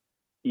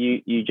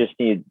 you just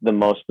need the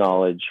most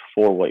knowledge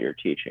for what you're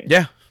teaching.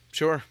 Yeah,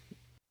 sure.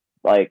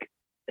 Like,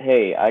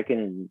 hey, I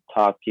can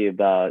talk to you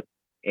about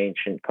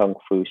ancient kung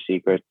fu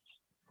secrets,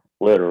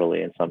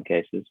 literally in some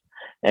cases,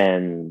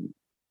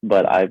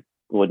 but I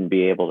wouldn't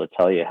be able to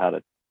tell you how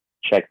to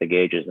check the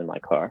gauges in my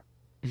car.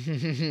 Right.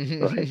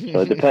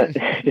 So it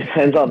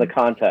depends on the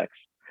context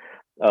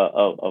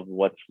of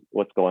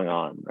what's going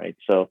on, right?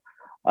 So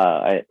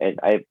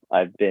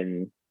I've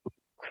been,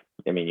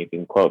 I mean, you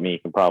can quote me, you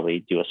can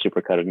probably do a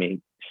supercut of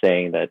me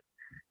saying that,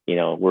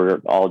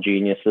 we're all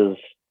geniuses,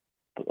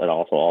 but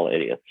also all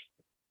idiots,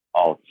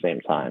 all at the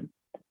same time.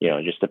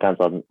 It just depends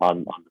on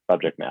the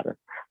subject matter.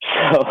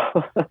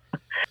 So,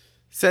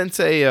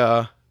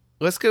 Sensei,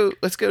 let's go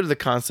to the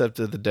concept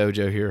of the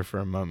dojo hero for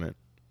a moment.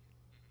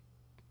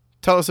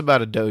 Tell us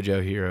about a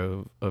dojo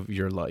hero of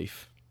your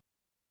life.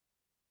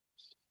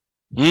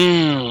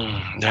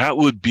 That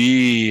would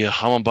be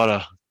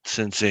Hamabara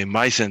Sensei,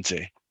 my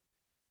sensei.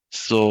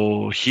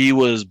 So he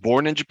was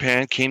born in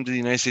Japan, came to the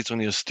United States when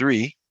he was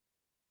 3.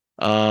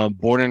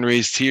 Born and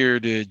raised here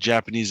to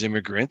Japanese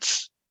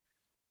immigrants.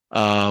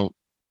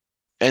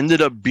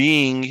 Ended up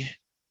being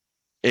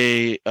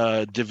a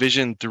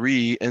Division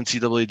III,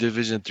 NCAA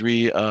Division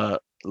III, I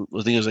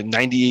think it was like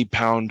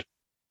 98-pound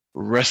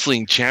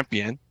wrestling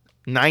champion.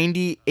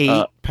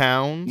 98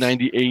 pounds?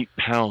 98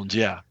 pounds,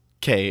 yeah.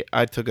 Okay,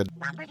 I took a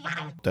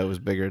that was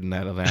bigger than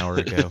that an hour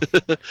ago.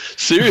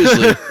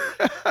 Seriously.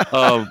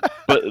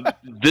 But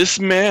this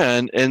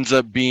man ends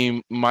up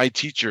being my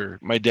teacher,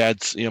 my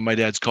dad's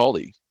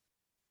colleague.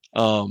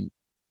 He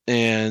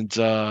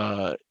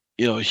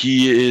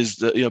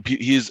is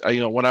he's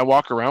when I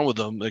walk around with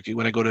him, like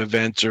when I go to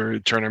events or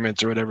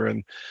tournaments or whatever,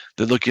 and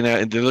they're looking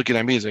at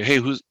me, it's like, hey,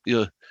 who's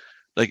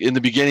like in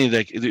the beginning,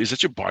 like, is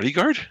that your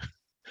bodyguard?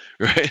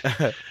 Right?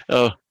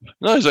 No,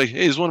 he's like,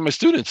 hey, he's one of my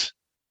students.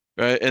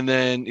 Right. And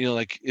then,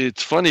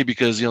 it's funny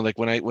because, like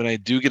when I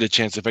do get a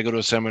chance, if I go to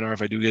a seminar,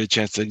 if I do get a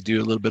chance to do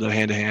a little bit of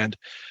hand to hand,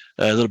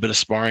 a little bit of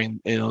sparring,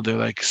 they're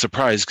like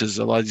surprised because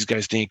a lot of these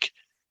guys think,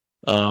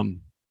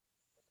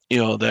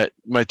 that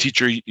my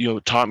teacher,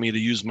 taught me to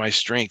use my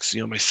strengths,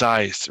 my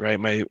size, right.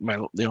 My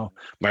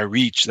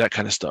reach, that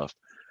kind of stuff.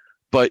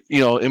 But,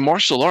 in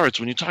martial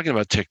arts, when you're talking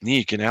about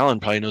technique, and Alan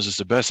probably knows this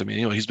the best. I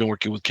mean, he's been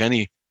working with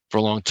Kenny for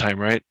a long time,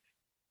 right?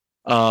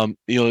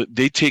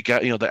 They take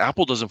out, the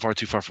apple doesn't fall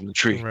too far from the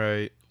tree.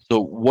 Right. So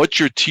what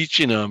you're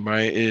teaching them,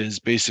 right, is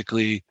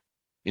basically,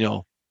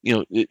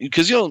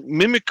 because,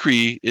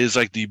 mimicry is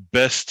like the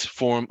best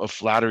form of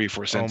flattery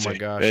for a sensei. Oh my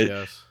gosh, right?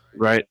 yes.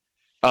 Right.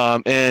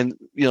 And,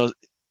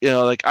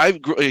 like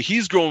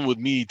he's grown with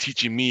me,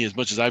 teaching me as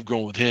much as I've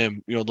grown with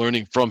him,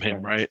 learning from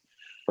him. Right.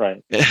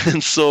 Right.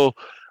 And so,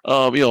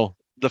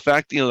 the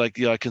fact,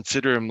 I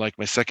consider him like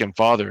my second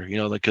father,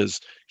 because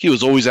he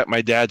was always at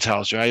my dad's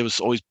house. Right?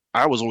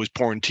 I was always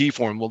pouring tea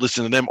for him. We'll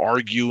listen to them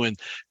argue and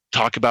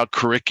talk about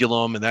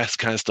curriculum and that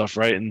kind of stuff.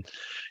 Right. And,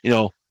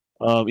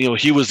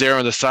 he was there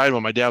on the side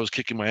when my dad was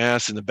kicking my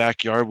ass in the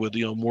backyard with,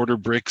 mortar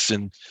bricks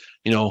and,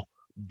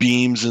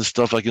 beams and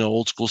stuff like,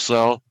 old school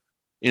style,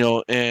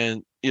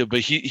 and, but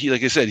he,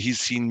 like I said, he's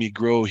seen me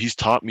grow. He's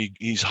taught me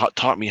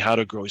how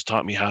to grow. He's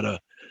taught me how to,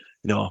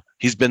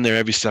 he's been there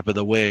every step of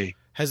the way.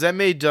 Has that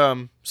made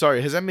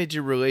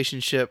your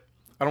relationship,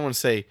 I don't want to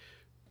say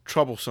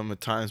troublesome at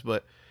times,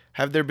 but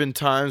have there been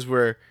times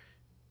where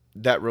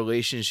that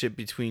relationship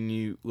between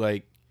you,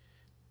 like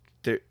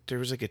there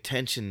was like a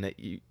tension that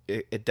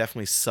it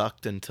definitely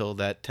sucked until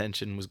that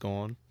tension was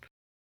gone?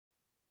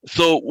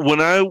 So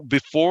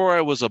before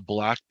I was a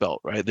black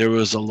belt, right, there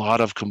was a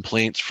lot of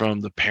complaints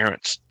from the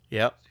parents.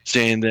 Yep.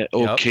 Saying that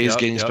K's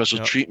getting special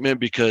treatment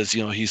because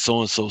he's so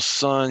and so's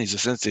son, he's a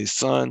sensei's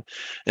son,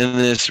 and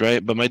this,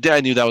 right? But my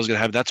dad knew that was gonna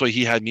happen. That's why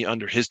he had me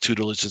under his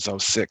tutelage since I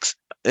was 6,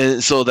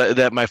 and so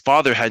that my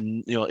father had,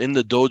 in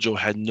the dojo,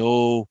 had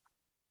no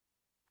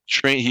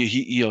train.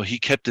 He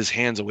kept his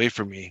hands away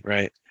from me,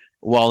 right,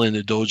 while in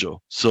the dojo.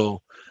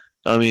 So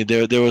I mean,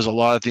 there was a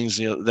lot of things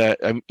that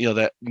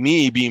that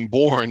me being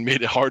born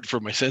made it hard for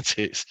my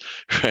senseis,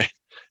 right?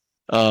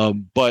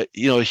 But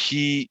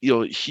he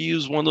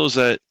was one of those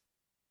that,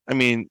 I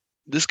mean,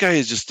 this guy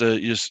is just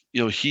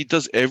he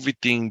does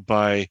everything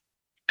by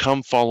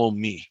come follow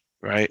me,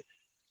 right?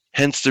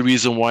 Hence the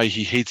reason why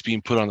he hates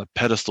being put on a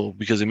pedestal,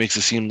 because it makes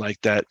it seem like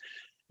that,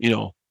 you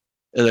know,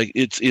 like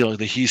it's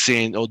that he's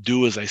saying, "Oh,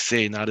 do as I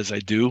say, not as I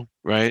do,"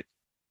 right?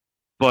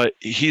 But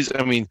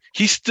I mean,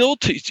 he still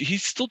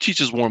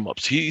teaches warm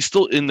ups. He's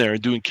still in there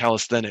doing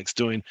calisthenics,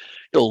 doing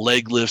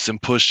leg lifts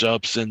and push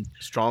ups and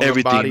Strong of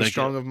everything. body, Like,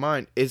 strong of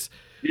mind.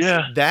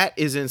 yeah, That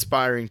is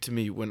inspiring to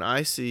me when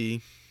I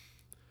see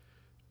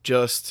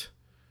just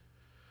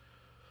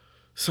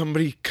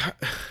somebody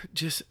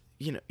just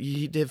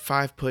he did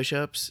 5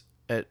 push-ups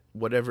at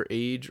whatever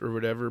age or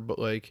whatever, but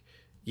like,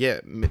 yeah,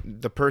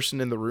 the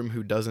person in the room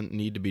who doesn't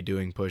need to be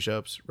doing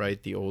push-ups,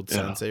 right? The old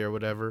sensei or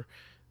whatever,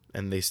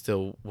 and they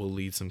still will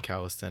lead some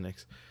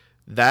calisthenics.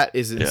 That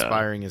is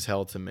inspiring as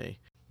hell to me.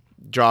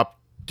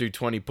 Do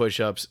 20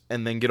 push-ups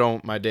and then get on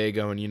with my day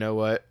going, you know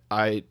what?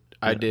 I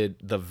did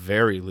the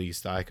very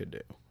least I could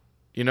do.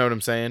 You know what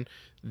I'm saying?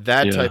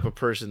 That type of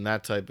person,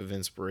 that type of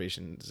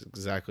inspiration is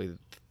exactly the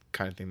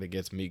kind of thing that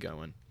gets me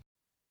going.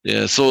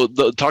 Yeah. So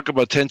talk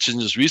about tension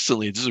just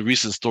recently. This is a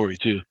recent story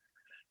too.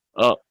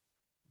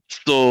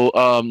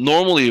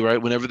 Normally,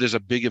 right, whenever there's a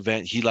big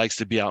event, he likes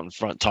to be out in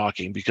front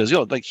talking, because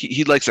like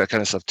he likes that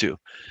kind of stuff too.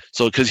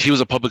 So because he was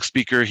a public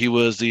speaker, he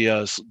was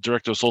the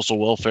director of social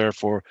welfare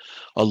for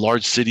a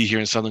large city here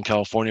in Southern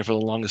California for the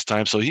longest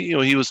time. So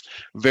he was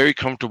very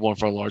comfortable in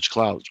front of large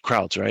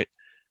crowds, right?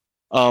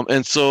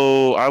 And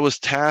so I was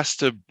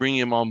tasked to bring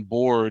him on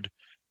board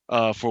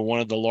for one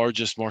of the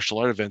largest martial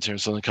art events here in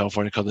Southern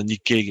California called the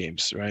Nikkei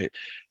Games, right?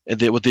 And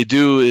what they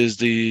do is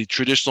the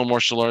traditional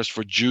martial arts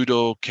for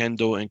judo,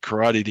 kendo, and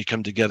karate. They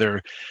come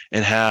together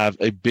and have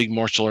a big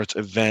martial arts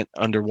event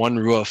under one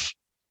roof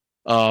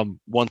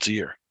once a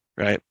year,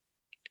 right?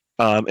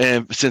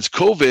 And since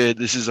COVID,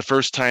 this is the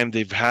first time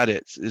they've had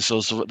it.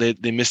 So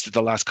they missed it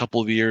the last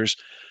couple of years,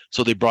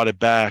 so they brought it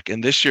back.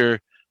 And this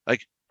year,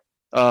 like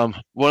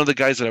one of the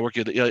guys that I work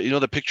with,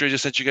 the picture I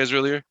just sent you guys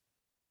earlier.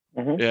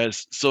 Mm-hmm.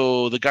 Yes.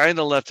 So the guy on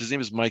the left, his name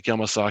is Mike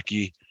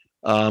Yamasaki.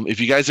 If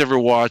you guys ever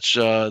watch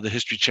the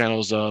History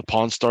Channel's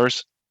Pawn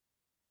Stars,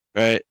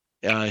 right?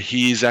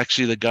 He's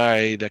actually the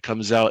guy that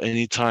comes out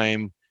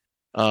anytime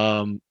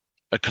a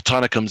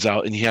katana comes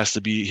out, and he's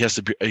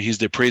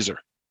the appraiser,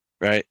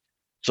 right?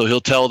 So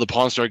he'll tell the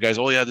Pawn Star guys,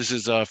 "Oh yeah, this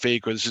is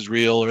fake, or this is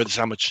real, or this is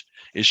how much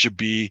it should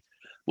be."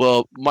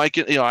 Well, Mike,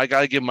 I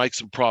gotta give Mike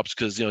some props,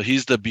 because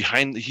he's the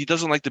behind. He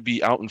doesn't like to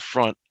be out in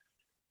front.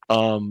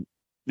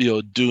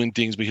 Doing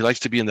things, but he likes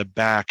to be in the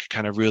back,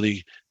 kind of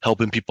really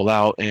helping people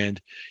out. And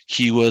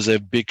he was a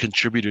big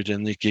contributor to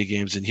the Nikkei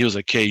Games. And he was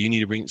like, "Hey, you need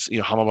to bring,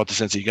 Hamamata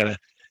Sensei, you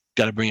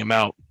gotta bring him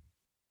out."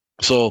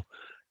 So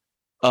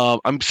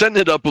I'm setting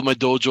it up with my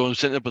dojo. I'm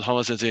setting it up with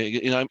Hama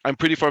Sensei. I'm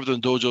pretty far from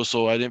the dojo,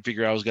 so I didn't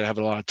figure I was gonna have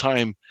a lot of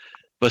time.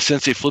 But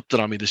Sensei flipped it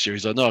on me this year.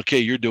 He's like, "No, okay,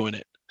 you're doing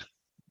it."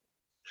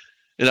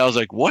 And I was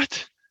like,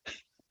 "What?"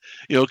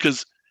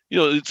 Because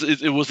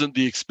it wasn't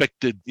the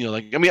expected,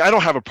 like, I mean, I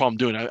don't have a problem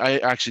doing it. I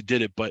actually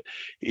did it, but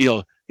he's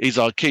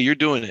like, "Okay, you're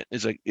doing it."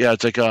 It's like, yeah,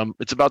 it's like,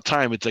 it's about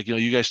time. It's like,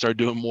 you guys start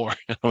doing more.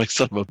 I'm like,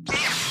 son of a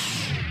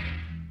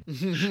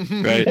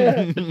right.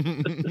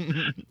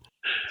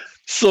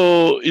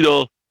 So,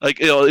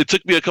 it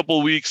took me a couple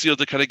of weeks, to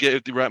kind of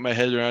to wrap my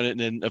head around it. And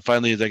then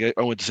finally, like,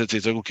 I went to Sensei.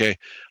 It's like, "Okay,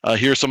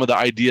 here are some of the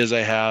ideas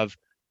I have.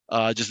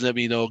 Just let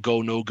me know,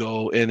 go, no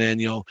go." And then,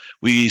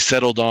 we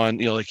settled on,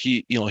 like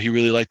he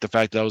really liked the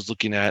fact that I was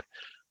looking at,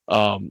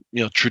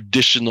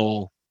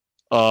 traditional,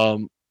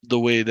 the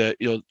way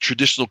that,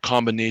 traditional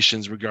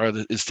combinations,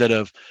 regardless, instead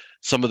of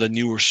some of the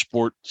newer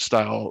sport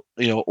style,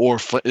 or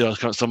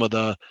some of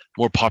the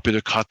more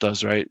popular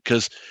katas, right?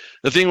 Because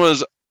the thing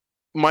was,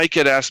 Mike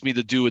had asked me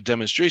to do a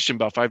demonstration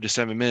about 5 to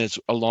 7 minutes,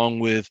 along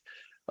with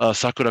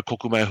Sakura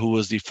Kokumai, who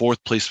was the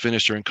 4th place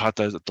finisher in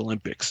kata at the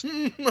Olympics.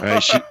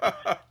 Right?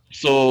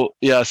 So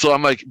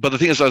I'm like, but the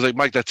thing is, I was like,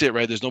 "Mike, that's it,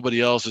 right? There's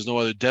nobody else. There's no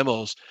other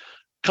demos."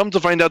 Come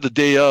to find out, the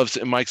day of,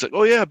 and Mike's like,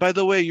 "Oh yeah, by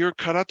the way, your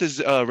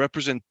karate's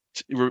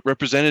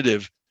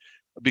representative,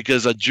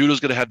 because judo's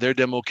gonna have their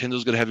demo,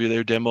 kendo's gonna have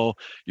their demo.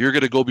 You're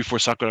gonna go before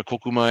Sakura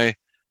Kokumai.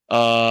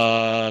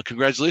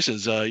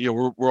 Congratulations.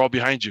 We're all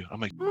behind you."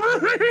 I'm like,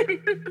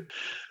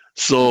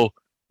 so,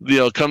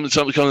 come to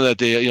that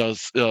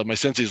day, my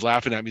sensei's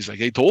laughing at me. He's like,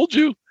 "Hey, told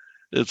you."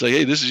 It's like,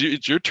 "Hey,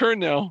 it's your turn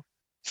now."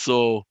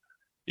 So,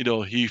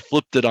 he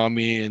flipped it on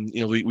me, and,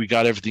 we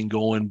got everything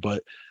going,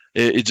 but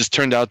it just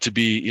turned out to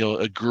be,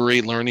 a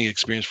great learning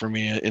experience for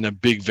me in a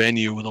big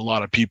venue with a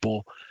lot of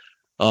people.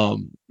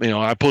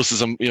 I posted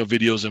some,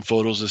 videos and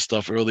photos and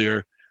stuff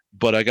earlier,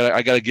 but I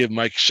gotta give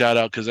Mike a shout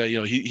out, because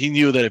he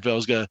knew that if I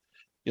was gonna,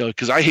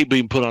 because I hate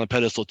being put on a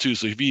pedestal too.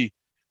 So if he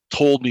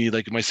told me,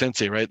 like, my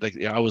sensei, right,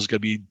 like, I was gonna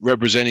be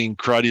representing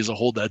karate as a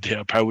whole that day,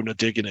 I probably wouldn't have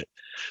taken it.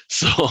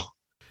 So,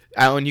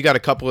 Alan, you got a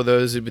couple of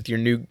those with your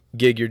new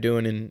gig you're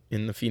doing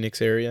in the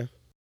Phoenix area?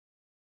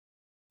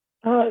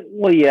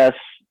 Well, yes.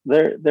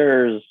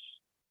 there's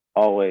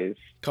always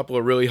Couple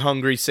of really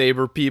hungry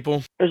saber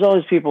people. there's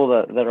always people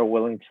that are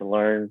willing to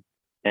learn,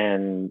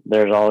 and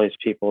there's always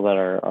people that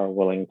are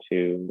willing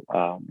to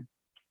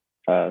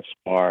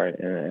spar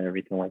and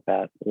everything like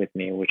that with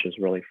me, which is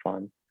really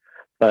fun.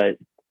 But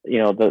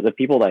the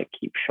people that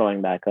keep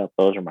showing back up,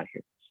 those are my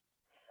heroes.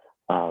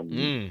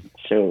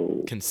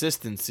 So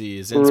Consistency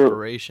is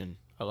inspiration.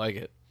 I like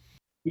it.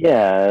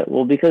 yeah,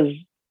 well, because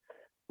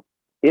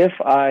if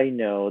I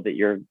know that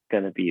you're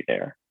going to be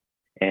there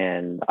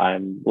and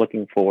I'm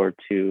looking forward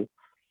to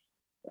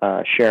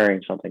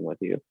sharing something with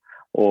you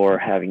or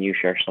having you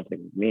share something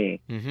with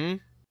me,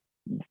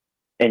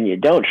 and you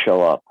don't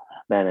show up,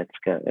 then it's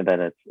a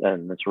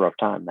rough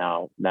time.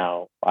 Now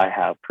I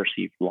have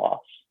perceived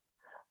loss.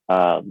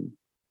 But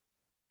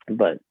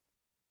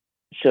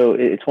so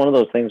it's one of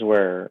those things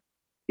where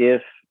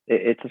if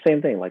it's the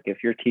same thing, like if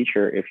you're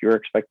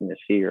expecting to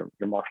see your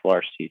martial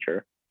arts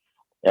teacher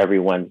every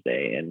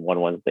Wednesday, and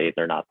one Wednesday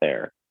they're not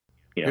there,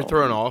 you're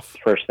thrown off.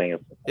 First thing is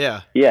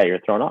you're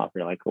thrown off.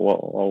 You're like,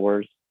 well,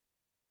 where's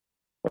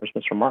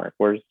Mr. Mark?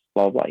 Where's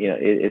blah blah?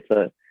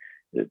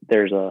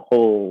 There's a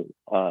whole.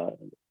 I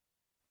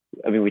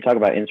mean, we talk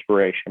about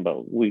inspiration,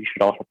 but we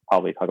should also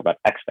probably talk about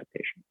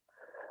expectation,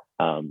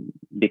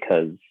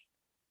 because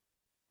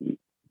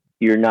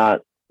you're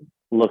not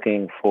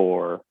looking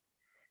for,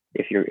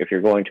 if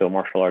you're going to a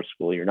martial arts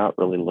school, you're not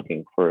really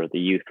looking for the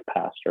youth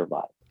pastor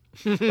vibe,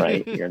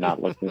 right? You're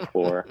not looking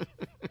for,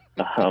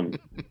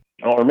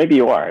 or maybe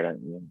you are,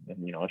 and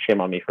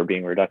shame on me for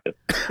being reductive.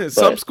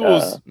 Some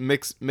schools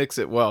mix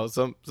it well.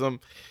 Some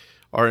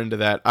are into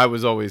that. I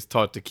was always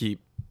taught to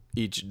keep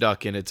each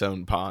duck in its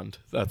own pond.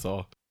 That's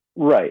all.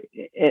 Right,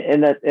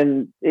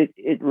 and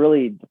it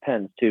really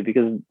depends too,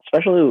 because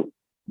especially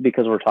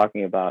because we're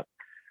talking about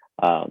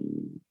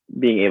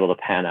being able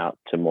to pan out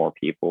to more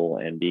people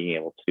and being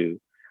able to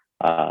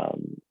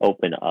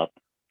open up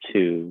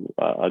to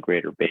a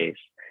greater base,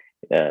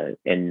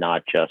 and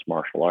not just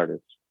martial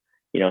artists.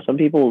 Some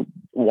people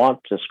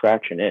want to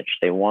scratch an itch.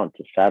 They want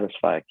to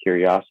satisfy a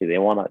curiosity. They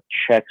want to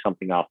check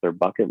something off their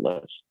bucket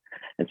list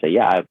and say,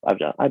 yeah, I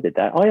did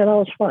that. Oh yeah, that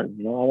was fun.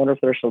 I wonder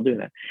if they're still doing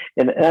that.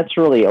 And that's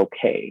really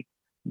okay.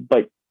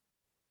 But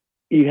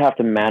you have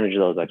to manage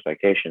those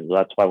expectations.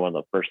 That's why one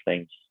of the first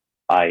things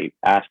I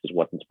ask is,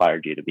 what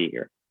inspired you to be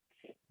here?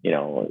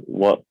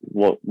 What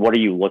are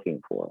you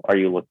looking for? Are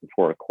you looking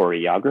for a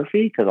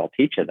choreography? Because I'll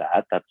teach you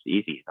that. That's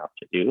easy enough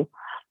to do.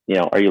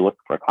 Are you looking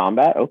for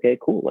combat? Okay,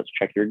 cool. Let's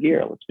check your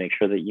gear. Let's make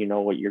sure that you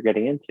know what you're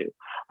getting into.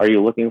 Are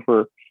you looking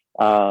for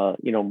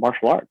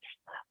martial arts?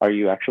 Are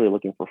you actually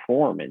looking for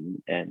form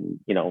and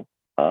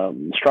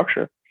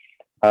structure?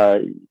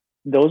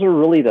 Those are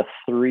really the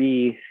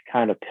three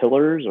kind of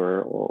pillars,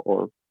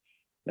 or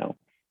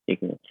you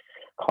can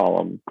call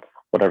them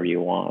whatever you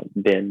want,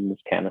 bins,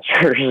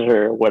 canisters,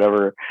 or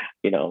whatever,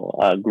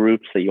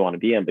 groups that you want to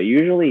be in. But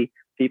usually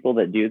people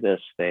that do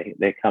this,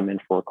 they come in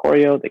for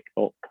choreo, they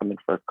come in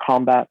for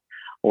combat,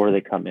 or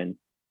they come in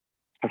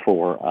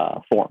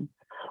for form.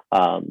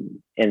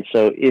 And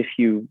so if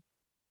you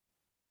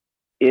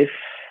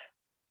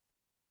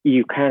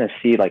kind of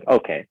see, like,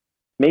 okay,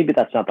 maybe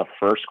that's not the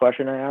first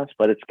question I ask,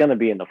 but it's going to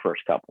be in the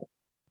first couple,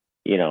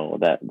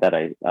 that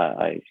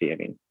I see. I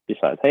mean,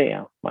 besides, hey,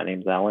 my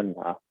name's Alan.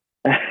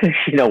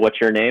 What's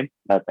your name?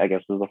 That, I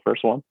guess, is the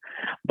first one.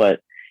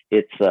 But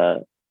it's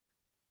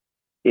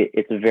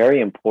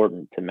very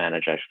important to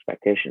manage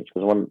expectations,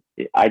 because when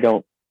I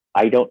don't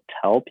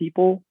tell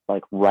people,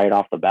 like, right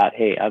off the bat,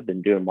 hey, I've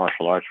been doing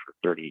martial arts for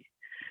 30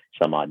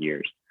 some odd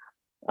years,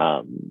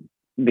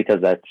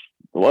 because that's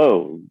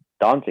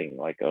daunting.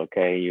 Like,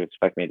 okay, you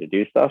expect me to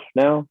do stuff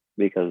now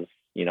because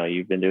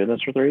you've been doing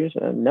this for 3 years?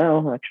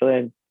 No,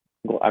 actually,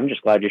 I'm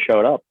just glad you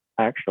showed up,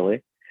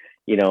 actually.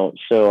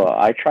 So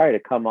I try to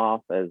come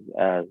off as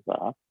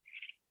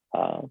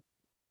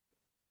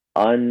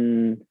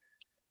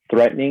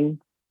unthreatening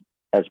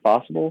as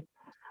possible,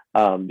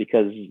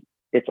 because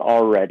it's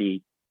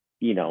already,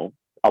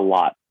 a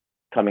lot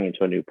coming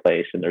into a new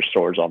place, and there's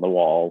swords on the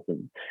walls,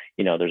 and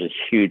there's a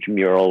huge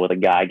mural with a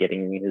guy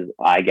getting his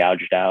eye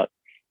gouged out,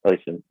 at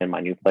least in my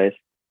new place.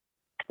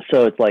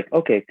 So it's like,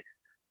 okay,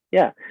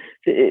 yeah.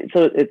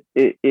 So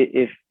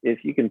if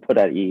you can put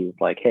at ease,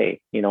 like,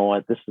 hey, you know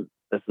what, this is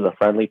a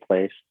friendly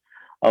place.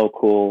 Oh,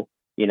 cool.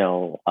 At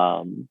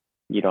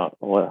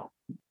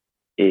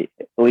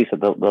least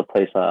at the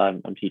place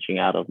I'm teaching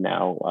out of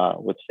now,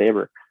 with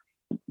Saber,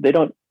 they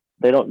have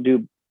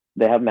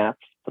mats,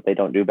 but they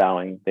don't do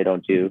bowing. They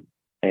don't do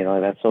anything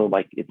like that. So,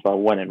 like, it's a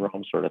when in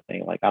Rome sort of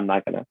thing. Like, I'm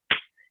not gonna,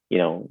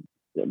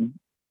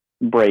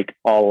 break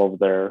all of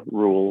their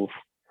rules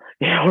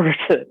in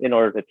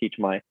order to teach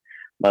my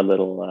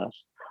little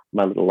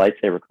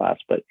lightsaber class.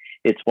 But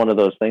it's one of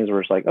those things where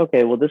it's like,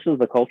 okay, well, this is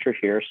the culture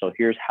here, so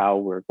here's how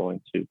we're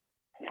going to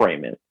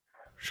frame it.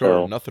 Sure,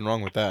 so, nothing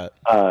wrong with that.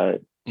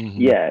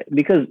 Yeah,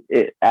 because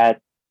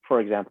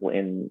for example,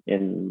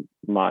 in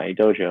my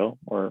dojo,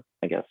 or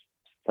I guess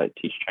I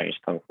teach Chinese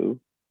Kung Fu,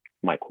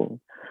 my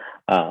Kung,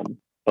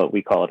 but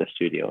we call it a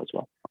studio as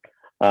well.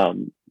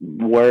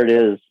 Where it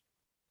is,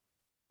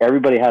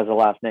 everybody has a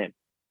last name.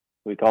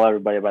 We call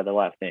everybody by their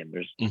last name.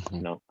 There's, you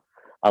know,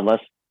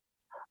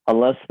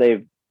 unless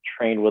they've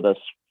trained with us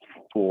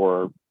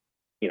for,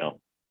 you know,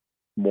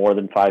 more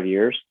than 5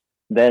 years,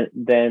 then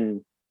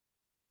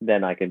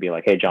I can be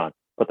like, hey, John,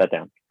 put that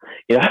down,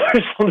 you know, or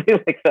something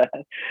like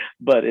that.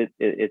 But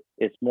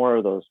it's more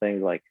of those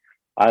things like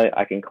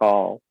I can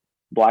call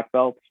black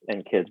belts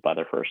and kids by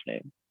their first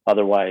name.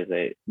 Otherwise,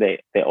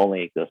 they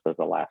only exist as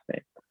a last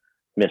name,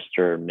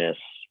 Mr., Miss,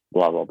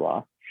 blah blah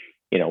blah,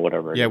 you know,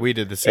 whatever. Yeah, we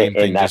did the same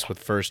thing, just with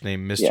first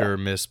name, Mr. or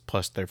Miss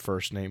plus their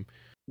first name.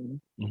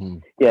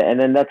 Yeah, and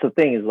then that's the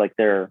thing is like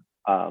their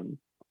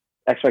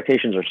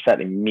expectations are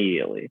set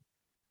immediately,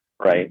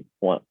 right?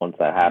 Once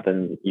that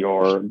happens,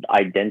 your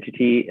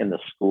identity in the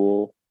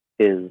school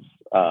is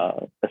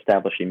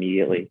established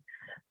immediately.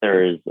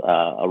 There is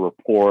a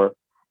rapport,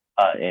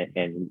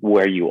 and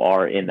where you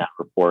are in that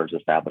rapport is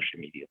established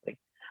immediately.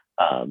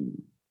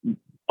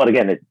 But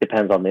again, it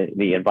depends on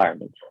the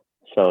environment.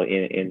 So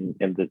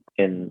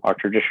in our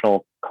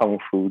traditional kung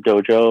fu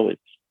dojo,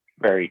 it's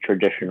very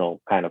traditional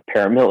kind of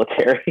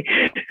paramilitary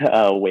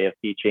way of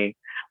teaching.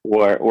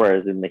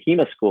 Whereas in the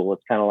HEMA school,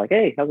 it's kind of like,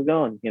 hey, how's it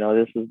going? You know,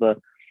 this is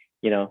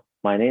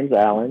my name's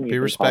Alan. Be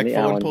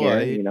respectful and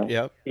polite. Here, you know?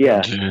 Yep.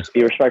 Yeah.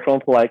 Be respectful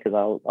and polite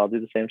because I'll do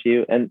the same to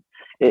you. And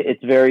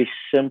it's very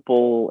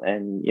simple,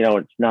 and you know,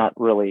 it's not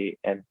really.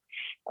 And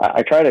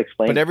I try to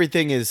explain. But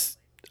everything is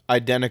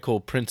identical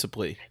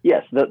principally.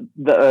 Yes, that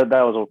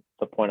was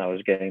the point I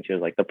was getting to.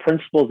 Is like the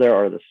principles there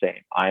are the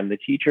same. I'm the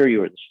teacher.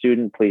 You are the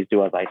student. Please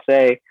do as I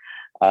say,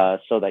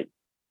 so that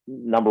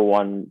number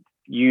one,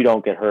 you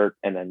don't get hurt,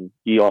 and then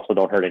you also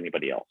don't hurt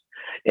anybody else.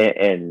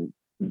 And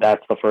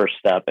that's the first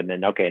step. And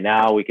then, okay,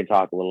 now we can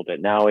talk a little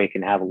bit. Now we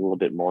can have a little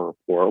bit more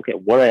rapport. Okay,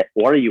 what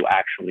are you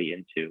actually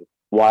into?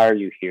 Why are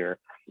you here?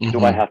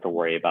 Do I have to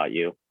worry about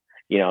you?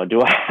 You know,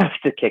 do I have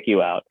to kick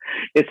you out?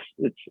 It's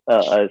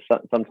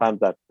sometimes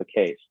that's the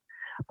case.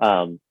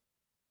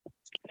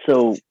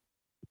 So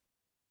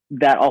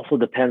that also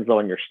depends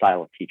on your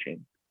style of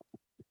teaching,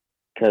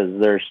 because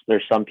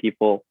there's some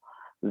people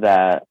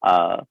that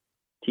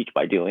teach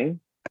by doing,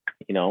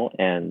 you know,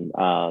 and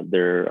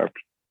there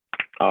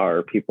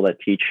are people that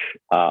teach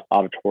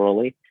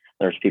auditorily.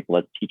 There's people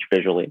that teach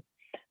visually.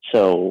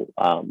 So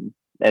and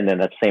then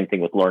that's the same thing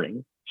with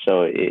learning.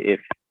 So if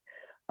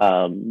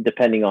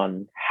depending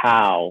on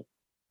how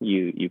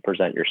you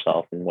present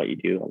yourself and what you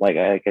do, like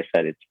I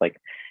said,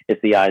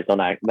 it's the eyes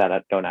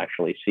that don't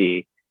actually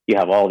see. You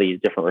have all these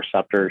different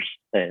receptors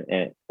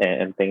and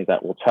things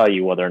that will tell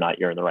you whether or not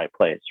you're in the right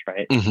place,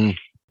 right?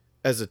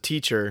 As a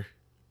teacher,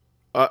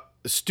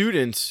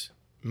 students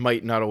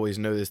might not always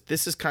know this.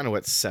 This is kind of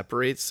what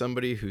separates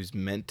somebody who's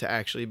meant to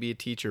actually be a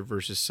teacher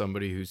versus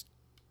somebody who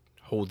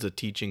holds a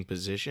teaching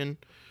position.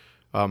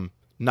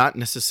 Not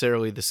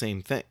necessarily the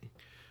same thing.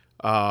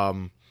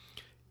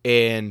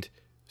 And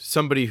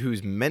somebody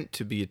who's meant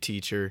to be a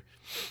teacher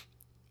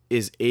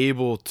is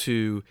able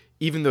to,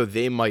 even though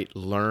they might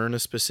learn a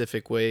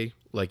specific way,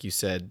 like you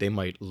said, they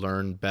might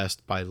learn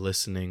best by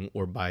listening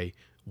or by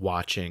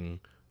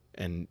watching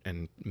and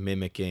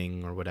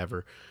mimicking or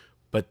whatever,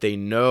 but they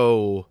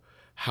know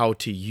how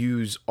to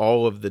use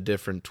all of the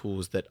different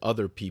tools that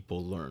other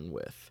people learn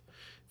with.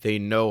 They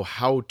know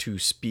how to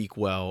speak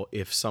well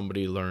if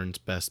somebody learns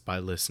best by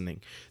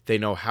listening. They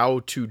know how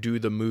to do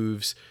the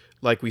moves,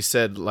 like we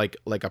said, like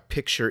a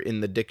picture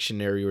in the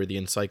dictionary or the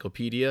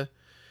encyclopedia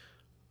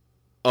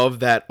of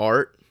that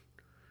art,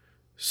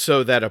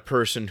 so that a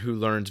person who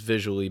learns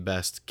visually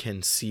best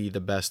can see the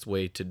best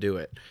way to do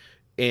it.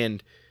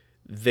 And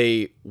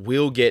they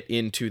will get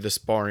into the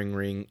sparring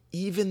ring,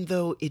 even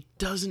though it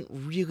doesn't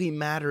really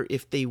matter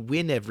if they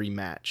win every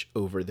match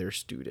over their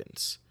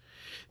students.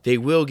 They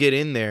will get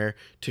in there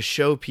to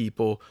show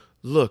people,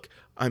 look,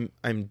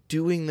 I'm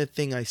doing the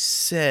thing I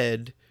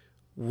said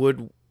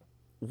would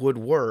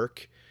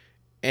work,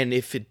 and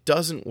if it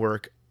doesn't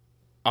work,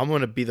 I'm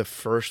going to be the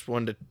first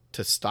one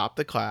to stop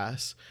the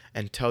class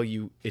and tell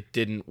you it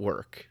didn't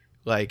work.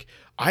 Like,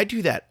 I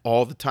do that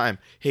all the time.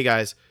 Hey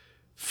guys,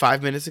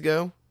 5 minutes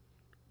ago,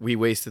 we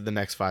wasted the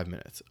next 5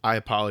 minutes. I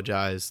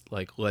apologize.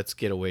 Like, let's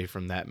get away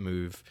from that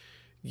move.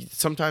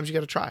 Sometimes you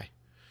got to try.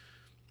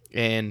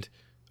 And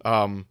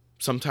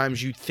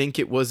sometimes you think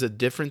it was a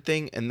different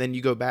thing, and then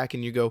you go back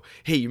and you go,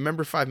 hey, you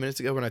remember 5 minutes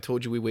ago when I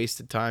told you we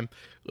wasted time?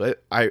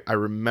 I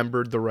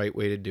remembered the right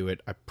way to do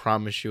it. I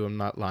promise you I'm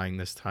not lying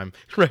this time,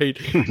 right?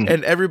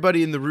 And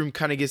everybody in the room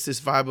kind of gets this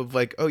vibe of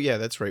like, oh yeah,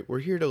 that's right. We're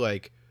here to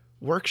like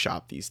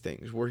workshop these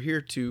things. We're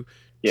here to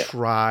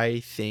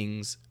try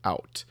things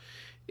out.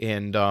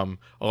 And a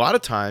lot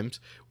of times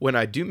when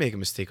I do make a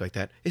mistake like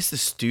that, it's the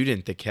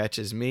student that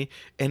catches me,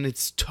 and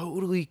it's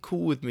totally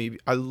cool with me.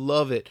 I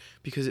love it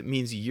because it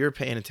means you're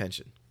paying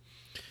attention.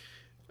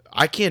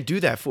 I can't do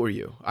that for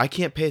you. I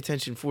can't pay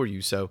attention for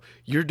you. So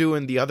you're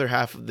doing the other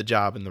half of the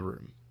job in the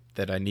room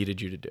that I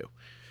needed you to do.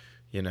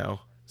 You know,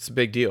 it's a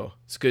big deal.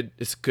 It's good.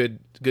 It's a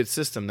good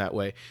system that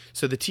way.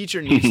 So the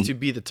teacher needs to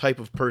be the type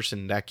of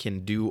person that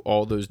can do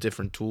all those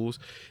different tools.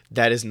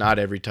 That is not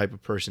every type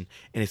of person.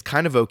 And it's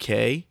kind of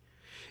okay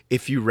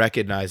if you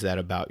recognize that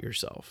about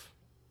yourself.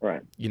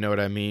 Right. You know what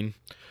I mean?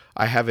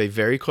 I have a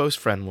very close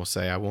friend, we'll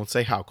say, I won't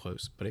say how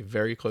close, but a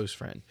very close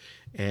friend.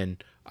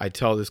 And I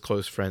tell this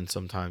close friend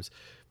sometimes,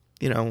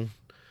 you know,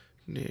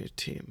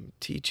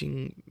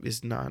 teaching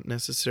is not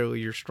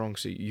necessarily your strong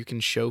suit. You can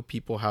show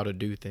people how to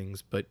do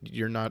things, but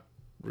you're not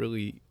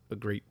really a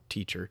great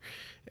teacher.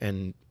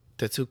 And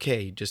that's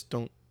okay. Just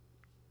don't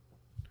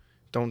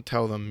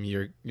tell them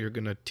you're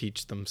going to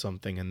teach them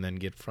something and then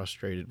get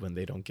frustrated when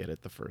they don't get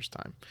it the first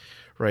time.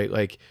 Right?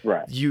 Like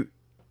Right. you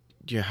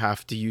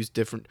have to use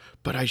different,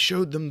 but I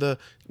showed them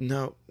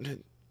no,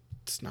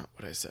 it's not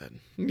what I said.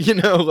 You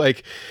know,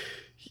 like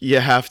you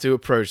have to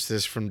approach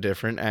this from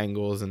different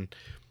angles. And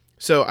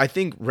so I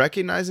think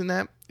recognizing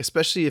that,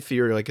 especially if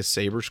you're like a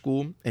saber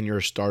school and you're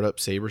a startup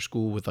saber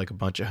school with like a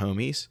bunch of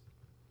homies,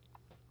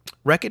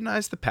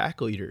 recognize the pack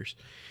leaders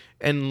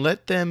and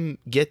let them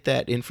get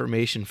that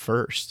information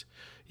first.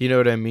 You know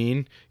what I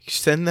mean?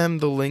 Send them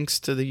the links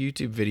to the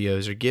YouTube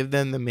videos or give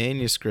them the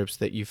manuscripts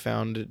that you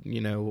found, you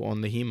know,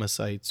 on the HEMA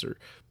sites or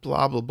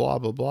blah, blah, blah,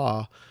 blah,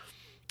 blah.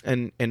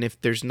 And if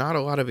there's not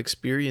a lot of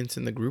experience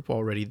in the group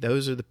already,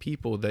 those are the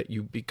people that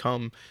you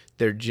become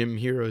their gym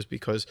heroes,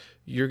 because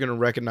you're going to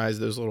recognize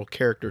those little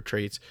character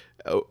traits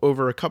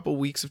over a couple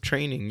weeks of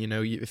training. You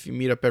know, if you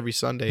meet up every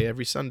Sunday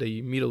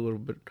you meet a little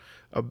bit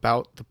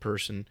about the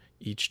person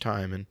each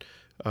time.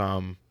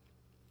 And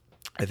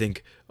I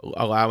think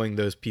allowing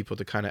those people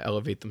to kind of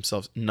elevate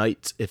themselves,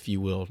 knights, if you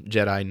will,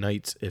 Jedi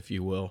knights, if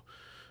you will,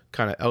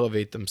 kind of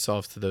elevate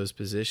themselves to those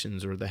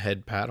positions, or the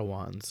head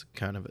Padawans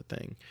kind of a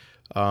thing.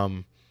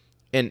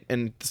 And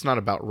it's not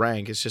about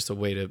rank. It's just a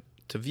way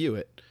to view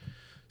it.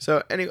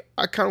 So anyway,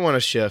 I kind of want to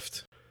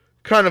shift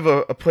kind of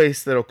a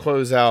place that'll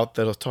close out,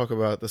 that'll talk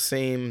about the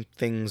same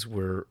things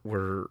we're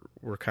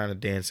kind of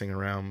dancing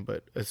around,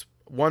 but it's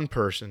one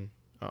person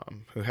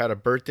who had a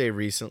birthday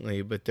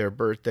recently, but their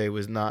birthday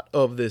was not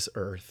of this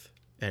earth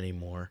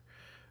anymore.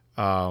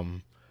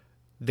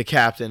 The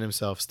captain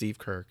himself, Steve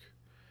Kirk,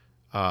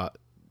 a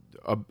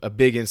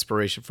big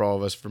inspiration for all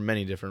of us for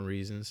many different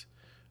reasons.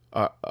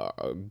 A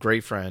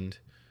great friend,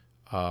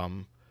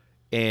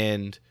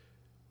 and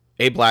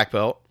a black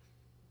belt.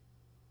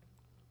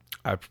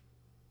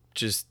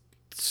 Just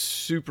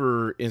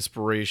super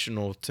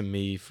inspirational to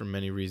me for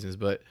many reasons,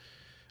 but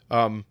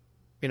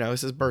you know,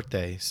 it's his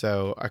birthday,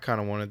 so I kind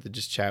of wanted to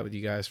just chat with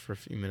you guys for a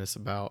few minutes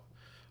about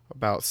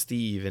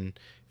Steve. And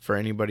for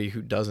anybody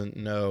who doesn't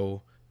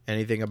know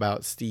anything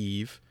about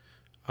Steve,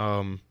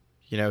 you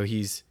know,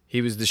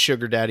 he was the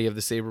sugar daddy of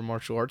the Saber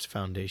Martial Arts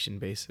Foundation.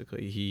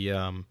 Basically, he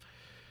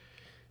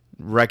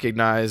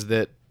recognized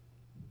that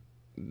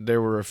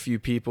there were a few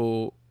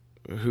people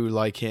who,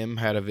 like him,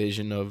 had a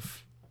vision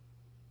of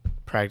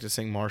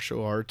practicing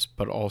martial arts,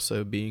 but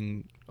also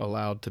being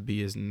allowed to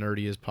be as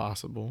nerdy as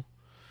possible,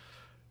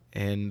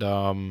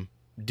 and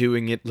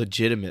doing it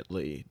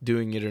legitimately,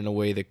 doing it in a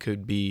way that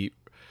could be,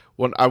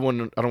 I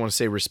don't want to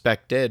say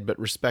respected, but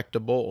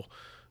respectable.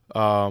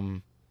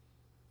 You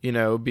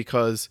know,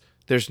 because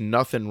there's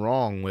nothing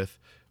wrong with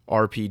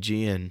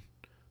RPGing,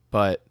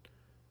 but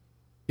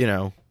you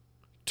know,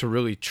 to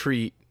really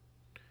treat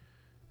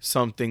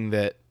something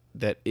that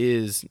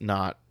is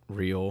not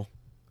real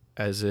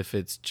as if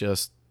it's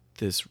just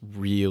this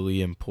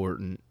really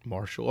important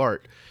martial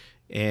art,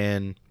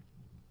 and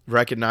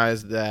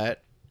recognize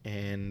that,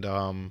 and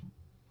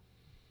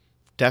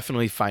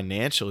definitely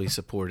financially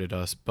supported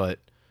us, but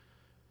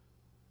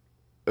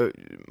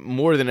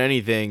more than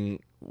anything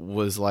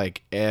was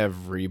like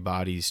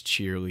everybody's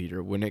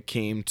cheerleader when it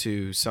came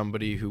to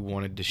somebody who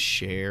wanted to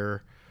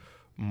share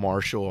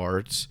martial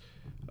arts.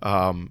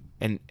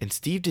 And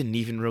Steve didn't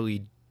even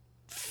really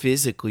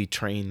physically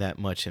train that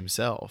much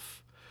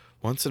himself.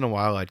 Once in a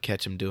while, I'd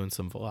catch him doing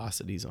some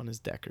velocities on his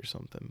deck or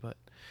something. But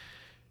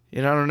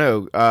you know, I don't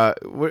know.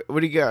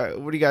 What do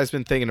you guys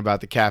been thinking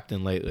about the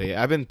captain lately?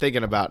 I've been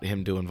thinking about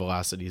him doing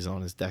velocities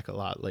on his deck a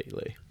lot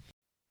lately.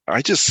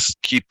 I just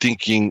keep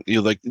thinking, you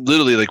know, like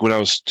literally, like when I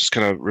was just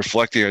kind of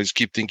reflecting, I just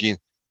keep thinking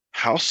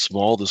how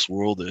small this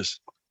world is.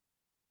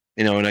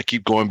 You know, and I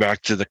keep going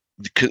back to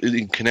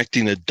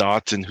connecting the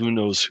dots and who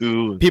knows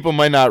who. People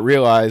might not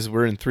realize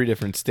we're in 3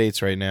 different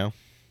states right now.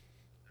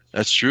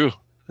 That's true.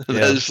 Yeah.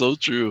 That is so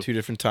true. 2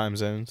 different time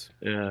zones.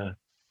 Yeah.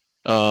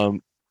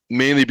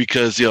 Mainly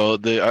because, you know,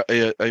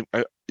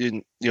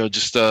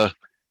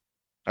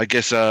 I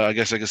guess I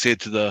can say it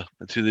to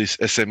this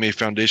SMA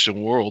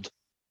Foundation world,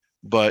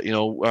 but you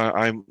know,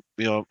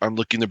 I'm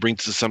looking to bring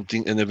to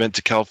an event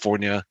to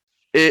California.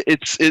 But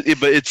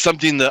it's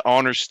something that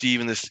honors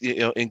Steve in this, you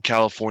know, in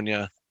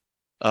California.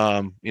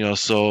 You know,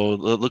 so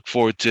look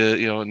forward to,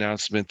 you know,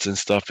 announcements and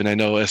stuff. And I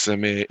know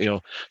SMA, you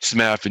know,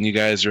 SMAF, and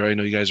I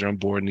know you guys are on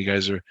board, and you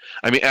guys are.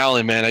 I mean,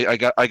 Alan, man,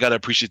 I gotta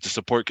appreciate the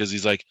support, because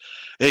he's like,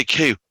 hey,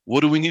 Kay,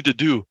 what do we need to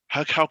do?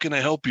 How can I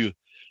help you?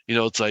 You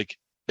know, it's like,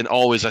 and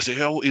always I say,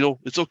 oh, you know,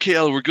 it's okay,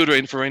 Alan, we're good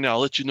right now. I'll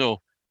let you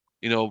know.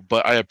 You know,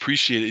 but I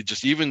appreciate it.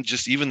 Just even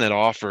that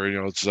offer, you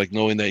know, it's like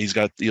knowing that he's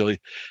got, you know,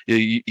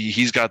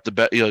 he's got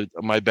the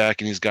my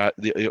back, and he's got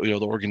the, you know,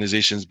 the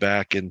organization's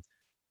back, and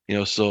you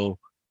know, so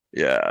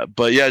Yeah,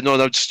 but yeah, no,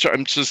 I'm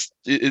just,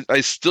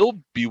 I still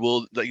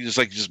bewildered,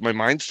 just my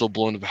mind's still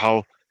blown of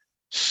how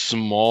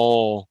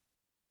small,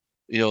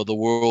 the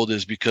world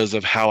is because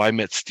of how I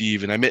met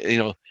Steve, and I met,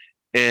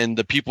 and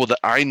the people that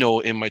I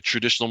know in my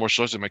traditional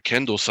martial arts and my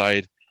kendo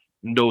side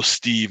know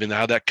Steve and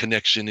how that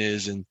connection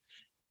is, and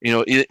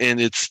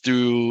and it's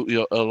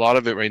through a lot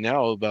of it right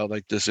now about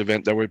like this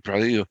event that we're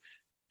probably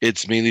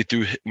it's mainly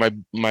through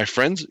my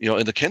friends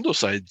in the kendo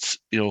sides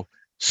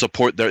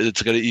support that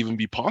it's going to even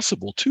be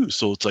possible too.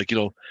 So it's like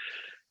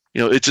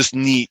it's just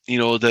neat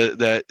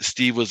that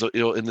Steve was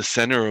in the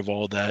center of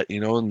all that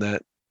and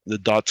that the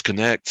dots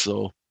connect.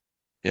 So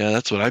yeah,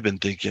 that's what I've been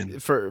thinking.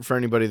 For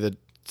anybody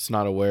that's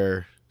not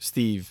aware,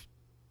 Steve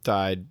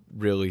died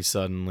really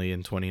suddenly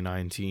in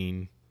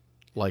 2019,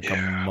 like a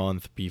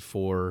month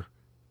before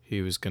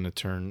he was going to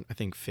turn, I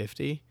think,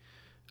 50.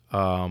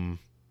 No,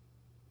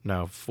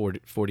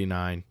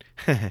 49.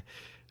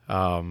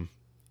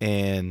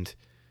 And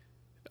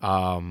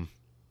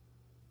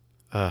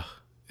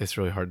it's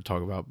really hard to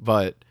talk about,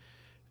 but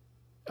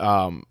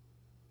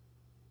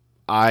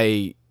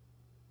I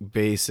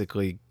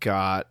basically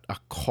got a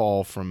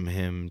call from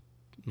him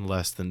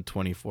less than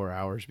 24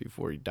 hours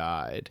before he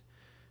died,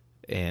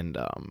 and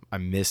I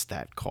missed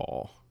that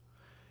call.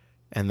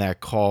 And that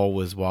call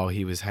was while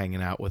he was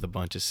hanging out with a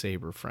bunch of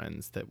Saber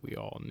friends that we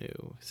all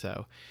knew.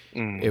 So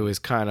it was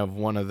kind of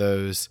one of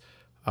those.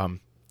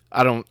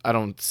 I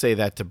don't say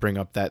that to bring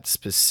up that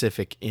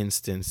specific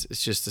instance.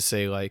 It's just to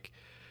say, like,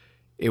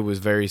 it was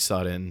very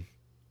sudden.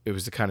 It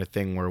was the kind of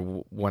thing where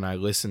when I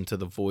listened to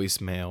the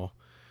voicemail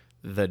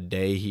the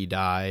day he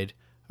died,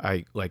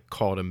 I like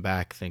called him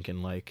back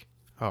thinking like,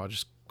 oh, I'll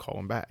just call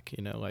him back.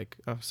 Like,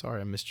 oh,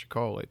 sorry, I missed your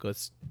call. Like,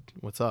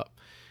 what's up?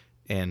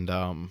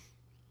 And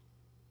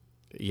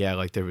yeah,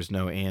 like there was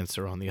no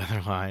answer on the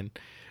other line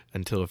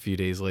until a few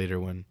days later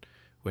when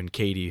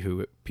Katie,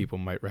 who people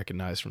might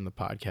recognize from the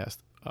podcast,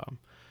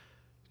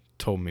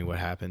 told me what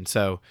happened.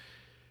 So,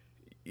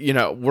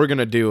 we're going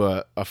to do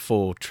a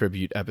full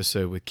tribute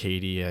episode with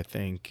Katie, I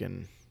think,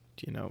 and,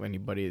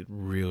 anybody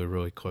really,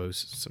 really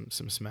close, some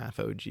SMAF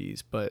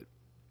OGs. But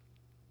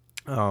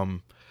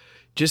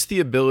just the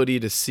ability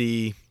to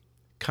see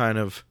kind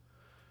of,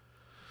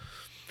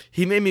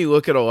 he made me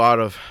look at a lot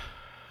of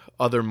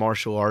other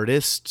martial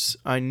artists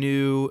I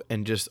knew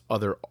and just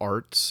other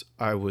arts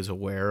I was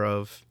aware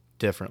of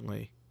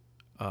differently.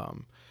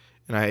 And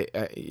I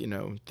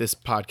this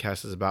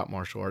podcast is about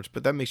martial arts,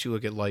 but that makes you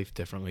look at life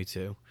differently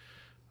too.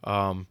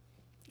 And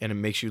it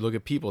makes you look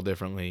at people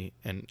differently.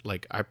 And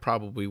like, I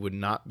probably would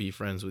not be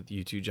friends with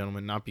you two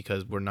gentlemen, not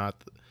because we're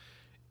not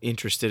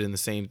interested in the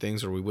same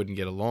things or we wouldn't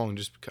get along,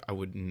 just because I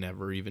would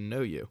never even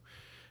know you.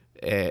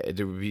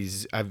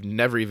 I've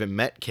never even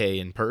met Kay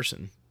in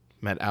person.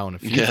 Met Alan a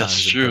few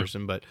times in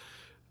person, but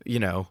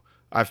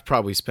I've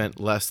probably spent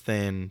less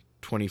than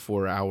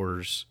 24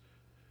 hours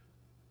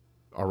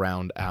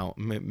around Alan,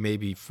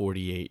 maybe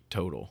 48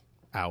 total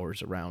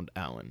hours around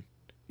Alan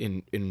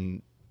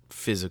in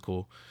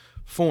physical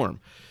form.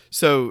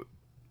 So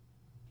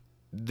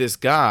this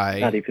guy,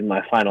 not even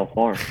my final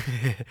form.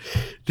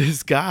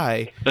 This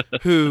guy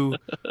who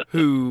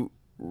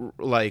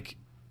like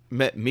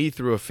met me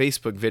through a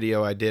Facebook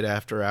video I did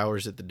after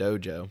hours at the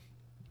dojo.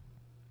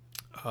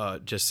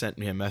 Just sent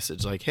me a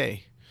message like,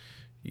 hey,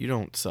 you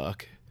don't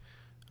suck.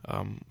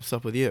 What's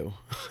up with you?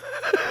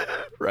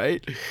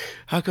 Right?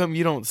 How come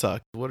you don't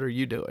suck? What are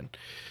you doing?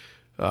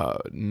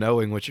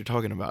 Knowing what you're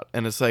talking about.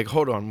 And it's like,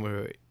 hold on,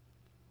 wait.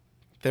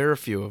 There are a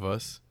few of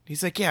us.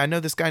 He's like, yeah, I know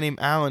this guy named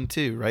Alan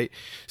too, right?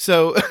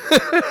 So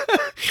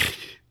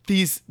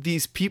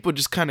these people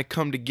just kind of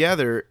come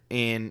together,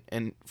 and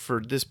for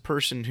this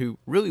person who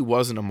really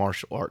wasn't a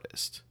martial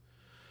artist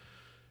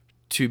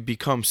to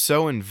become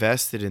so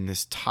invested in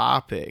this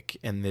topic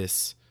and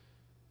this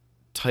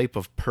type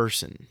of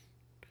person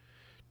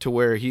to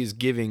where he's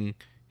giving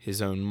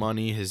his own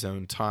money, his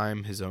own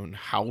time, his own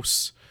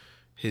house,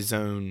 his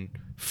own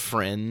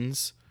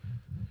friends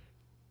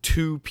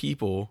to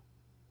people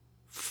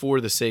for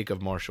the sake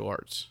of martial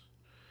arts.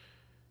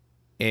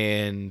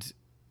 And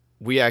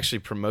we actually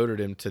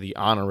promoted him to the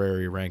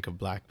honorary rank of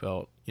black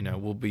belt.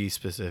 We'll be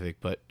specific,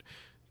 but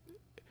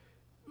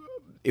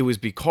it was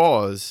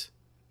because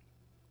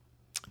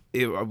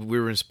we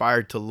were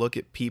inspired to look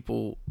at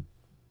people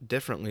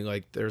differently.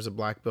 Like, there's a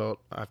black belt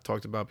I've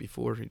talked about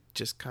before who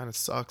just kind of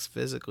sucks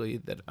physically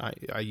that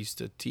I used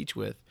to teach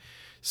with.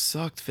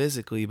 Sucked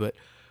physically, but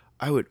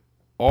I would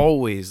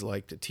always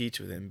like to teach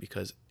with him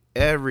because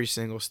every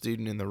single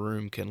student in the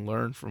room can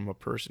learn from a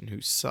person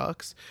who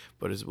sucks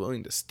but is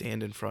willing to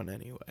stand in front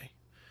anyway.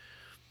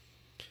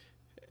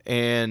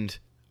 And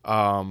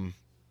I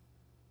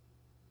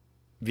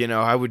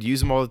would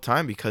use him all the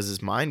time because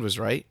his mind was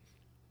right.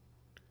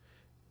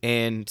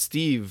 And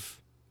Steve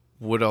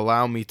would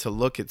allow me to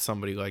look at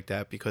somebody like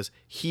that because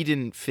he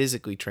didn't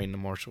physically train the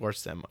martial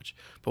arts that much.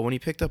 But when he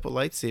picked up a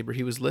lightsaber,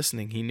 he was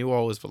listening. He knew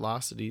all his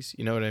velocities.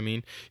 You know what I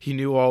mean? He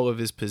knew all of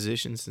his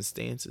positions and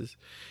stances.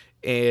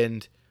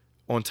 And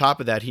on top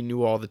of that, he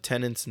knew all the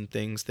tenets and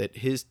things that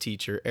his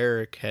teacher,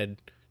 Eric, had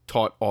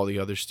taught all the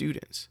other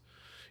students.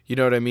 You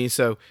know what I mean?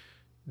 So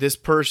this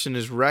person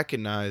is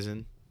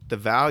recognizing the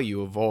value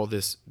of all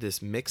this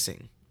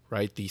mixing,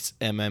 right? This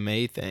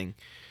MMA thing.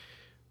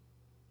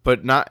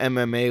 But not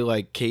MMA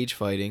like cage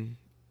fighting,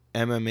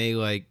 MMA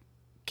like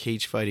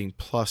cage fighting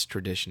plus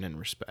tradition and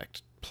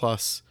respect,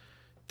 plus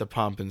the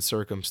pomp and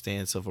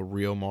circumstance of a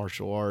real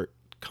martial art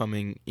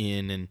coming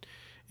in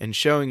and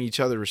showing each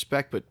other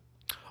respect, but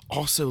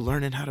also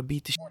learning how to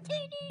beat the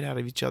shit out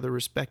of each other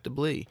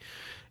respectably.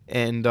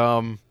 And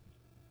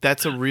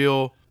that's a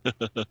real,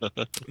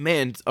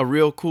 man, a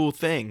real cool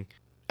thing.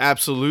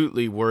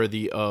 Absolutely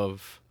worthy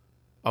of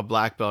a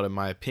black belt, in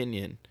my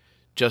opinion.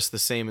 Just the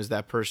same as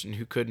that person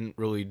who couldn't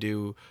really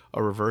do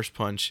a reverse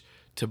punch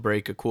to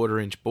break a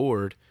 1/4-inch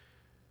board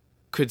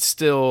could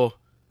still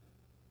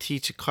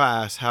teach a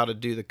class how to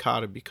do the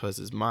kata because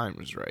his mind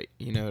was right.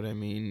 You know what I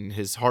mean?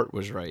 His heart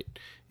was right.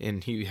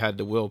 And he had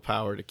the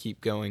willpower to keep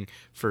going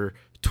for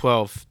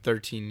 12,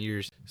 13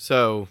 years.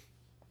 So,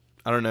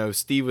 I don't know.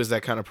 Steve was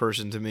that kind of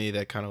person to me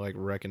that kind of like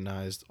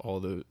recognized all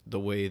the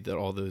way that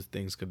all those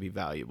things could be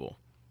valuable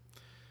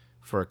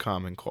for a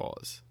common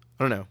cause.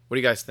 I don't know. What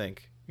do you guys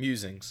think?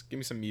 Musings. Give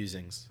me some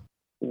musings.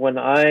 When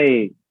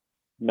I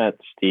met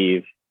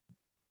Steve,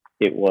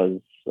 it was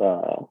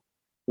I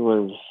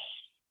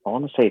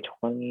want to say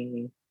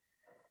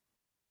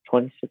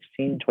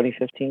 2016,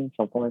 2015,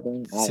 something like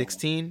that.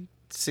 16?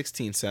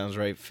 16 sounds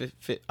right.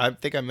 I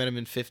think I met him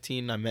in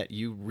 15. I met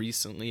you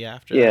recently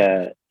after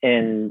that.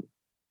 And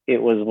it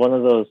was one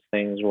of those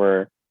things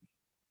where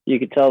you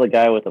could tell the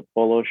guy with a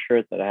polo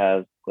shirt that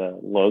has the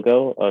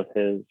logo of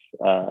his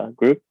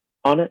group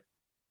on it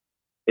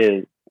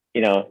is,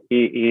 he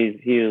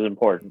was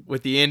important.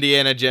 With the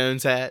Indiana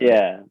Jones hat?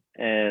 Yeah.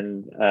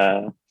 And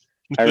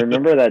I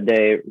remember that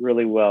day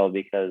really well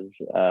because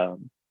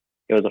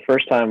it was the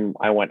first time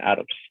I went out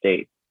of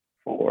state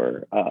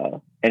for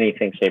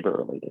anything saber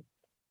related.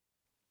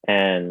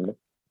 And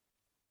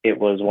it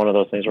was one of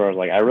those things where I was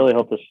like, I really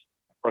hope this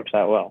works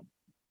out well.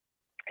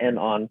 And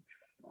on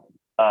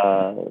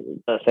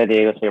the San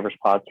Diego Sabres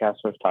podcast,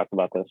 we've talked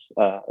about this.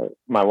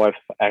 My wife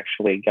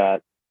actually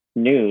got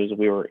news.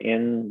 We were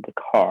in the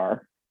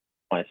car,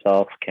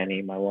 myself,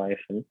 Kenny, my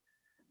wife, and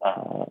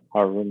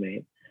our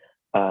roommate.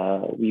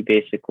 We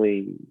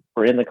basically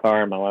were in the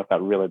car, and my wife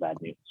got really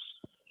bad news.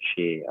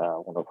 She,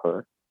 one of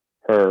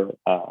her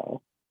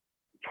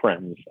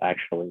friends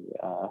actually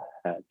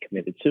had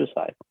committed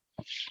suicide.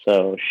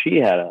 So she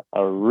had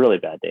a really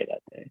bad day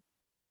that day.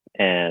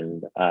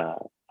 And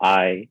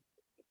I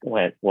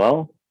went,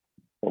 well,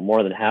 we're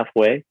more than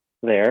halfway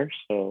there,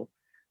 so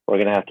we're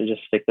going to have to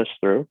just stick this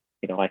through.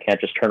 I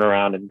can't just turn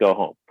around and go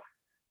home.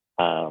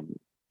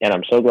 And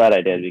I'm so glad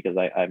I did because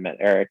I met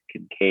Eric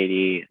and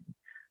Katie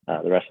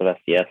and the rest of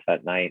SDS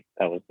that night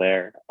that was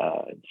there,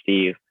 and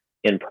Steve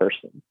in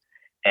person.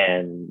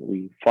 And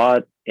we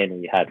fought and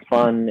we had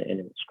fun and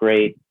it was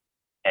great.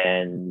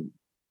 And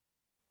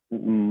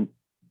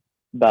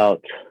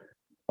about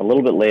a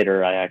little bit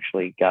later, I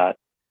actually got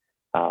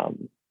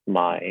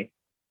my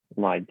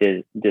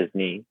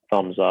Disney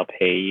thumbs up.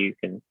 Hey, you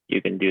can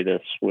do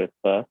this with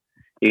you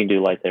can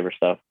do lightsaber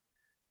stuff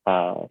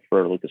for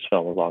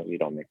Lucasfilm as long as you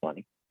don't make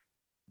money.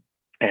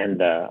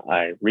 And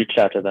I reached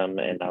out to them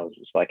and I was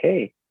just like,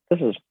 hey, this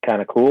is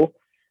kind of cool.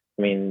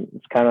 I mean,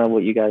 it's kind of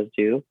what you guys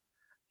do.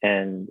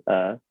 And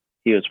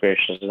he was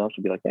gracious enough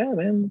to be like, yeah,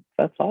 man,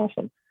 that's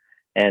awesome.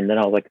 And then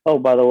I was like, oh,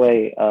 by the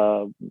way,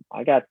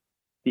 I got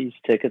these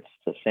tickets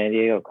to San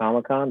Diego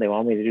Comic-Con. They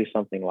want me to do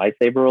something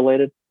lightsaber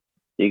related.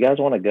 Do you guys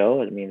want to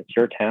go? I mean, it's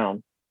your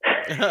town.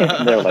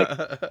 And they're like,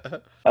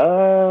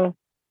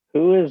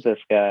 who is this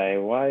guy?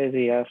 Why is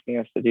he asking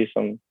us to do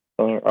some?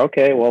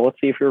 Okay, well,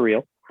 let's see if you're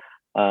real.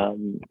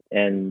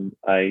 And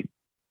I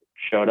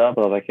showed up.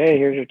 I was like, hey,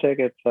 here's your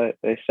tickets.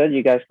 They said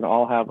you guys can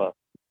all have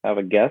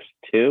a guest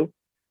too.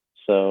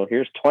 So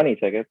here's 20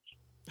 tickets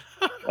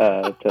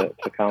to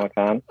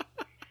Comic-Con.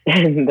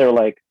 And they're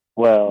like,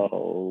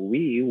 well,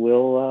 we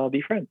will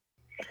be friends.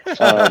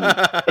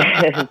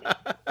 I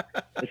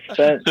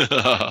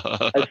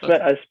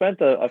spent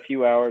a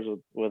few hours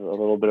with a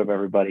little bit of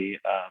everybody.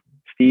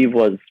 Steve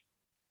was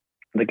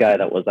the guy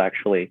that was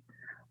actually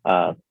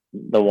the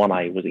one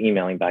I was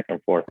emailing back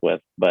and forth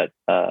with, but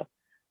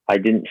I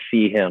didn't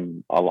see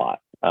him a lot.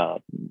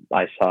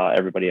 I saw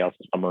everybody else.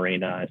 I saw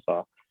Marina. I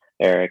saw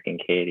Eric and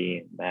Katie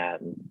and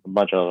Matt and a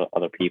bunch of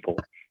other people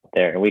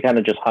there. And we kind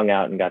of just hung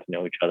out and got to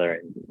know each other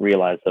and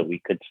realized that we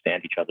could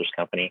stand each other's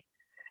company.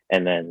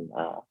 And then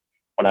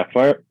when I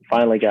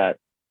finally got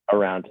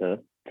around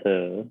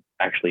to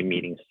actually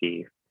meeting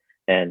Steve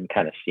and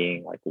kind of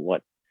seeing like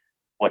what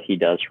he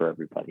does for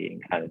everybody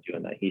and kind of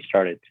doing that, it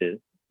started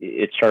to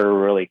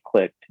really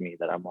click to me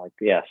that I'm like,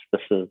 yes,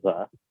 this is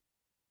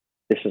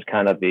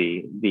kind of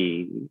this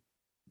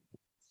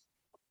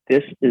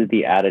is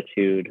the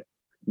attitude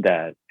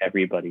that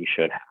everybody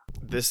should have.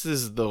 This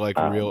is the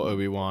real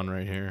Obi-Wan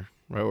right here,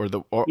 right?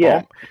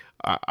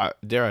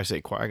 Dare I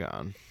say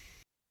Qui-Gon?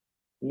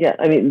 Yeah,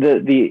 I mean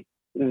the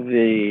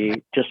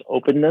just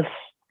openness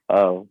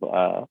of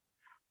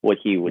what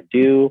he would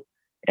do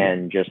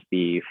and just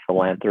the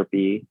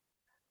philanthropy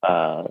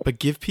But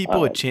give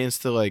people a chance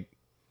to like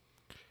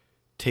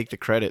take the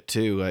credit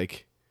too.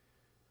 Like,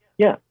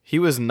 yeah, he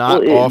was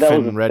not that was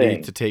often the ready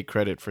thing. to take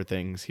credit for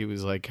things. He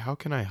was like, "How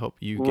can I help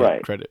you get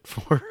Right. credit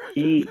for?"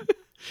 He,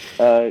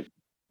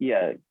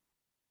 yeah,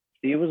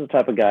 he was the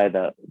type of guy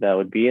that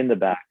would be in the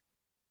back,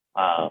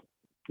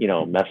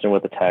 messing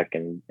with the tech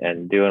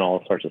and doing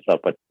all sorts of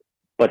stuff.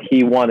 But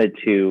he wanted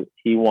to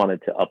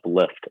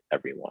uplift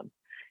everyone,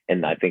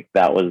 and I think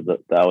that was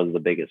the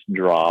biggest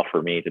draw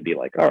for me to be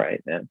like, all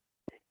right, man.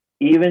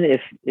 Even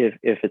if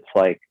it's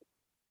like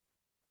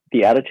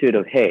the attitude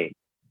of, hey,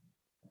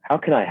 how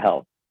can I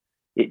help?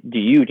 Do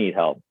you need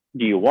help?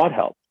 Do you want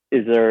help?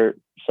 Is there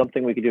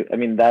something we could do? I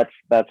mean, that's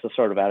the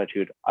sort of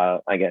attitude.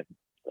 Again,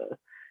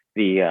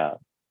 the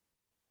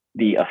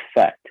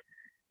effect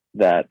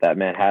that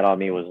man had on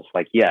me was just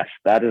like, yes,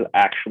 that is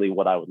actually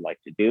what I would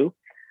like to do.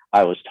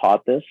 I was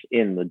taught this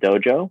in the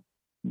dojo,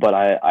 but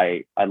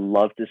I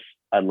love this.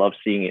 I love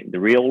seeing it in the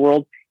real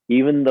world.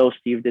 Even though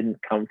Steve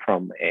didn't come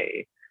from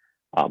a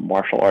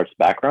martial arts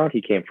background,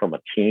 he came from a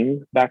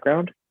team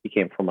background. He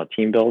came from a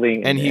team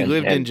building, And he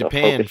lived in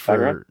Japan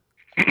for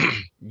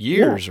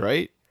years,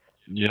 right?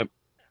 Yep.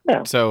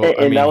 Yeah. So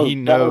I mean, he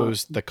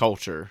knows the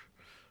culture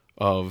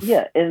of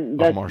and of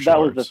that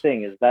martial was the arts.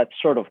 thing, is that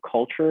sort of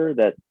culture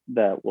that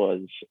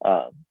was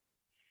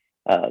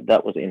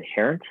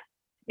inherent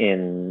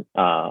in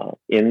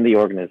the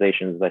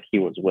organizations that he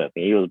was with.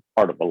 He was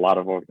part of a lot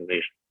of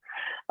organizations.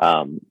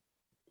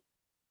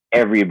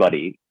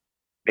 Everybody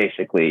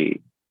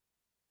basically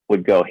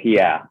would go,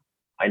 yeah,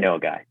 I know a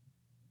guy,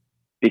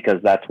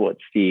 because that's what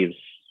Steve's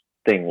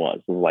thing was.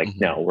 It was like,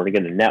 no, we're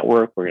going to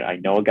network. I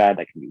know a guy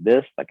that can do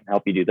this, that can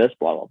help you do this,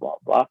 blah, blah, blah,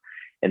 blah.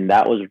 And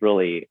that was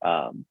really,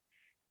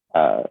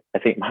 I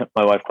think my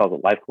wife calls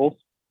it life goals.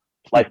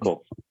 Life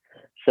goals.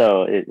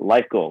 So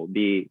life goal,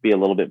 be a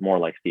little bit more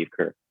like Steve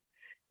Kerr,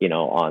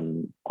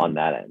 on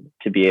that end,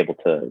 to be able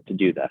to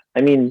do that.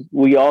 I mean,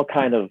 we all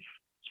kind of,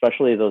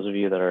 especially those of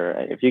you that are,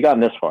 if you've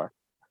gotten this far,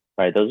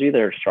 right, those of you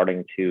that are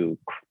starting to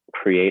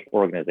create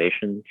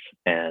organizations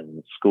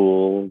and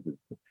schools,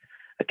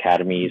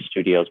 academies,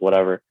 studios,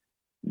 whatever,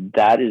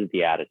 that is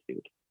the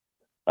attitude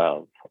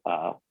of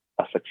a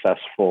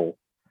successful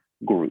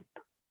group,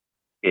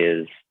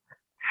 is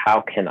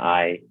how can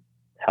I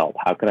help?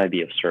 How can I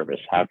be of service?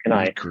 How can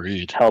I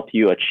help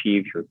you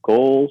achieve your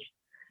goals?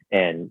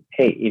 And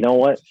hey, you know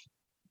what?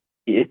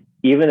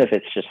 Even if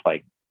it's just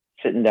like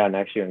sitting down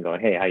next to you and going,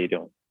 hey, how you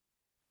doing?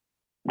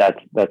 That's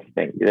the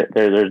thing.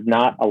 There's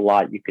not a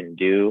lot you can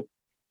do.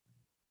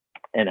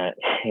 And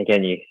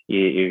again,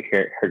 you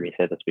heard me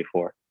say this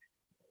before.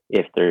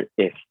 If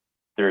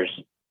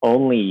there's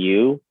only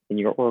you in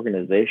your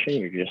organization,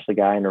 you're just a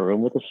guy in a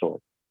room with a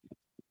sword,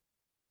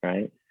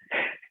 right?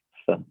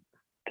 So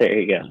there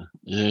you go.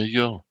 There you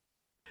go.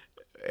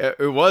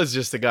 It was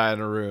just a guy in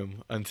a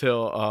room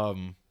until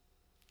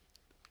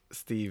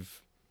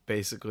Steve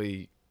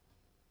basically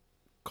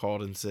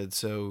called and said,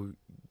 "So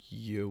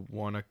you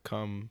want to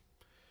come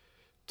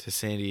to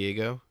San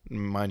Diego?"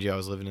 Mind you, I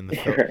was living in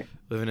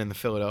the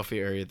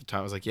Philadelphia area at the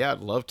time. I was like, "Yeah, I'd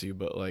love to,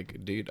 but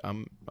like, dude,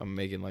 I'm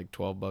making like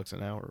 $12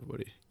 an hour. What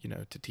do you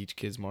to teach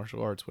kids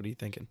martial arts? What are you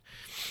thinking?"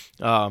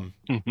 And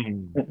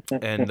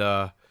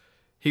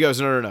he goes,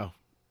 "No.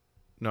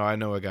 No, I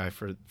know a guy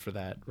for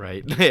that,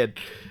 right?"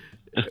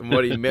 And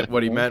what he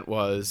meant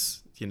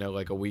was,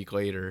 like a week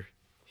later,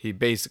 he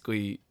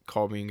basically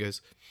called me and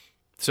goes,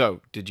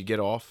 "So, did you get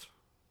off?"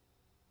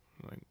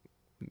 I'm like,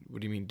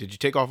 "What do you mean? Did you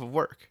take off of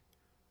work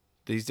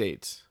these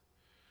dates?"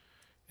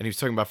 And he was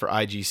talking about for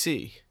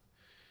IGC.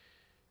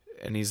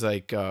 And he's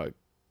like, "I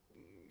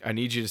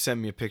need you to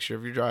send me a picture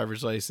of your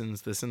driver's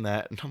license, this and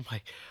that." And I'm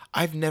like,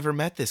 I've never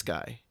met this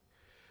guy.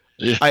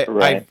 Yeah.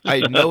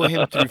 I know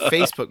him through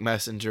Facebook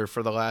Messenger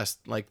for the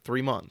last like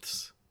 3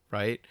 months,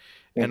 right?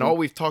 Mm-hmm. And all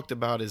we've talked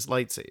about is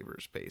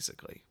lightsabers,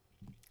 basically.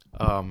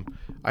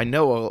 I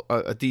know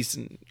a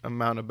decent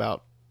amount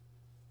about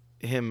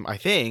him, I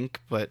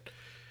think, but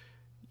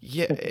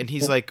yeah. And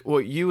he's like,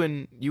 "Well, you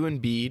and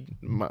Bede,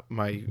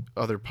 my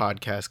other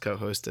podcast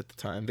co-host at the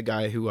time, the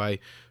guy who I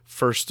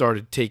first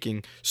started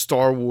taking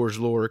Star Wars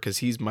lore, because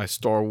he's my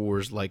Star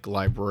Wars like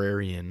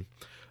librarian."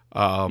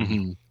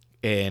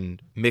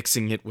 And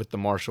mixing it with the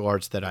martial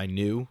arts that I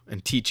knew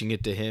and teaching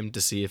it to him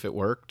to see if it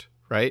worked,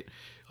 right?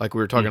 Like we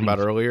were talking about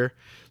earlier,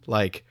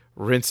 like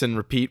rinse and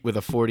repeat with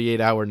a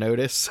 48-hour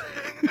notice.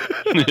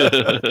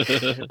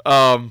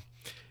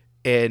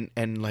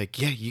 And like,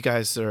 yeah, you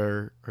guys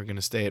are going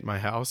to stay at my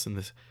house and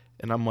this,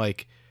 and I'm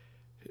like,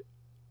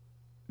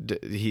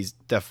 he's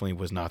definitely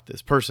was not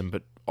this person,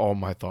 but all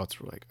my thoughts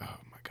were like, oh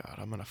my God,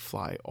 I'm going to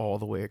fly all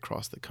the way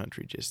across the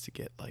country just to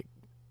get like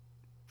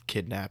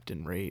kidnapped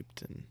and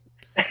raped and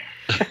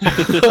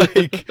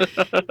like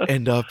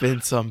end up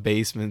in some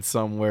basement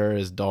somewhere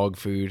as dog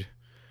food,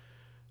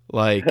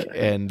 like,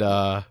 and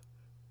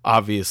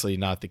obviously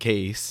not the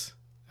case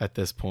at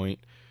this point,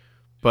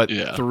 but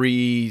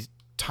 3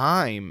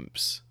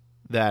 times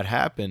that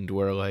happened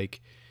where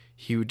like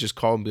he would just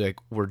call and be like,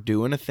 "We're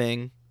doing a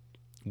thing,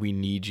 we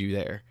need you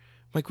there."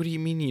 like, what do you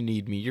mean you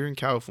need me? You're in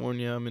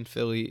California. I'm in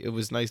Philly. It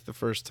was nice the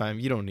first time.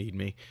 You don't need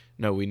me.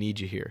 No, we need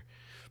you here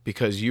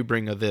because you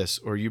bring a this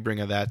or you bring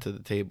a that to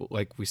the table.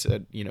 Like we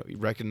said, you know, you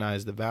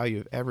recognize the value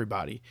of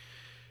everybody.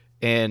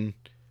 And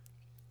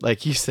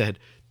like you said,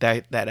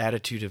 that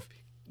attitude of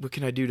what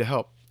can I do to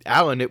help?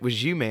 Alan, it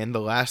was you, man,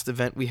 the last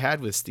event we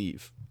had with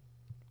Steve.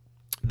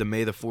 The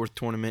May the 4th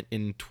tournament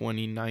in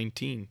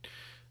 2019.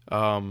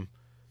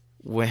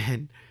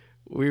 When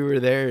we were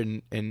there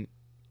and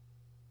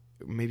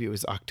maybe it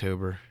was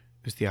October.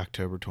 It was the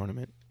October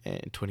tournament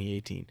in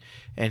 2018.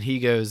 And he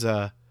goes,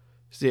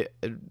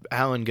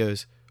 Alan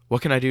goes,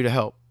 what can I do to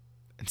help?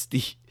 And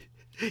Steve,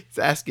 he's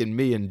asking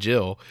me and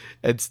Jill.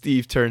 And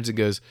Steve turns and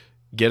goes,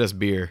 get us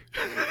beer.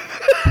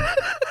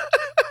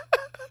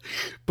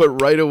 But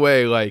right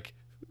away, like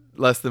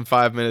less than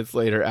 5 minutes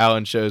later,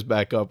 Alan shows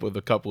back up with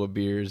a couple of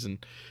beers.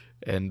 And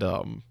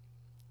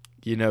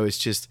you know,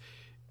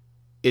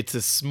 it's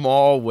a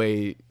small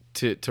way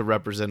to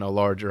represent a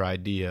larger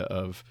idea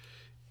of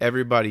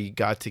everybody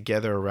got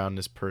together around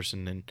this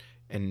person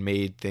and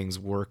made things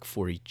work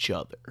for each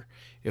other.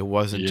 It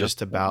wasn't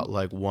just about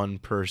like one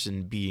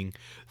person being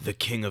the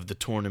king of the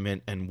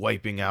tournament and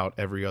wiping out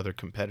every other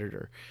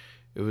competitor.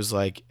 It was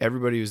like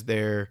everybody was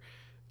there.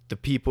 The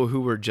people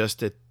who were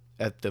just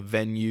at the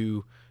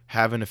venue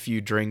having a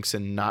few drinks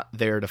and not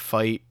there to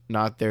fight,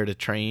 not there to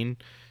train,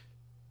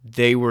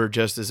 they were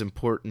just as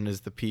important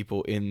as the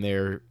people in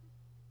there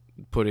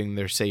putting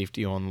their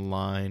safety on the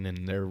line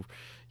and their,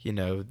 you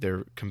know,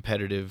 their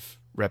competitive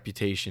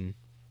reputation.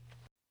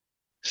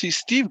 See,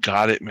 Steve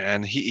got it,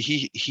 man.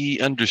 He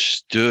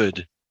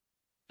understood,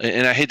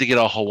 and I hate to get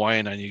all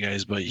Hawaiian on you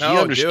guys, but he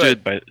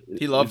understood. But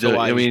he loved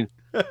Hawaii. I mean,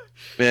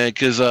 man,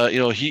 because you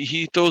know,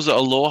 he throws the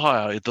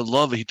aloha out, the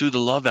love. He threw the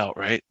love out,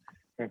 right?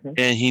 Mm-hmm.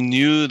 And he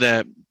knew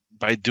that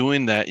by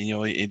doing that, you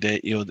know, and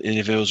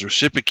if it was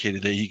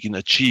reciprocated, that he can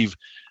achieve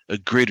a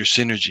greater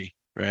synergy,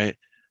 right?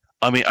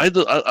 I mean, I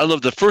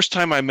love the first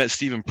time I met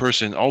Steve in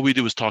person. All we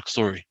did was talk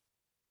story,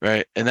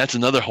 right? And that's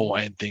another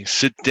Hawaiian thing: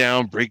 sit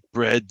down, break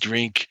bread,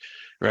 drink,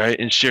 right,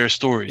 and share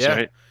stories,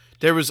 right?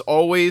 There was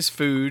always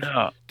food.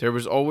 Yeah. There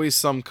was always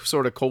some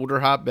sort of cold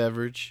or hot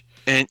beverage.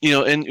 And you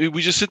know, and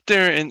we just sit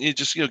there and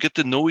just, you know, get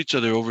to know each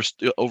other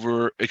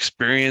over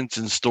experience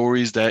and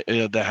stories that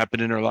that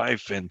happened in our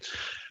life. And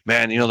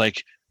man, you know,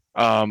 like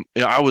you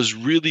know, I was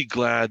really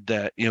glad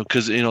that, you know,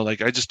 because, you know,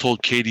 like I just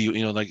told Katie,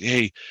 you know, like,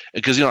 hey,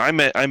 because, you know, I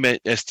met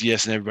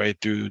SDS and everybody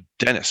through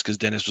Dennis, because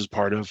Dennis was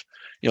part of,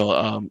 you know,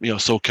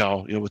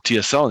 SoCal, you know, with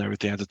TSL and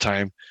everything at the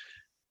time.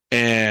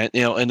 And,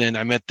 you know, and then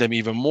I met them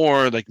even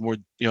more, you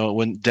know,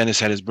 when Dennis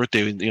had his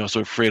birthday, you know,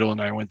 so Fredo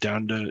and I went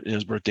down to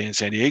his birthday in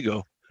San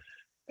Diego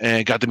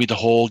and got to meet the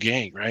whole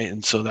gang, right?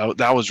 And so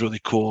that was really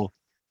cool.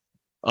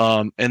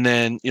 And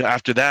then, you know,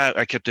 after that,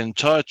 I kept in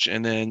touch,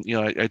 and then, you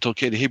know, I told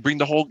Katie, hey, bring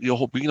the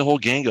whole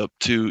gang up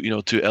to, you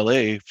know, to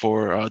LA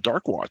for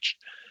Dark Watch.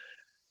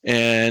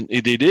 And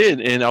they did,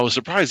 and I was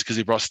surprised because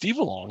they brought Steve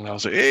along, and I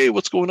was like, hey,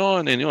 what's going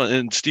on? And, you know,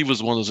 and Steve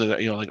was one of those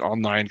that, you know, like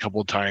online a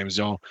couple of times,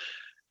 you know,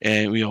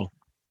 and, you know,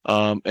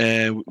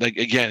 and like,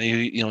 again,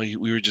 you know,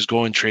 we were just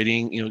going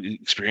trading, you know,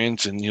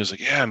 experience, and he was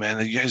like, yeah,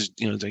 man, you guys,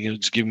 you know,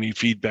 just giving me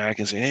feedback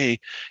and saying, hey,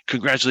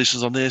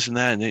 congratulations on this and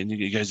that, and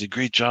you guys did a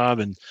great job.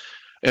 And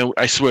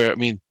I swear, I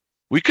mean,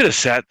 we could have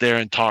sat there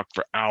and talked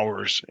for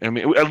hours. I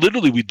mean,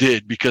 literally we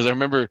did, because I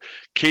remember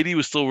Katie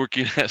was still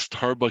working at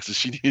Starbucks and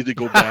she needed to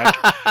go back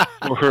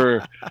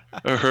for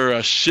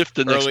her shift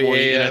the next morning.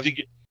 AM. And I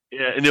think,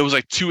 and it was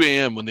like 2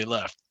 a.m. when they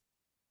left.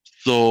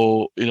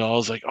 So, you know, I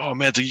was like, oh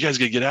man, it's like, you guys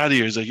gotta get out of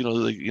here. It's like, you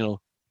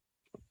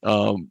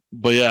know,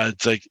 but yeah,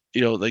 it's like,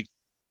 you know, like,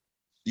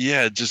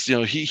 yeah, just, you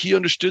know, he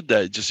understood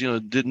that. Just, you know,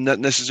 didn't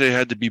necessarily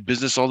had to be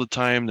business all the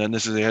time. Not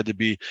necessarily had to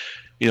be,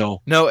 you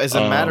know. No, as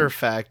a matter of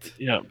fact,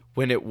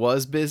 when it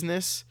was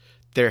business,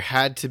 there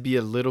had to be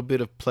a little bit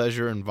of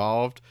pleasure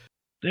involved.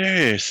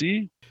 There,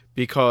 see?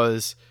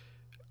 Because,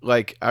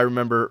 like, I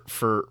remember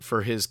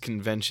for his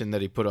convention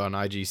that he put on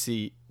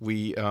IGC,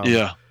 we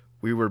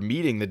were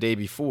meeting the day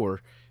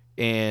before,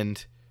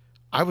 and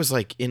I was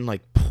like in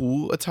like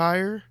pool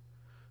attire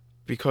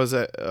because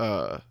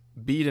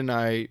Beat and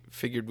I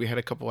figured we had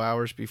a couple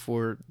hours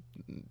before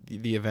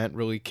the event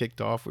really kicked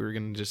off. We were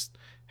going to just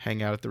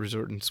hang out at the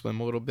resort and swim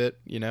a little bit,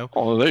 you know?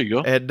 Oh, there you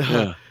go.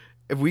 And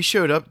we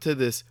showed up to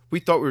this. We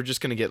thought we were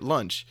just going to get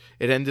lunch.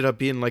 It ended up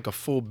being like a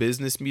full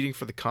business meeting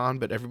for the con,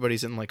 but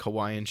everybody's in like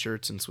Hawaiian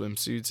shirts and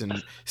swimsuits.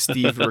 And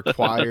Steve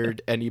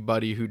required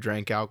anybody who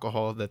drank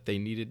alcohol that they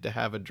needed to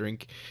have a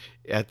drink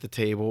at the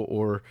table,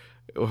 or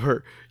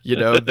you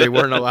know, they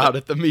weren't allowed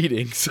at the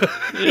meetings.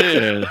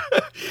 Yeah.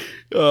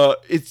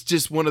 It's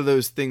just one of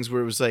those things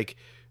where it was like,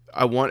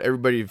 I want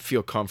everybody to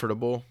feel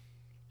comfortable.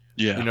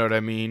 Yeah. You know what I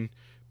mean?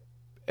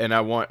 And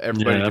I want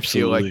everybody to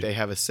feel like they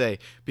have a say,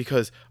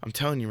 because I'm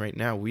telling you right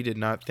now, we did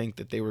not think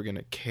that they were going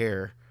to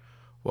care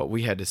what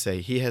we had to say.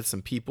 He had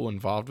some people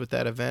involved with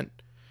that event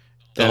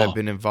that have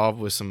been involved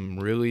with some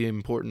really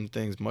important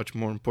things, much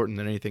more important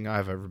than anything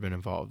I've ever been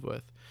involved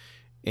with.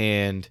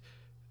 And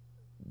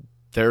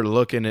they're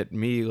looking at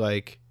me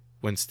like,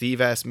 when Steve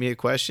asked me a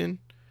question,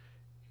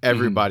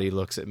 everybody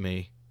looks at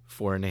me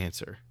for an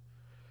answer.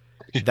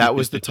 That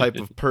was the type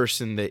of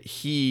person that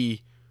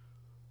he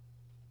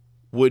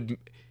would,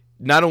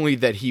 not only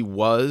that he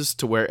was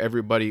to where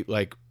everybody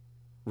like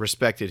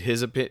respected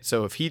his opinion.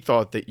 So if he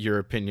thought that your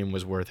opinion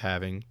was worth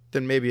having,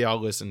 then maybe I'll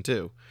listen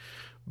too.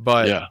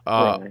 But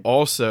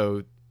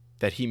also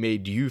that he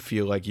made you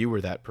feel like you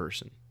were that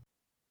person.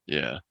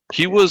 Yeah.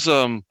 He was,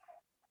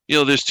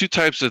 there's two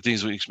types of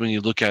things when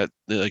you look at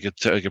like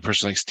a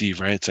person like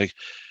Steve, right? It's like,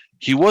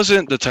 he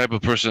wasn't the type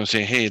of person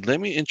saying, hey, let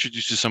me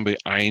introduce you to somebody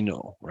I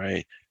know,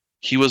 right?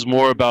 He was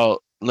more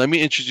about, let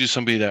me introduce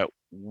somebody that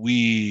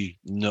we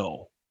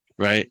know,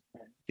 right?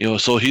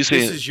 So he's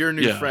saying, this is your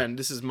new friend.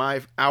 This is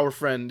our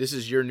friend. This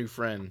is your new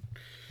friend.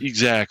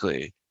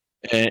 Exactly.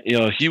 And,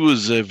 he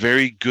was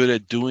very good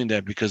at doing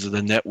that because of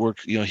the network,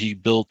 he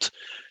built,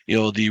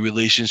 the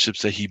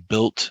relationships that he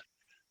built,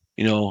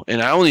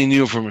 and I only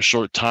knew from a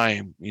short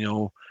time,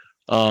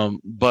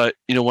 but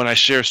when I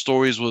share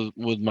stories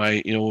with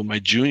my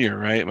junior,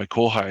 right, my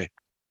kohai,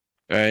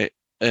 right,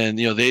 and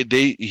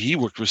he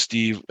worked with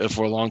Steve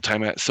for a long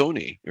time at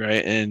Sony,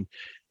 right, and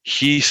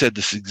he said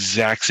this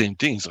exact same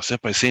thing. So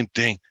senpai, same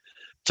thing.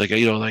 It's like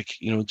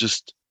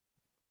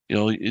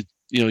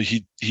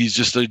he's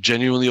just a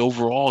genuinely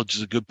overall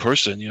just a good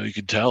person. You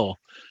could tell.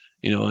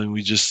 And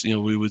we just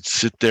we would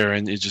sit there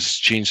and it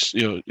just changed,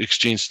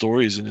 exchange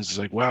stories, and it's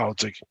like, wow,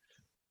 it's like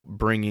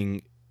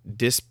bringing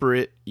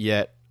disparate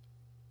yet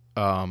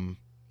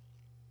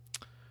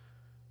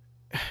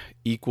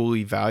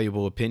equally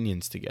valuable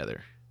opinions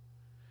together.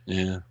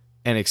 Yeah.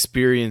 And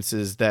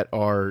experiences that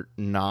are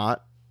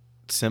not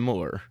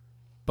similar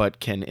but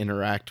can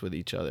interact with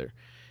each other.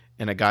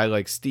 And a guy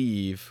like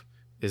Steve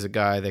is a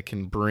guy that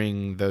can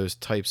bring those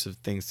types of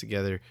things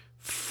together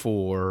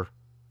for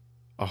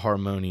a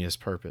harmonious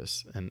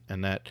purpose.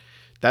 And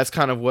that's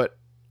kind of what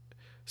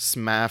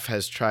SMAF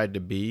has tried to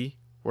be.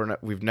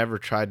 We've never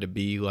tried to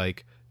be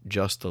like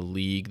just a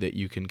league that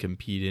you can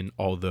compete in,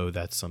 although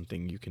that's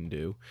something you can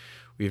do.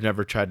 We've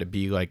never tried to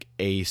be like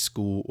a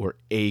school or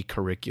a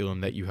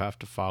curriculum that you have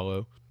to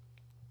follow,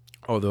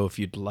 although if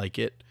you'd like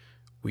it,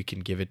 we can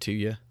give it to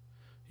you.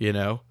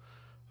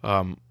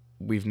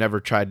 We've never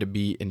tried to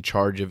be in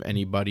charge of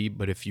anybody,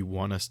 but if you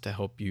want us to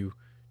help you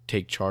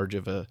take charge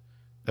of a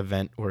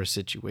event or a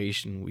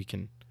situation, we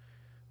can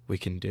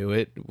do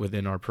it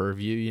within our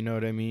purview. You know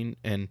what I mean?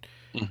 And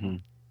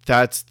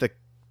that's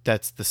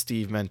the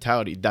Steve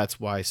mentality. That's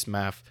why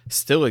SMAF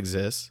still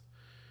exists,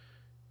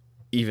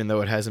 even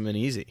though it hasn't been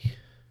easy.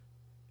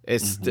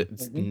 It's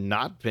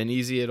not been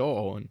easy at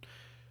all.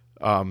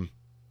 And,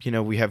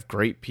 we have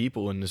great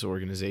people in this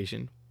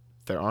organization.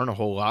 There aren't a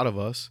whole lot of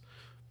us,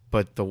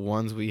 but the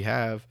ones we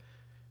have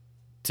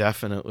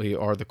definitely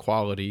are the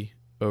quality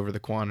over the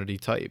quantity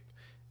type.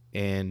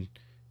 And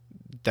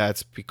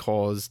that's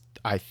because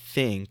I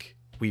think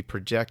we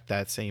project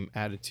that same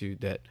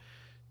attitude that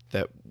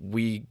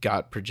we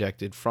got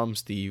projected from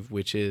Steve,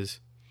 which is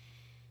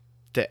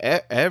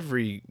that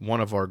every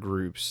one of our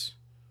groups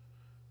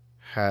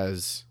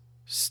has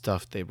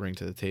stuff they bring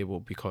to the table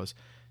because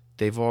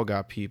they've all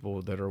got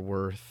people that are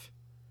worth,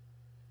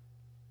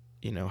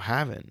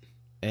 having.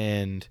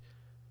 And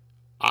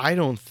I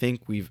don't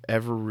think we've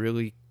ever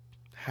really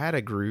had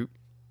a group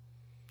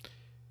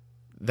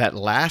that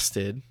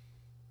lasted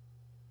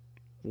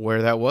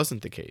where that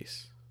wasn't the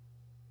case.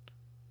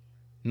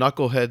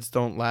 Knuckleheads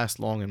don't last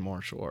long in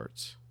martial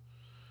arts.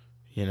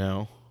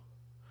 They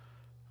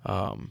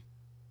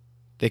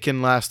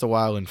can last a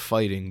while in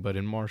fighting, but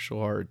in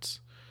martial arts,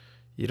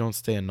 you don't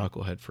stay a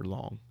knucklehead for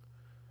long.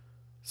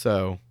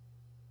 So,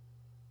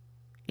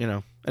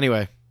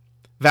 anyway,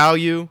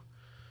 value.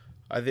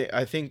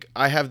 I think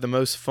I have the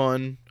most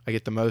fun. I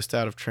get the most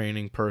out of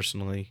training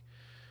personally.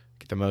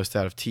 Get the most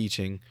out of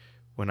teaching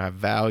when I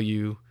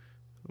value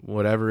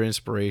whatever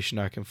inspiration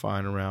I can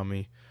find around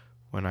me.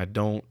 When I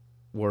don't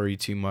worry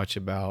too much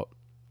about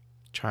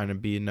trying to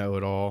be a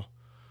know-it-all.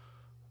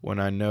 When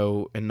I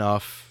know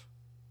enough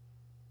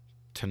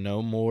to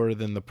know more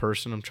than the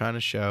person I'm trying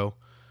to show,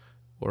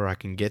 or I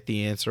can get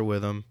the answer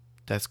with them,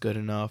 that's good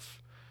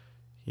enough.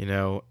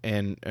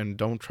 And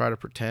don't try to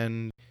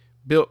pretend.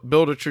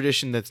 Build a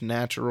tradition that's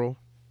natural,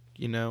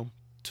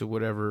 to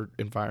whatever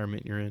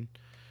environment you're in.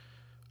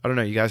 I don't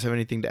know. You guys have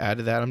anything to add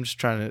to that?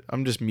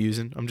 I'm just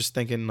musing. I'm just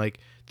thinking like,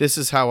 this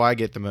is how I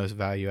get the most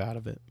value out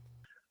of it.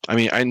 I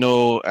mean, I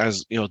know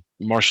as,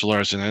 martial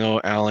arts, and I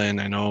know Alan,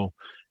 I know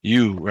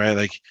you, right?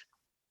 Like,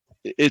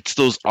 it's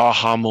those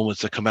aha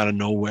moments that come out of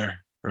nowhere,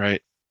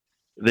 right?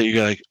 That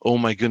you're like, oh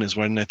my goodness,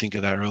 why didn't I think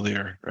of that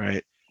earlier,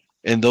 right?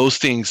 And those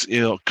things,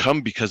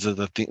 come because of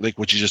the thing, like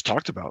what you just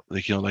talked about,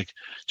 like, like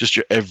just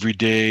your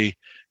everyday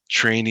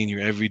training,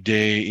 your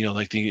everyday,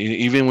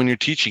 even when you're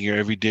teaching, your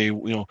everyday,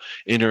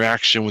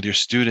 interaction with your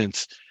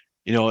students,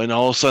 and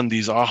all of a sudden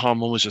these aha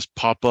moments just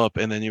pop up,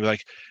 and then you're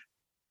like,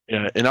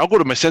 yeah. And I'll go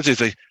to my sensei and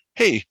say,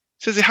 hey,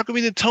 sensei, how come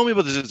you didn't tell me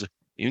about this?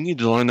 You need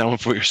to learn that one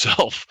for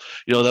yourself.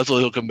 That's what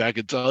he'll come back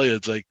and tell you.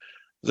 It's like,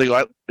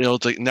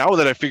 it's like now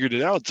that I figured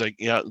it out, it's like,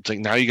 yeah, it's like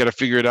now you got to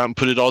figure it out and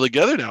put it all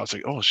together now. It's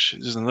like, oh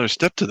shit, there's another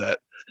step to that.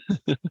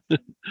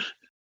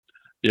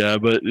 Yeah,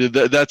 but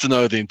that's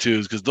another thing too,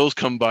 is because those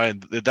come by,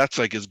 and that's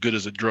like as good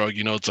as a drug.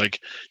 It's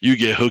like you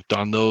get hooked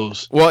on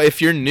those. Well,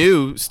 if you're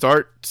new,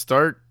 start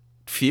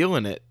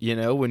feeling it.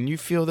 When you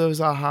feel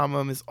those aha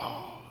moments,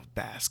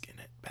 bask in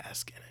it,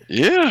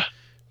 Yeah,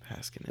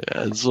 bask in it.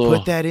 yeah.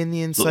 Put that in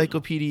the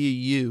encyclopedia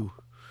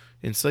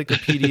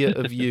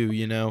of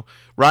you.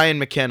 Ryan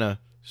McKenna.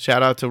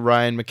 Shout out to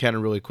Ryan McKenna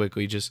really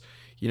quickly. Just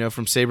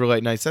from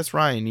Saberlight Nights. That's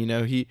Ryan.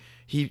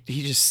 He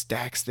just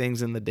stacks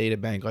things in the data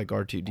bank like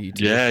R2D2.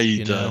 Yeah,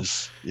 he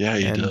does. Yeah,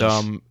 he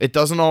does. It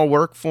doesn't all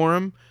work for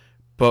him,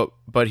 but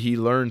he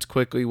learns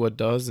quickly what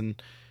does,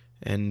 and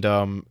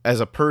as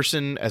a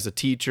person, as a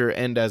teacher,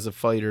 and as a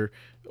fighter,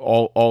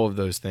 all of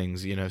those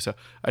things. So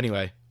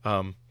anyway,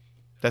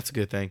 that's a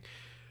good thing.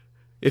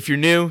 If you're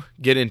new,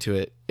 get into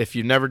it. If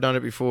you've never done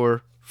it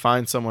before,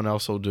 find someone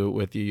else who'll do it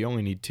with you. You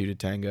only need 2 to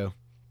tango.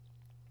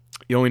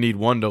 You only need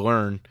 1 to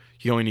learn.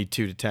 You only need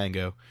 2 to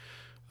tango.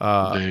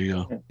 There you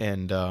go.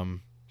 And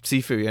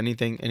Sifu,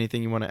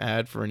 anything you want to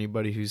add for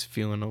anybody who's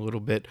feeling a little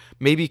bit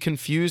maybe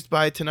confused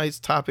by tonight's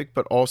topic,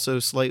 but also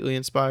slightly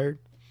inspired?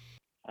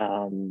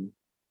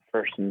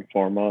 First and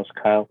foremost,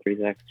 Kyle,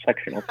 3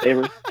 sectional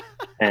saber,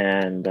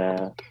 and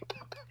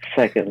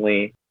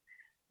secondly,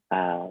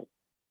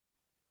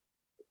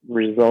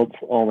 results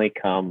only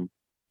come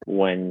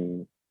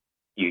when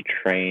you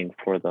train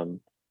for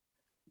them.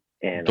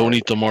 And don't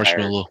eat the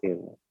marshmallow.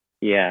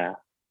 Yeah,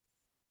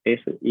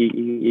 basically,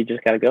 you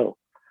just gotta go.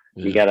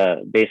 Yeah. You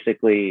gotta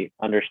basically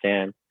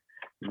understand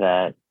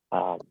that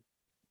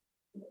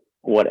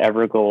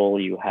whatever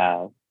goal you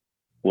have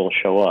will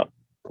show up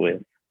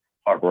with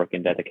hard work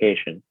and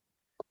dedication,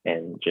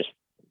 and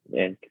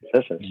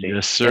consistency.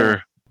 Yes, sir.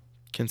 Yeah.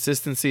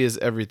 Consistency is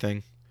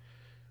everything.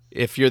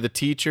 If you're the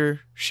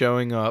teacher,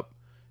 showing up.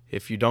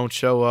 If you don't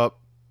show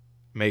up,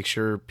 make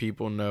sure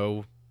people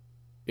know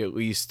at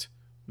least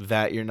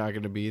that you're not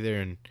going to be there,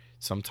 and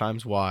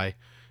sometimes why.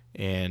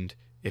 And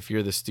if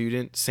you're the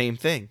student, same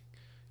thing.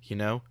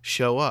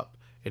 Show up.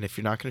 And if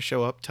you're not going to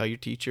show up, tell your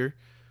teacher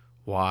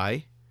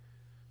why,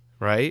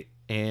 right?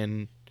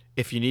 And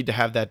if you need to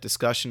have that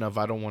discussion of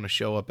I don't want to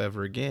show up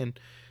ever again,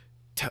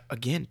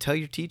 tell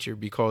your teacher,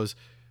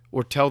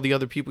 or tell the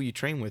other people you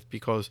train with,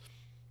 because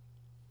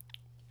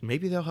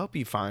maybe they'll help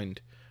you find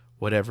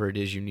whatever it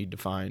is you need to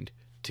find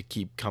to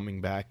keep coming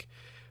back.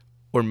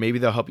 Or maybe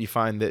they'll help you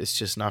find that it's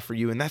just not for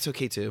you, and that's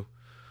okay too.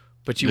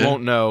 But you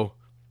won't know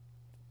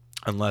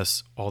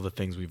unless all the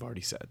things we've already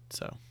said.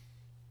 So,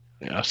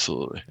 yeah,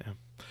 absolutely. Yeah.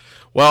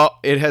 Well,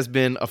 it has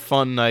been a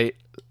fun night,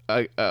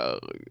 a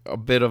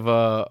bit of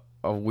a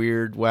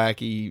weird,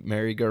 wacky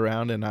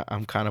merry-go-round, and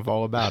I'm kind of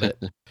all about it.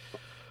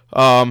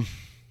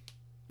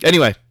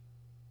 Anyway,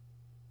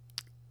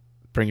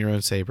 bring your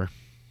own saber.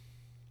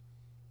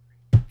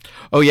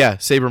 Oh yeah,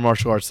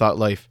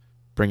 sabermartialarts.life.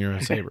 Bring your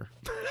own saber.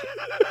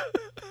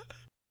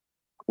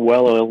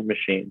 Well-oiled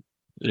machine.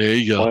 There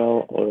you go.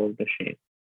 Well-oiled machine.